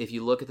says, if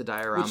you look at the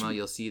diorama,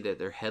 you'll see that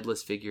they're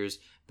headless figures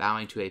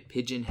bowing to a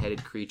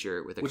pigeon-headed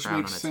creature with a crown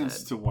on its head. Which makes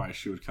sense to why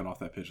she would cut off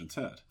that pigeon's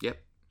head.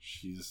 Yep.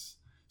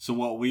 So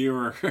what we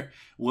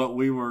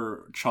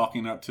were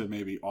chalking up to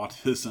maybe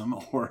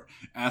autism or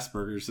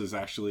Asperger's is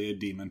actually a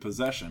demon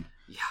possession.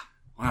 Yeah.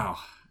 Wow.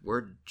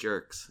 We're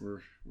jerks.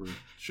 We're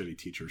shitty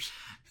teachers.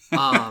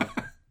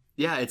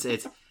 Yeah,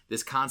 it's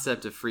this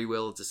concept of free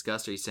will is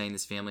discussed. Are you saying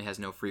this family has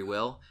no free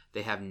will?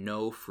 They have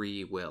no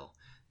free will.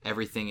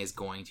 Everything is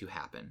going to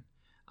happen.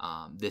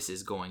 This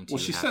is going to.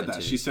 Well, she said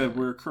that. She said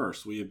we're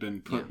cursed. We have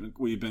been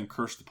We've been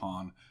cursed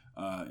upon,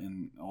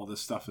 and all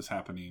this stuff is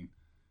happening.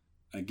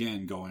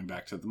 Again, going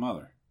back to the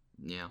mother.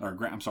 Yeah. Or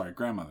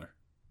grandmother.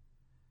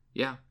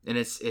 Yeah, and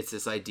it's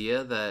this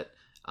idea that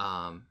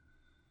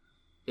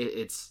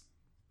it's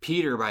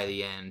Peter by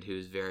the end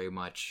who's very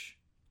much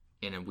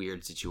in a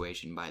weird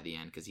situation by the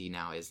end, because he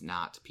now is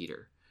not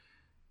Peter.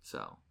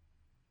 So,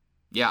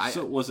 yeah.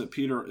 So was it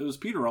Peter? It was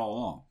Peter all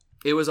along.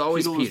 It was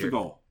always Peter. Was the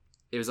goal.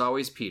 It was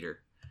always Peter.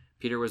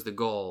 Peter was the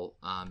goal,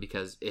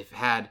 because if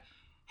had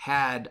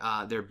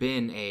there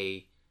been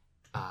a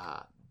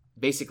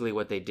basically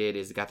what they did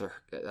is got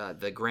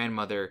the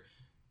grandmother,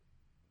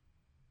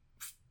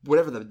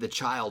 whatever the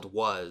child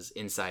was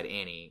inside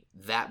Annie,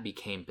 that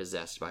became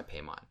possessed by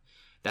Paimon.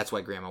 That's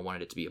why Grandma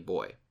wanted it to be a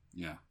boy.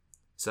 Yeah.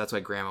 So that's why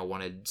Grandma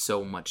wanted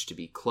so much to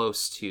be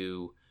close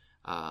to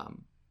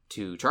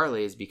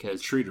Charlie, is because...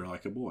 And treat her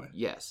like a boy.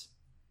 Yes.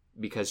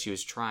 Because she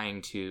was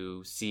trying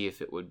to see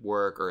if it would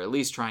work, or at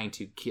least trying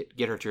to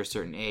get her to a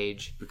certain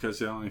age.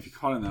 Because if you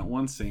caught in that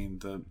one scene,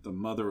 the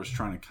mother was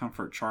trying to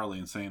comfort Charlie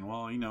and saying,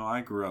 well,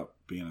 I grew up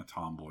being a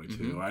tomboy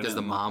too. Because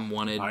the mom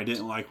wanted... I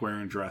didn't like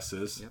wearing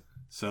dresses. Yep.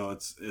 So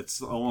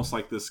it's almost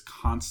like this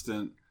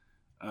constant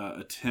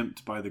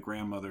attempt by the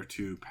grandmother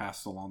to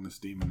pass along this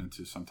demon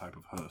into some type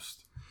of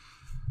host.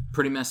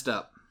 Pretty messed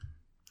up.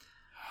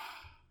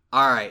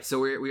 All right, so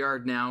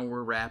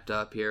we're wrapped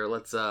up here.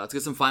 Let's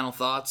get some final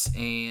thoughts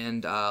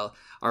and our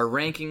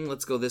ranking.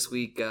 Let's go this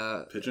week.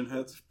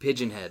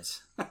 Pigeon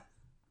heads.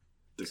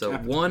 So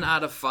 1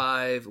 out of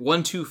 5,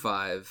 1 to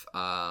 5.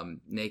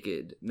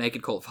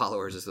 Naked cult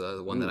followers is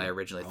the one that I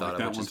originally thought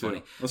of, which is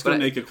funny. Let's go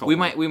naked cult.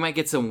 We might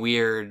get some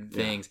weird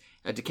things.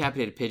 A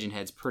decapitated pigeon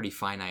head's pretty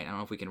finite. I don't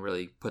know if we can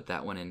really put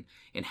that one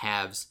in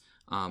halves.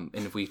 And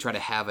if we try to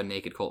have a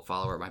naked cult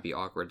follower, it might be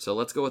awkward. So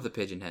let's go with the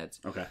pigeon heads.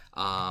 Okay.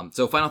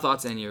 So final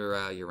thoughts and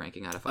your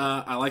ranking out of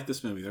 5. I like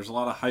this movie. There's a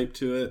lot of hype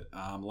to it,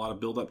 a lot of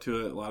build up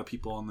to it. A lot of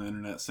people on the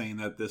internet saying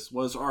that this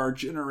was our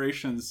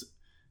generation's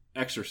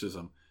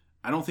exorcism.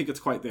 I don't think it's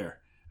quite there.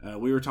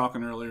 We were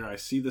talking earlier. I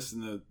see this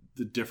in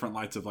the different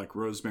lights of like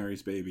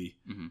Rosemary's Baby,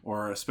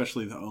 or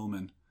especially The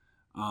Omen.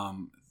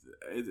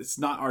 It's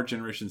not our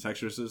generation's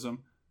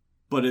exorcism,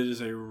 but it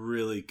is a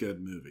really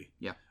good movie.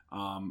 Yeah.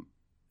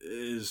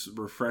 It is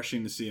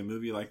refreshing to see a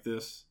movie like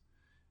this.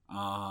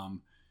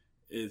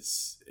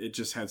 It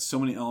just had so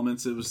many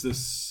elements. It was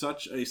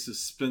such a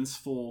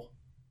suspenseful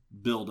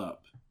build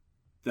up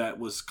that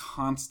was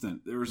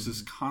constant. There was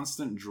this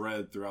constant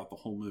dread throughout the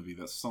whole movie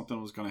that something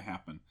was going to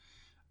happen.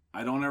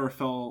 I don't ever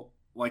feel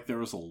like there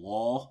was a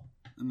lull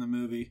in the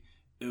movie.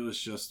 It was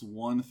just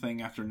one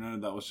thing after another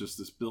that was just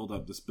this build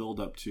up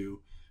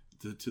to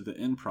the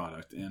end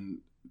product. And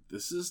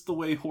this is the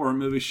way horror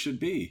movies should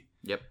be.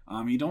 Yep.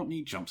 You don't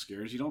need jump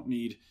scares. You don't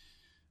need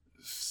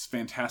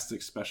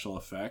fantastic special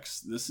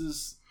effects.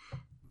 This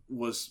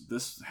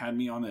had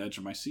me on the edge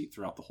of my seat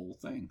throughout the whole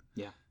thing.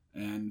 Yeah.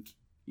 And,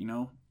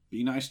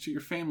 be nice to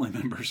your family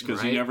members,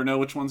 because you never know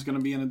which one's going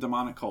to be in a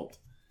demonic cult.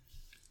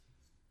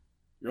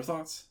 Your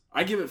thoughts?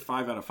 I give it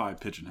 5 out of 5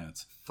 pigeon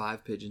heads.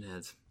 5 pigeon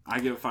heads. I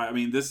give it 5. I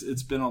mean,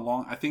 it's been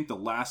I think the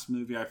last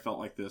movie I felt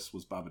like this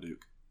was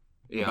Babadook.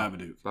 Yeah.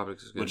 Babadook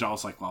is good. Which I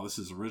was like, wow, this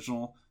is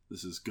original.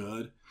 This is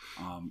good.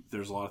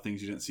 There's a lot of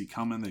things you didn't see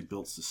coming. They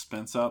built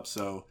suspense up.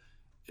 So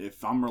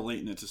if I'm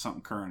relating it to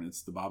something current,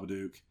 it's the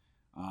Babadook.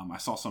 I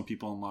saw some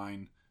people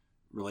online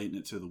relating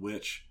it to The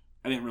Witch.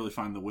 I didn't really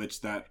find The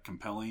Witch that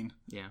compelling.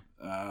 Yeah.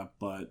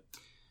 But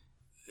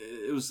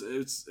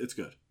it's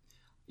good.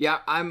 Yeah,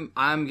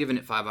 I'm giving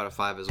it 5 out of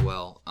 5 as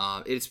well.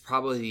 It's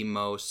probably the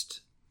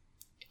most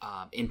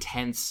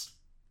intense,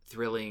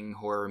 thrilling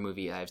horror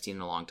movie I've seen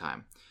in a long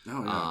time.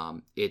 Oh, yeah.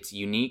 It's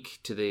unique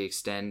to the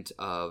extent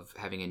of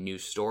having a new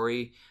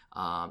story.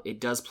 It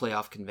does play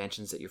off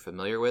conventions that you're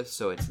familiar with,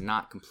 so it's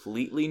not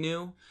completely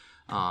new.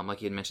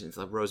 Like you had mentioned, it's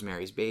like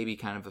Rosemary's Baby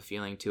kind of a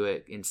feeling to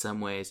it in some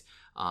ways,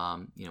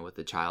 with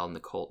the child and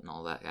the cult and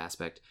all that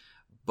aspect.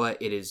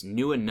 But it is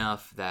new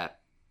enough that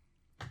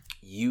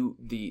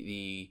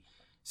the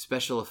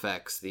special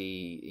effects,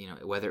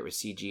 whether it was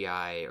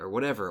CGI or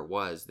whatever it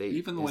was,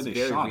 even the way they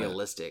very shot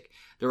realistic.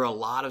 There were a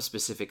lot of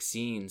specific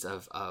scenes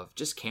of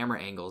just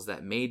camera angles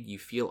that made you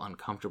feel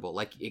uncomfortable,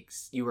 like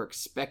you were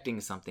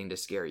expecting something to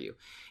scare you,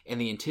 and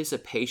the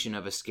anticipation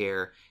of a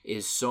scare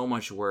is so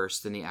much worse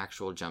than the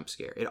actual jump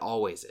scare. It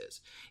always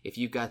is. If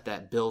you've got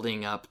that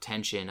building up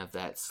tension of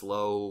that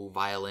slow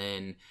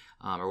violin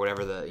or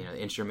whatever the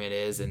instrument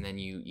is, and then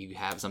you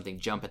have something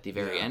jump at the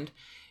very end.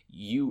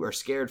 You are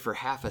scared for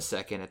half a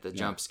second at the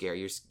jump scare.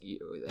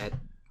 The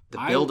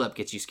build-up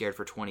gets you scared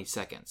for 20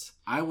 seconds.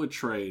 I would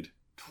trade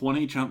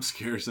 20 jump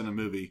scares in a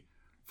movie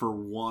for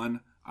one,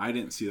 I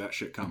didn't see that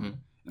shit coming.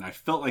 Mm-hmm. And I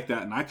felt like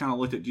that, and I kind of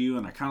looked at you,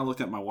 and I kind of looked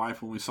at my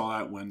wife when we saw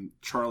that when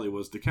Charlie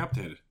was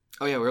decapitated.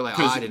 Oh, yeah, we were like,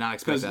 I did not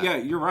expect that. Yeah,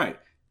 you're right.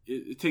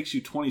 It takes you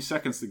 20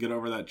 seconds to get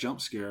over that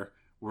jump scare,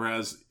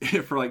 whereas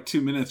for like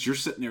 2 minutes, you're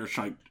sitting there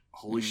like,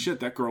 holy shit,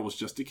 that girl was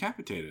just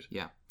decapitated.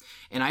 Yeah.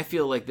 And I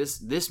feel like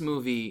this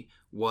movie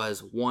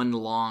was one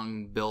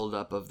long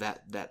build-up of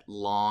that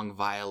long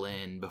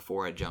violin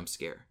before a jump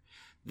scare.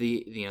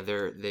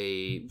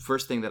 The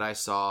first thing that I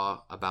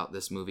saw about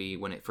this movie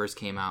when it first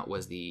came out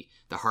was the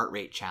heart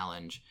rate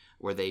challenge,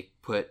 where they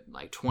put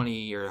like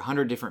 20 or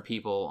 100 different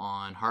people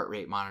on heart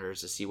rate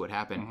monitors to see what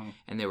happened,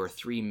 and there were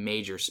 3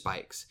 major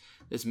spikes.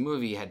 This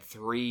movie had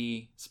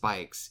 3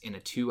 spikes in a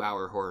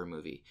 2-hour horror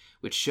movie,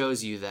 which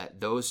shows you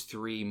that those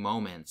 3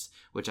 moments,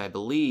 which I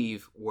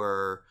believe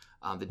were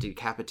the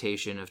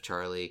decapitation of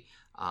Charlie,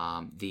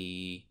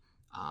 the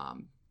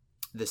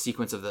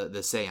sequence of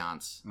the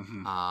seance,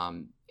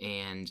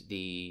 and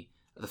the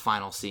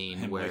final scene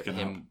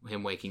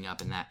him waking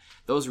up, and that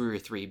those were your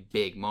 3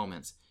 big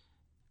moments.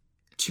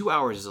 2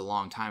 hours is a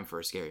long time for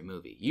a scary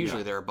movie.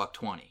 Usually they're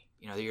 $120.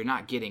 You're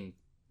not getting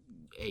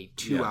a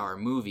 2-hour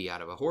movie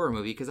out of a horror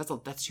movie because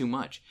that's too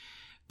much.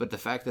 But the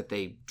fact that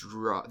they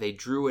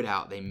drew it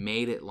out, they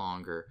made it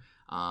longer.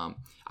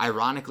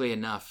 Ironically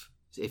enough,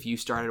 if you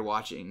started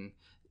watching,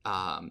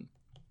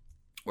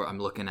 or I'm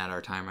looking at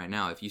our time right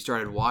now, if you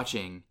started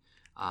watching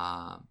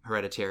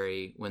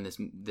Hereditary when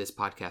this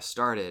podcast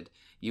started,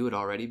 you would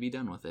already be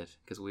done with it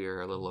because we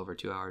are a little over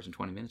 2 hours and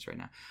 20 minutes right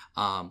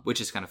now,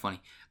 which is kind of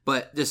funny.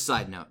 But just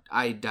side note,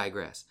 I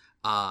digress.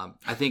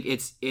 I think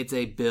it's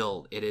a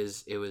build.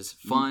 It was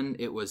fun.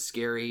 It was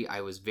scary.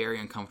 I was very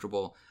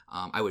uncomfortable.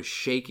 I was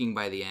shaking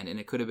by the end, and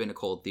it could have been a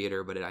cold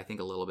theater, but I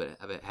think a little bit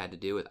of it had to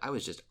do with I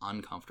was just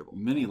uncomfortable.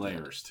 Many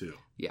layers too.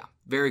 Yeah,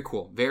 very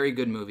cool. Very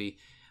good movie.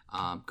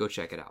 Go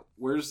check it out.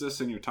 Where's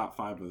this in your top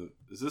 5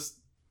 is this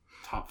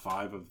top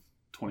 5 of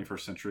 21st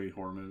century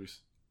horror movies?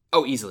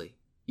 Oh, easily.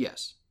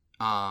 Yes.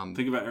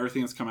 Think about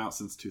everything that's come out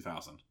since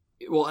 2000.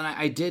 Well, and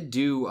I did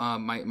do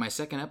my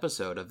second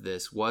episode of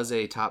this was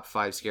a top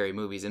 5 scary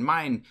movies, and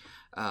mine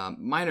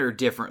are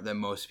different than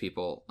most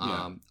people.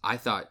 I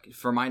thought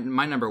for my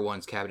number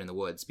one's Cabin in the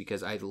Woods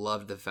because I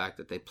loved the fact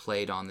that they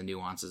played on the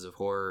nuances of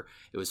horror.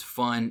 It was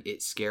fun.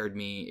 It scared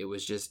me. It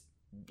was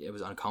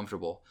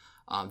uncomfortable.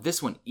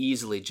 This one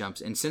easily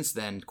jumps, and since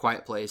then,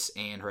 Quiet Place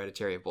and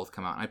Hereditary have both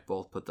come out, and I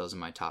both put those in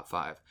my top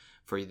 5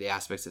 for the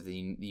aspects of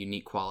the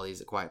unique qualities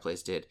that Quiet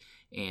Place did,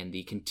 and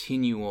the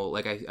continual,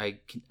 like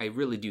I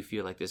really do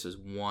feel like this was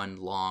one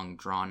long,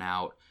 drawn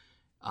out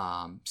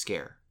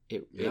scare.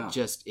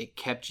 It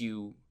kept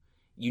you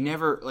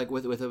never, like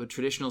with a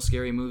traditional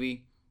scary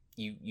movie,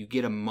 you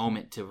get a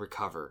moment to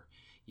recover.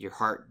 Your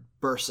heart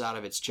bursts out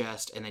of its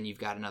chest, and then you've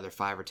got another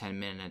 5 or 10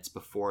 minutes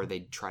before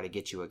they try to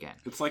get you again.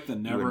 It's like the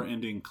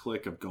never-ending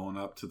click of going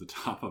up to the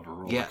top of a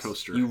roller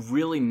coaster. You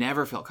really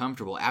never felt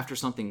comfortable. After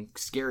something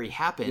scary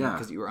happened,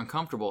 because you were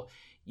uncomfortable,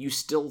 you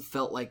still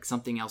felt like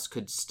something else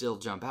could still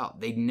jump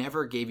out. They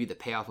never gave you the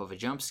payoff of a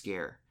jump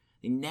scare.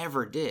 They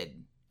never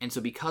did. And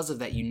so because of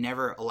that, you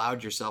never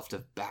allowed yourself to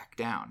back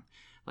down.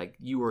 Like,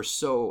 you were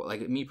so,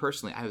 like me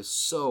personally, I was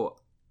so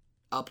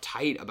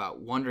uptight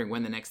about wondering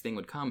when the next thing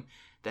would come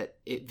that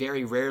it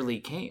very rarely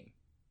came.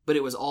 But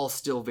it was all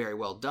still very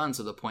well done,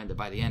 to the point that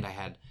by the end I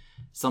had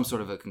some sort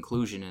of a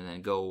conclusion and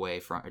then go away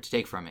from, or to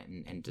take from it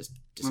and just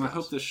discuss. And I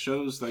hope this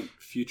shows like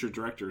future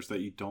directors that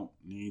you don't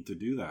need to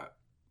do that.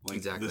 Like,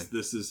 exactly.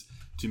 This is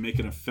to make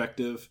an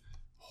effective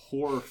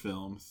horror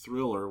film,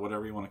 thriller,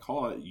 whatever you want to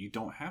call it. You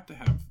don't have to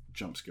have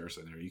jump scares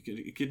in there.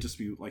 It could just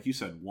be, like you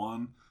said,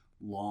 one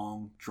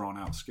long drawn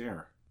out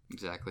scare.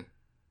 Exactly.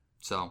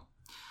 So,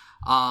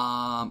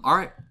 all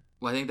right.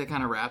 Well, I think that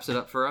kind of wraps it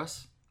up for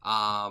us.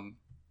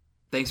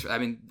 thanks for,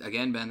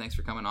 again, Ben, thanks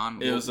for coming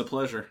on. It was a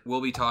pleasure.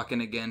 We'll be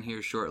talking again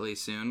here shortly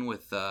soon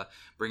with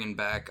bringing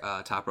back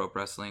Top Rope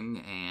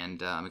Wrestling,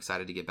 and I'm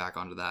excited to get back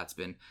onto that.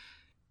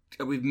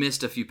 We've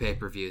missed a few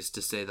pay-per-views,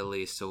 to say the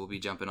least, so we'll be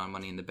jumping on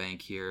Money in the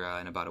Bank here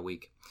in about a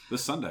week.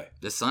 This Sunday.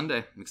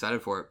 I'm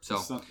excited for it. So,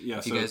 so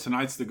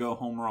tonight's the Go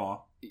Home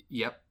Raw.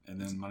 Yep. And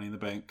then Money in the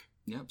Bank.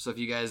 Yep. So if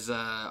you guys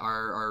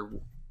are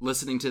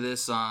listening to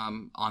this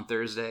on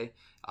Thursday,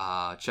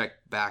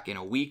 check back in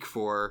a week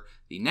for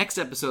the next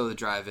episode of the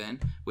Drive-In,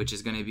 which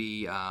is going to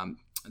be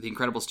The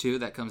Incredibles 2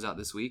 that comes out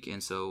this week.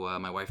 And so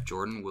my wife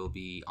Jordan will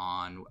be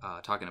on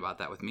talking about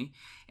that with me.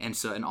 And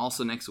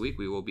also next week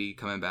we will be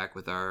coming back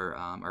with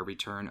our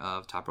return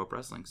of Top Rope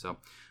Wrestling. So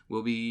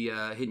we'll be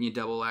hitting you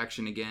double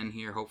action again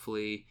here,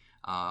 hopefully,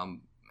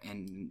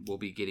 and we'll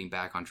be getting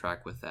back on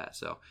track with that.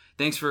 So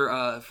thanks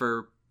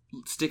for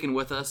sticking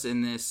with us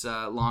in this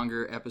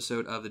longer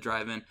episode of the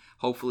Drive-In.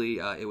 Hopefully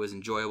it was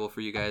enjoyable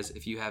for you guys.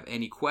 If you have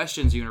any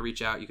questions you want to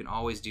reach out, you can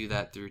always do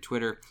that through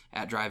Twitter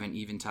at Drive-In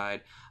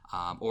Eventide,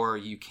 or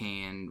you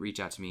can reach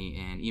out to me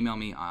and email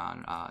me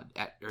on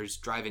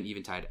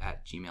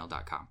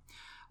driveineventide@gmail.com.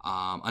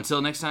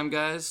 Until next time,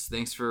 guys,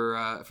 thanks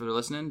for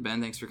listening. Ben,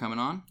 thanks for coming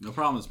on. No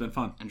problem. It's been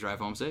fun. And drive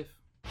home safe.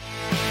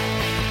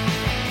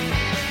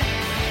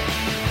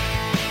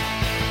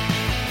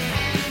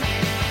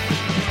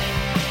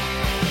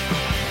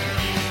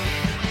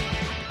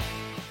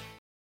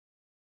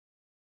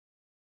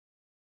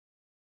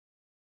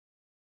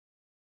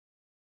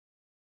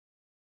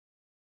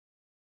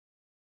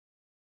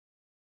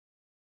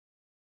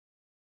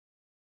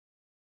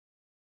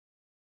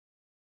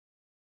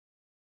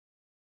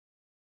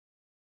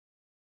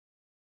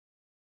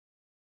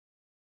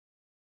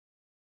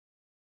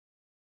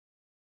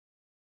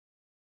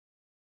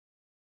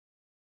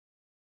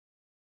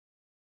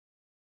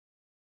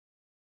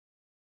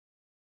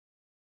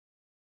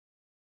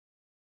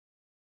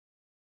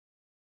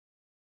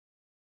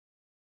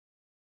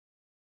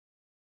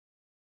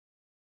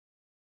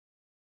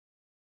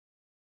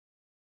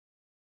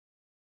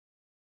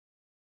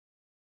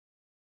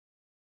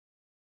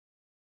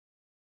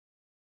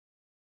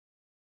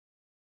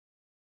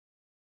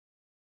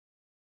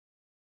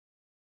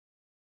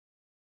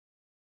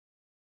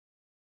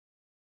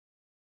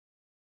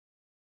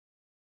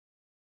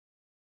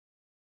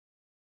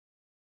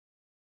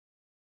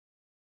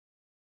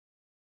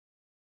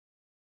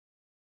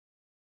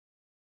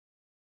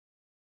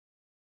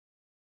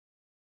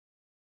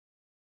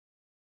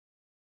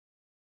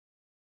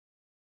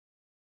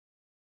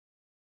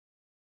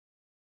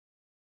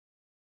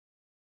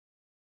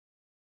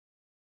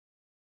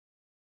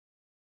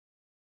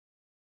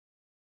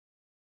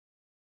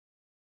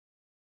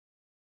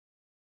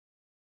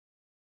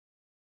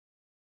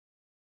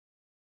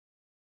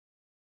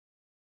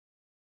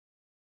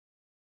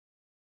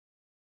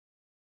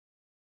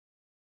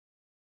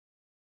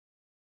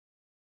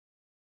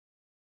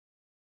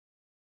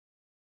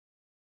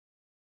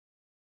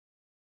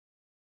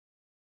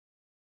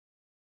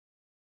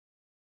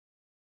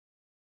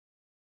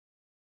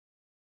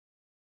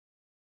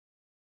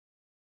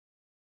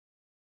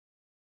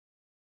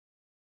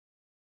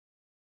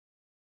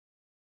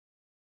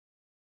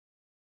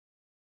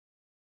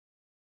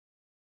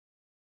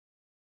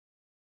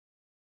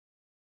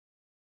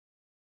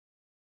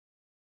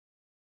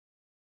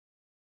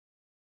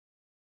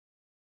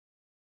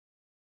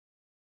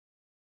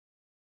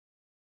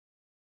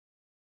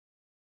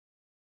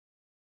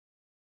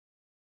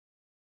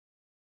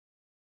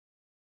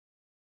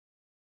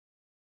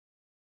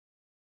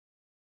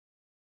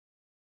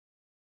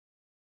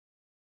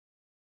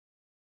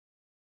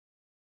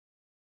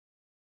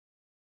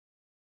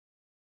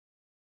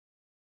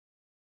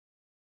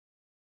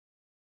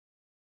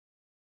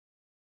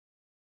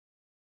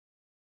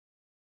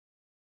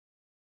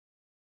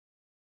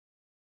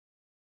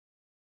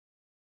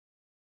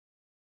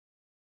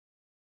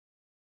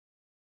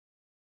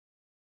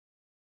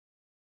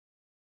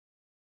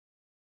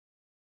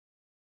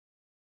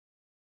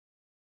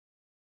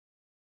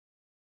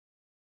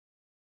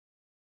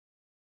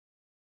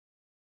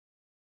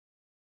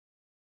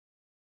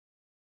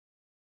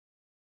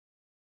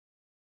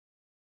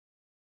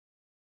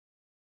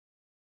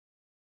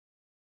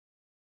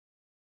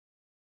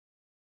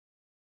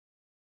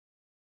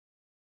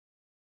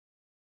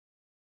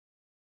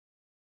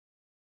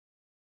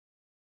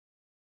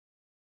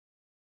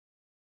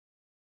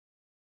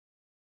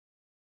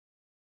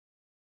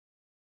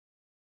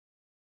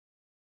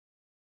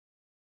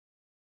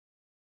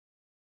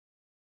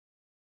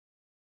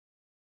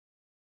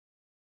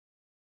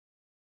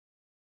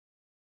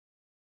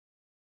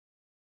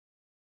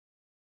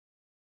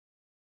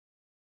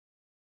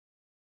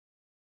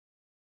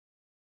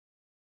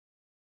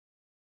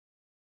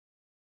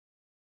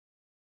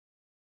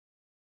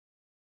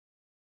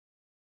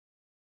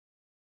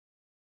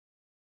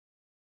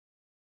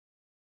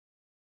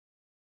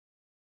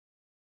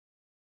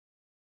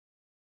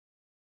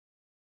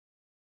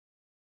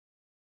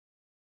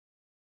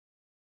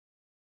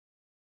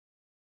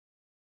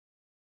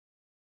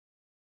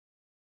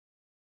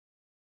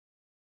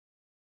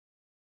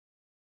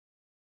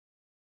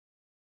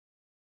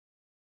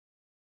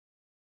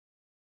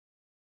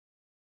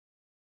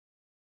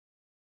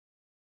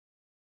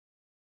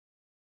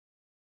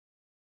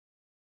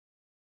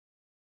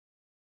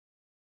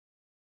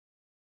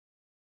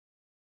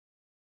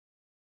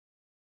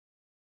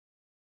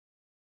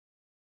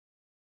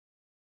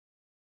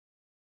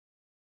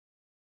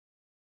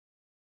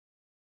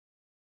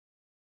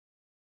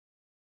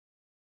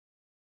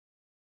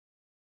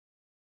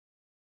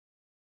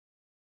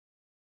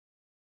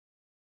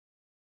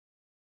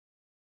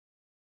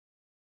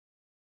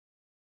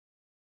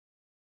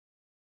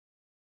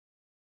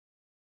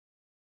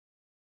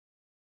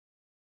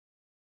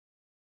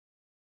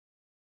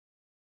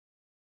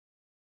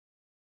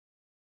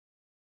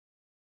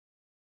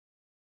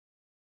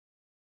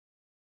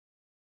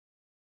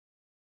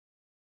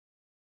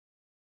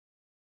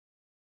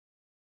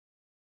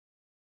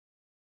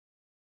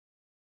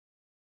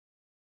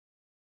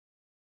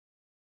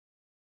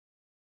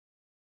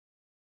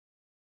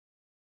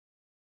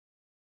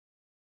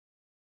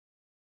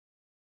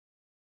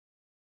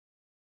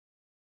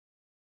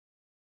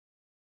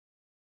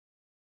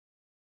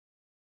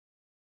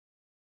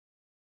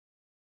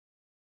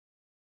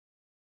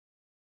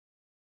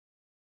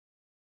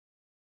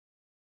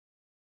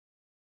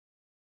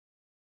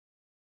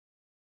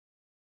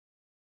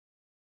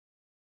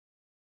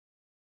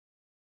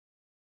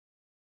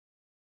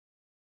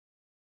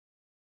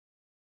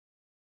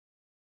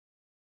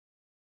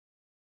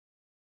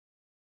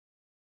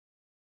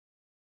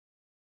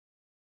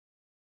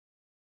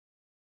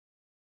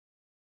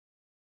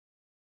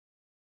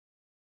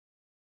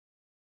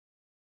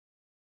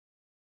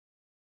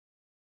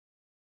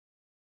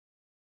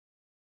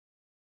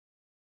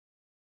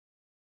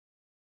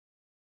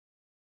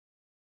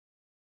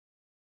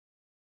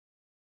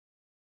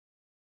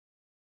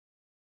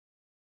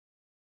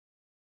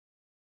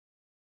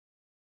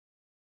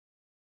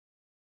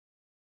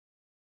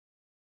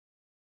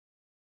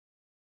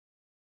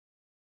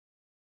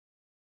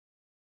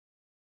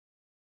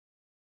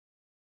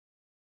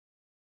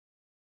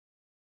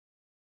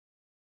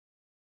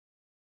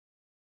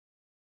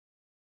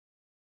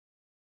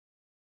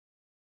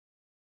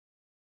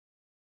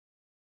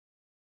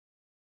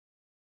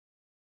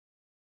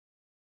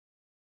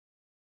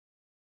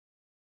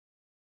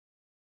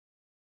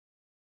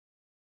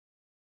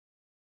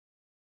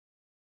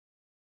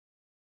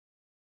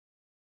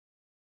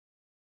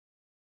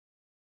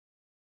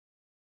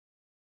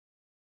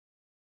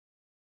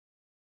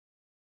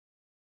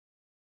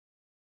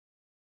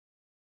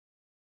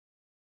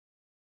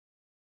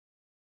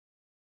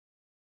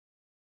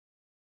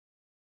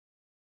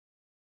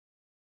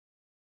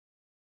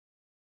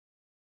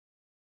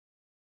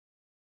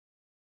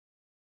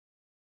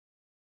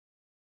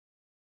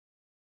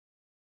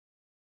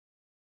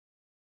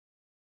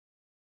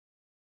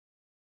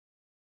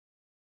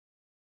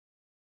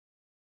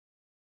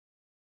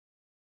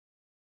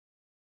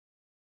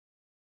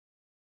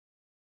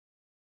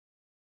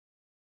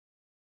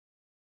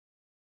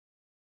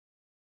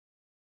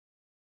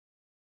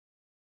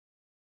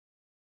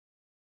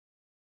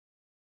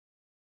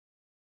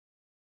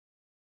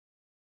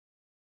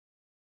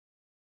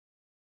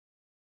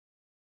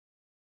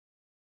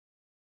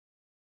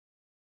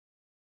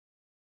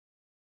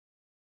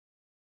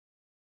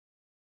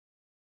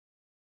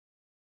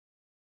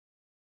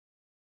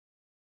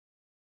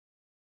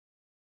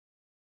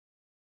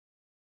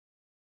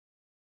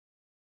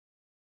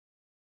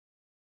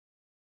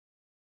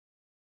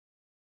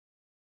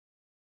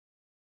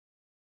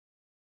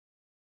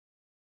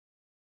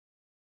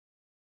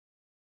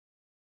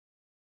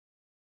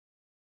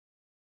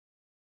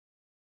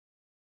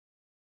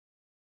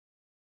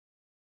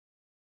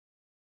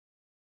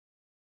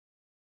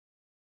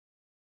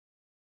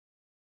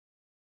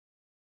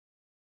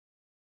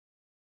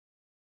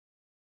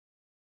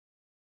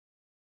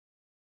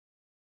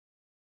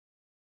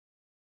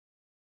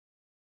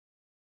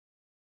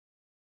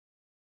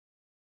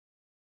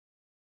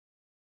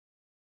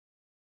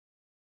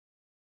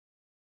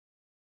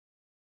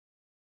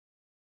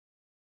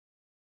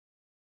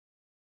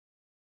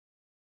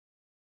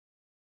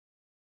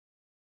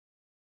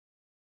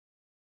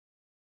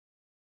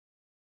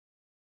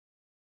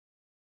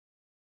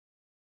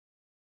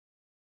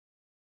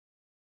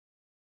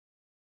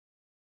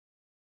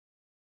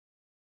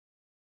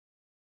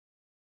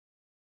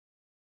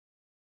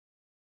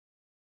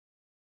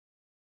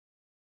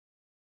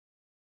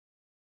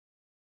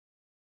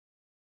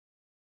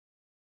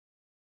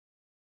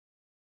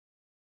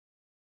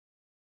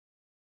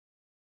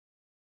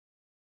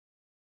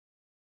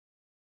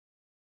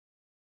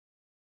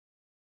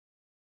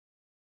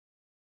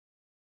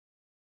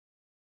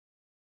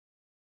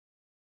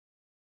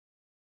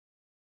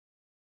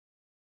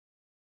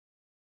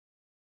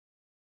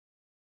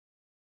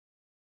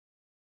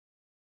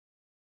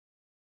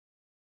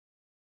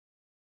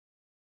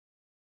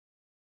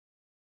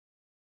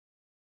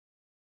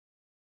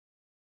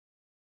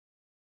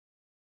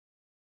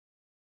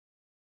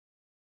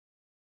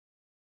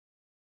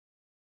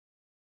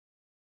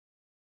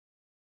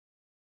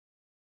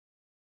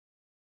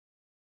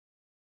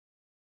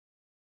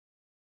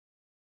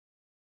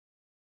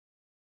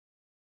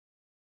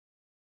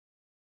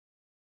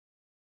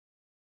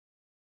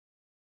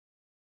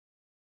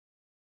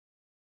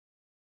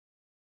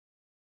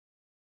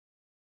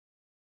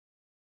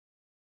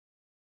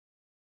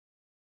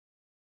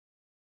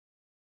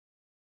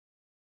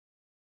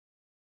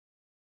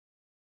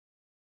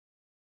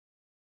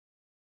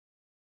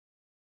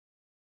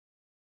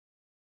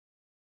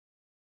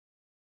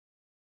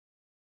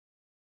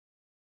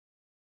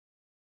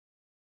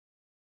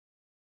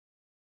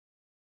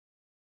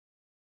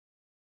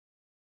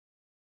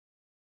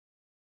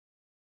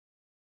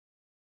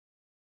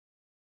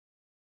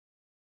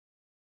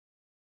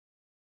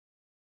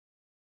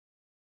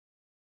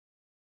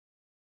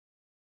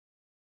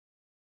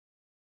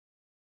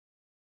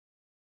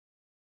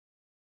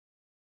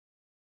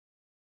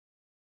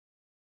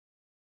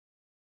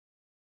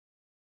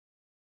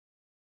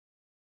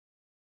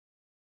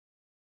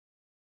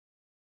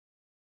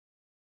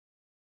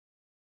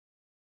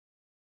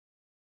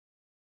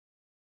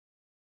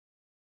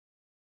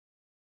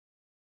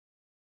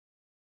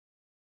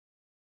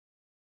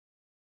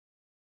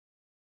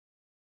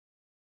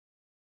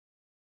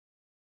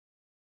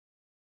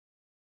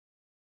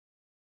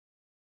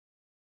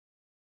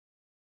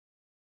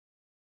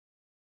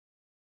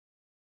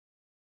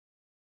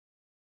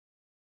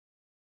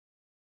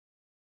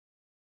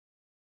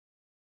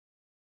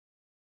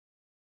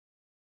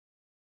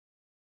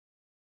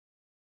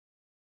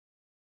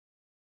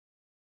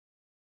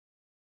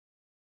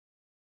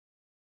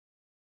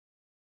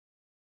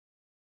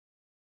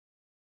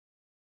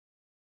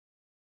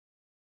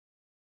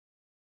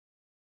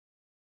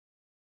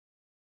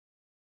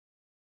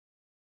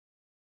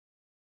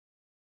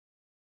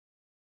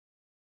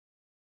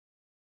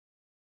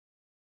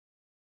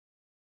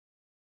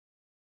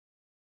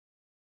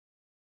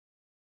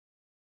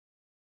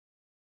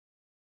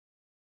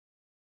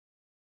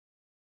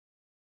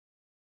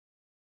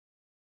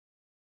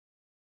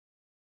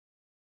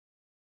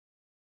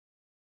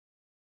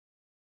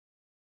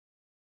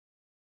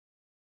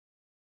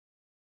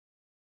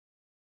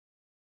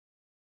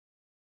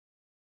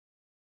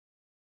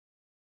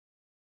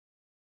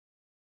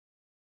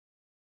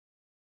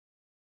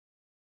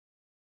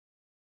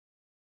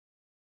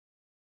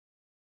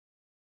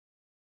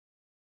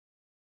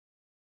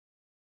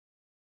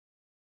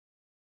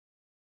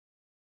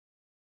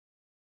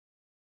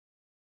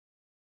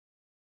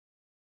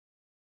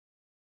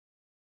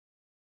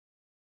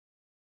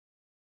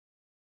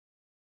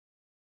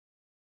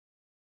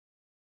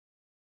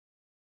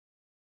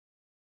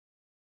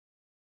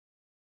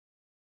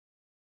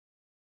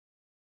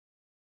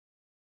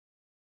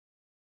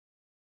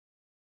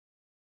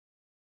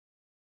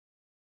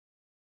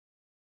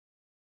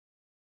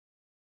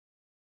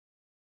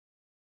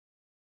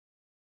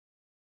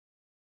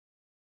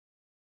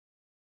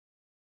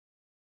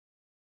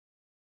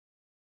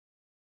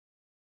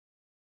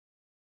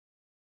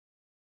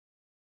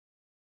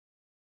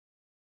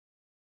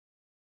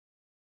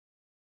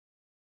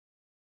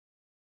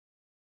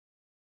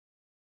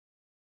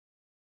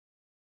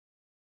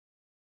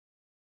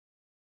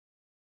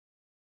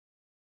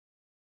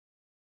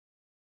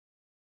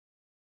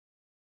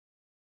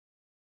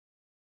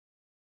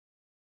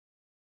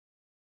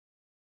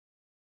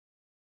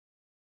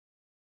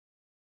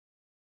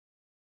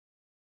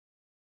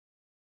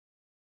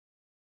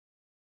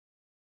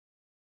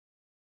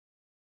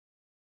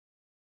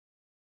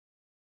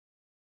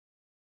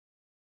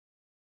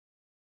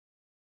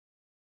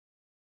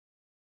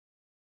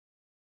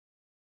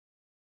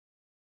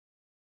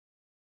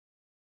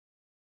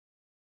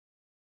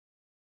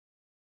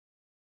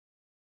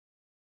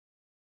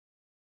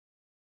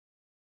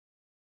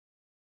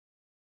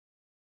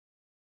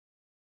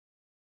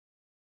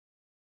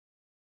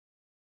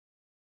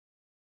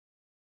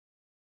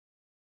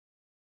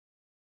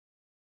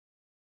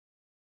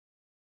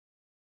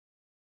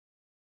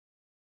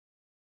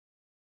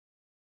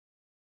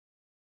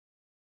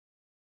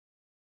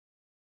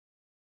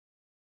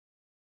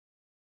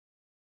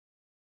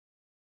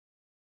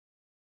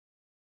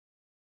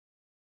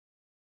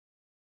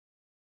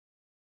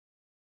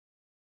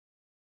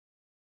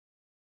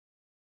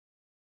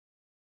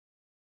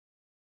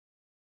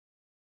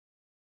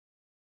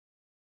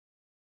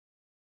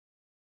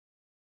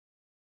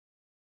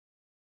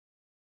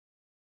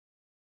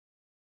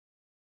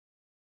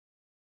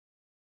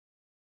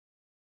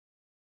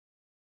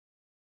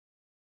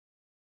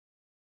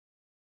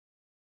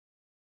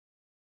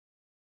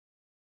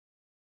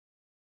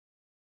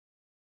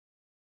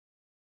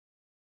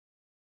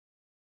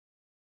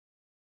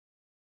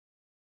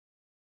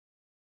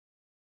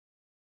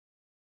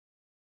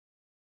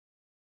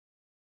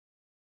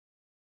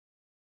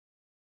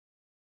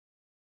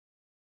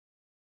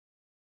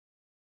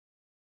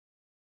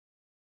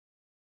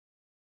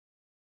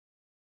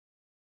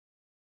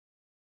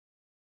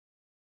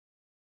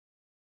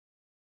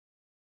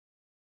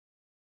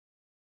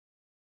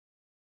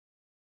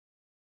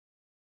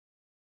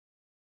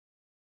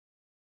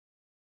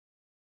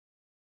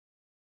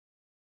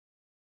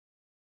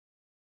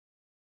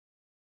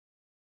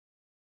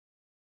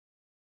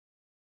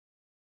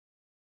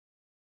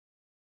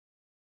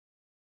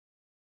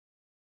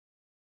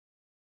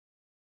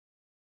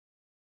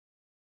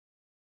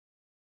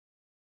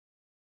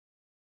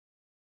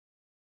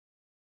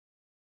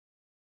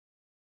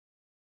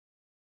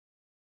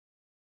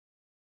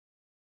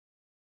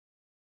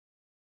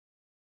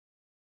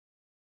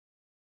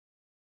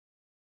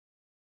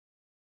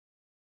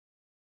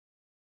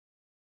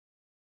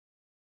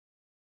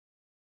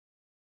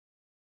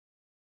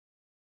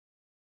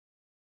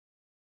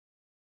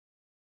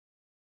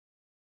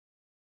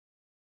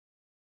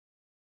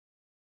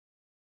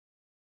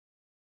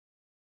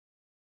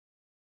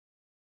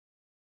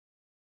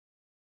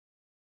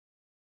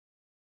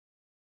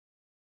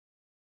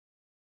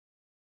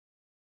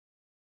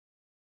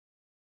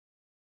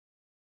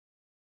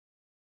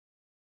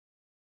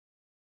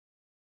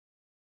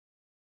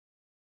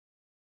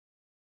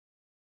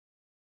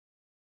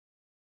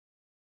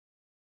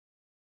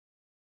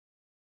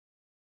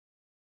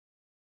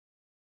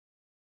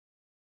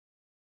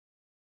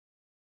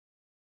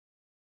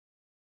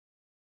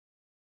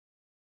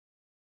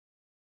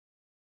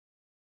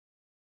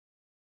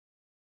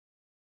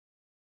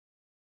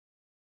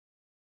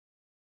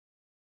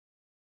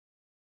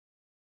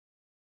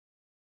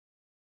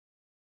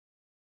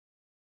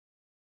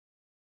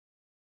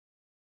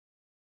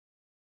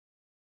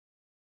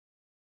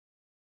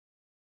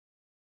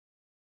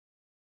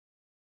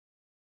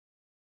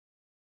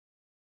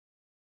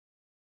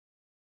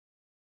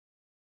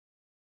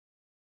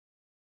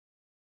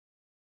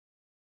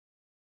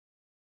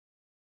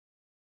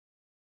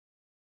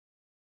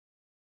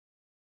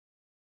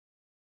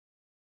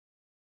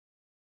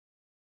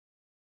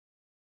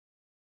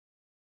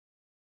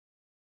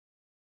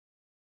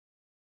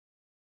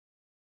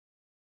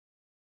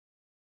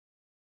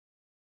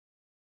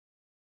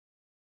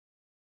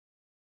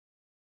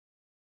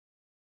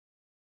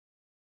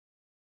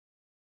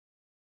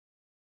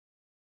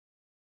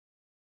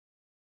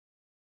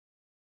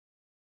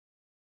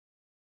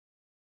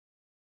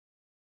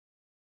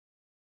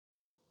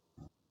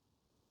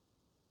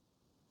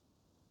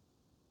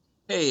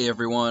 Hey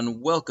everyone,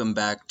 welcome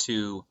back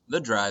to the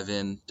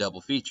Drive-In Double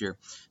Feature.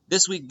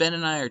 This week Ben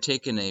and I are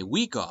taking a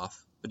week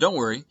off, but don't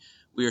worry,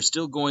 we are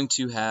still going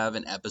to have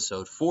an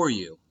episode for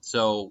you.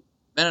 So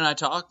Ben and I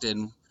talked,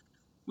 and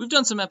we've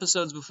done some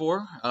episodes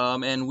before,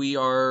 and we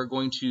are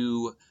going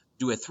to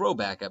do a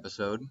throwback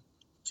episode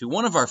to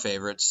one of our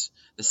favorites,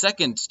 the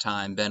second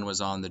time Ben was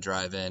on the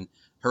Drive-In,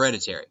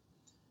 Hereditary.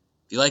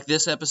 If you like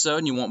this episode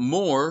and you want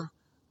more,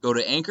 go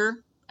to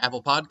Anchor,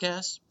 Apple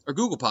Podcasts, or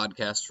Google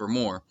Podcasts for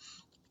more.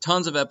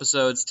 Tons of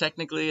episodes.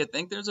 Technically, I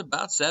think there's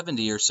about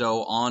 70 or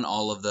so on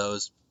all of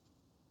those.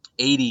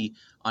 80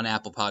 on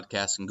Apple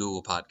Podcasts and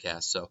Google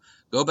Podcasts. So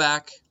go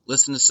back,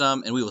 listen to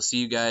some, and we will see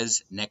you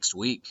guys next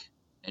week.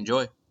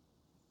 Enjoy.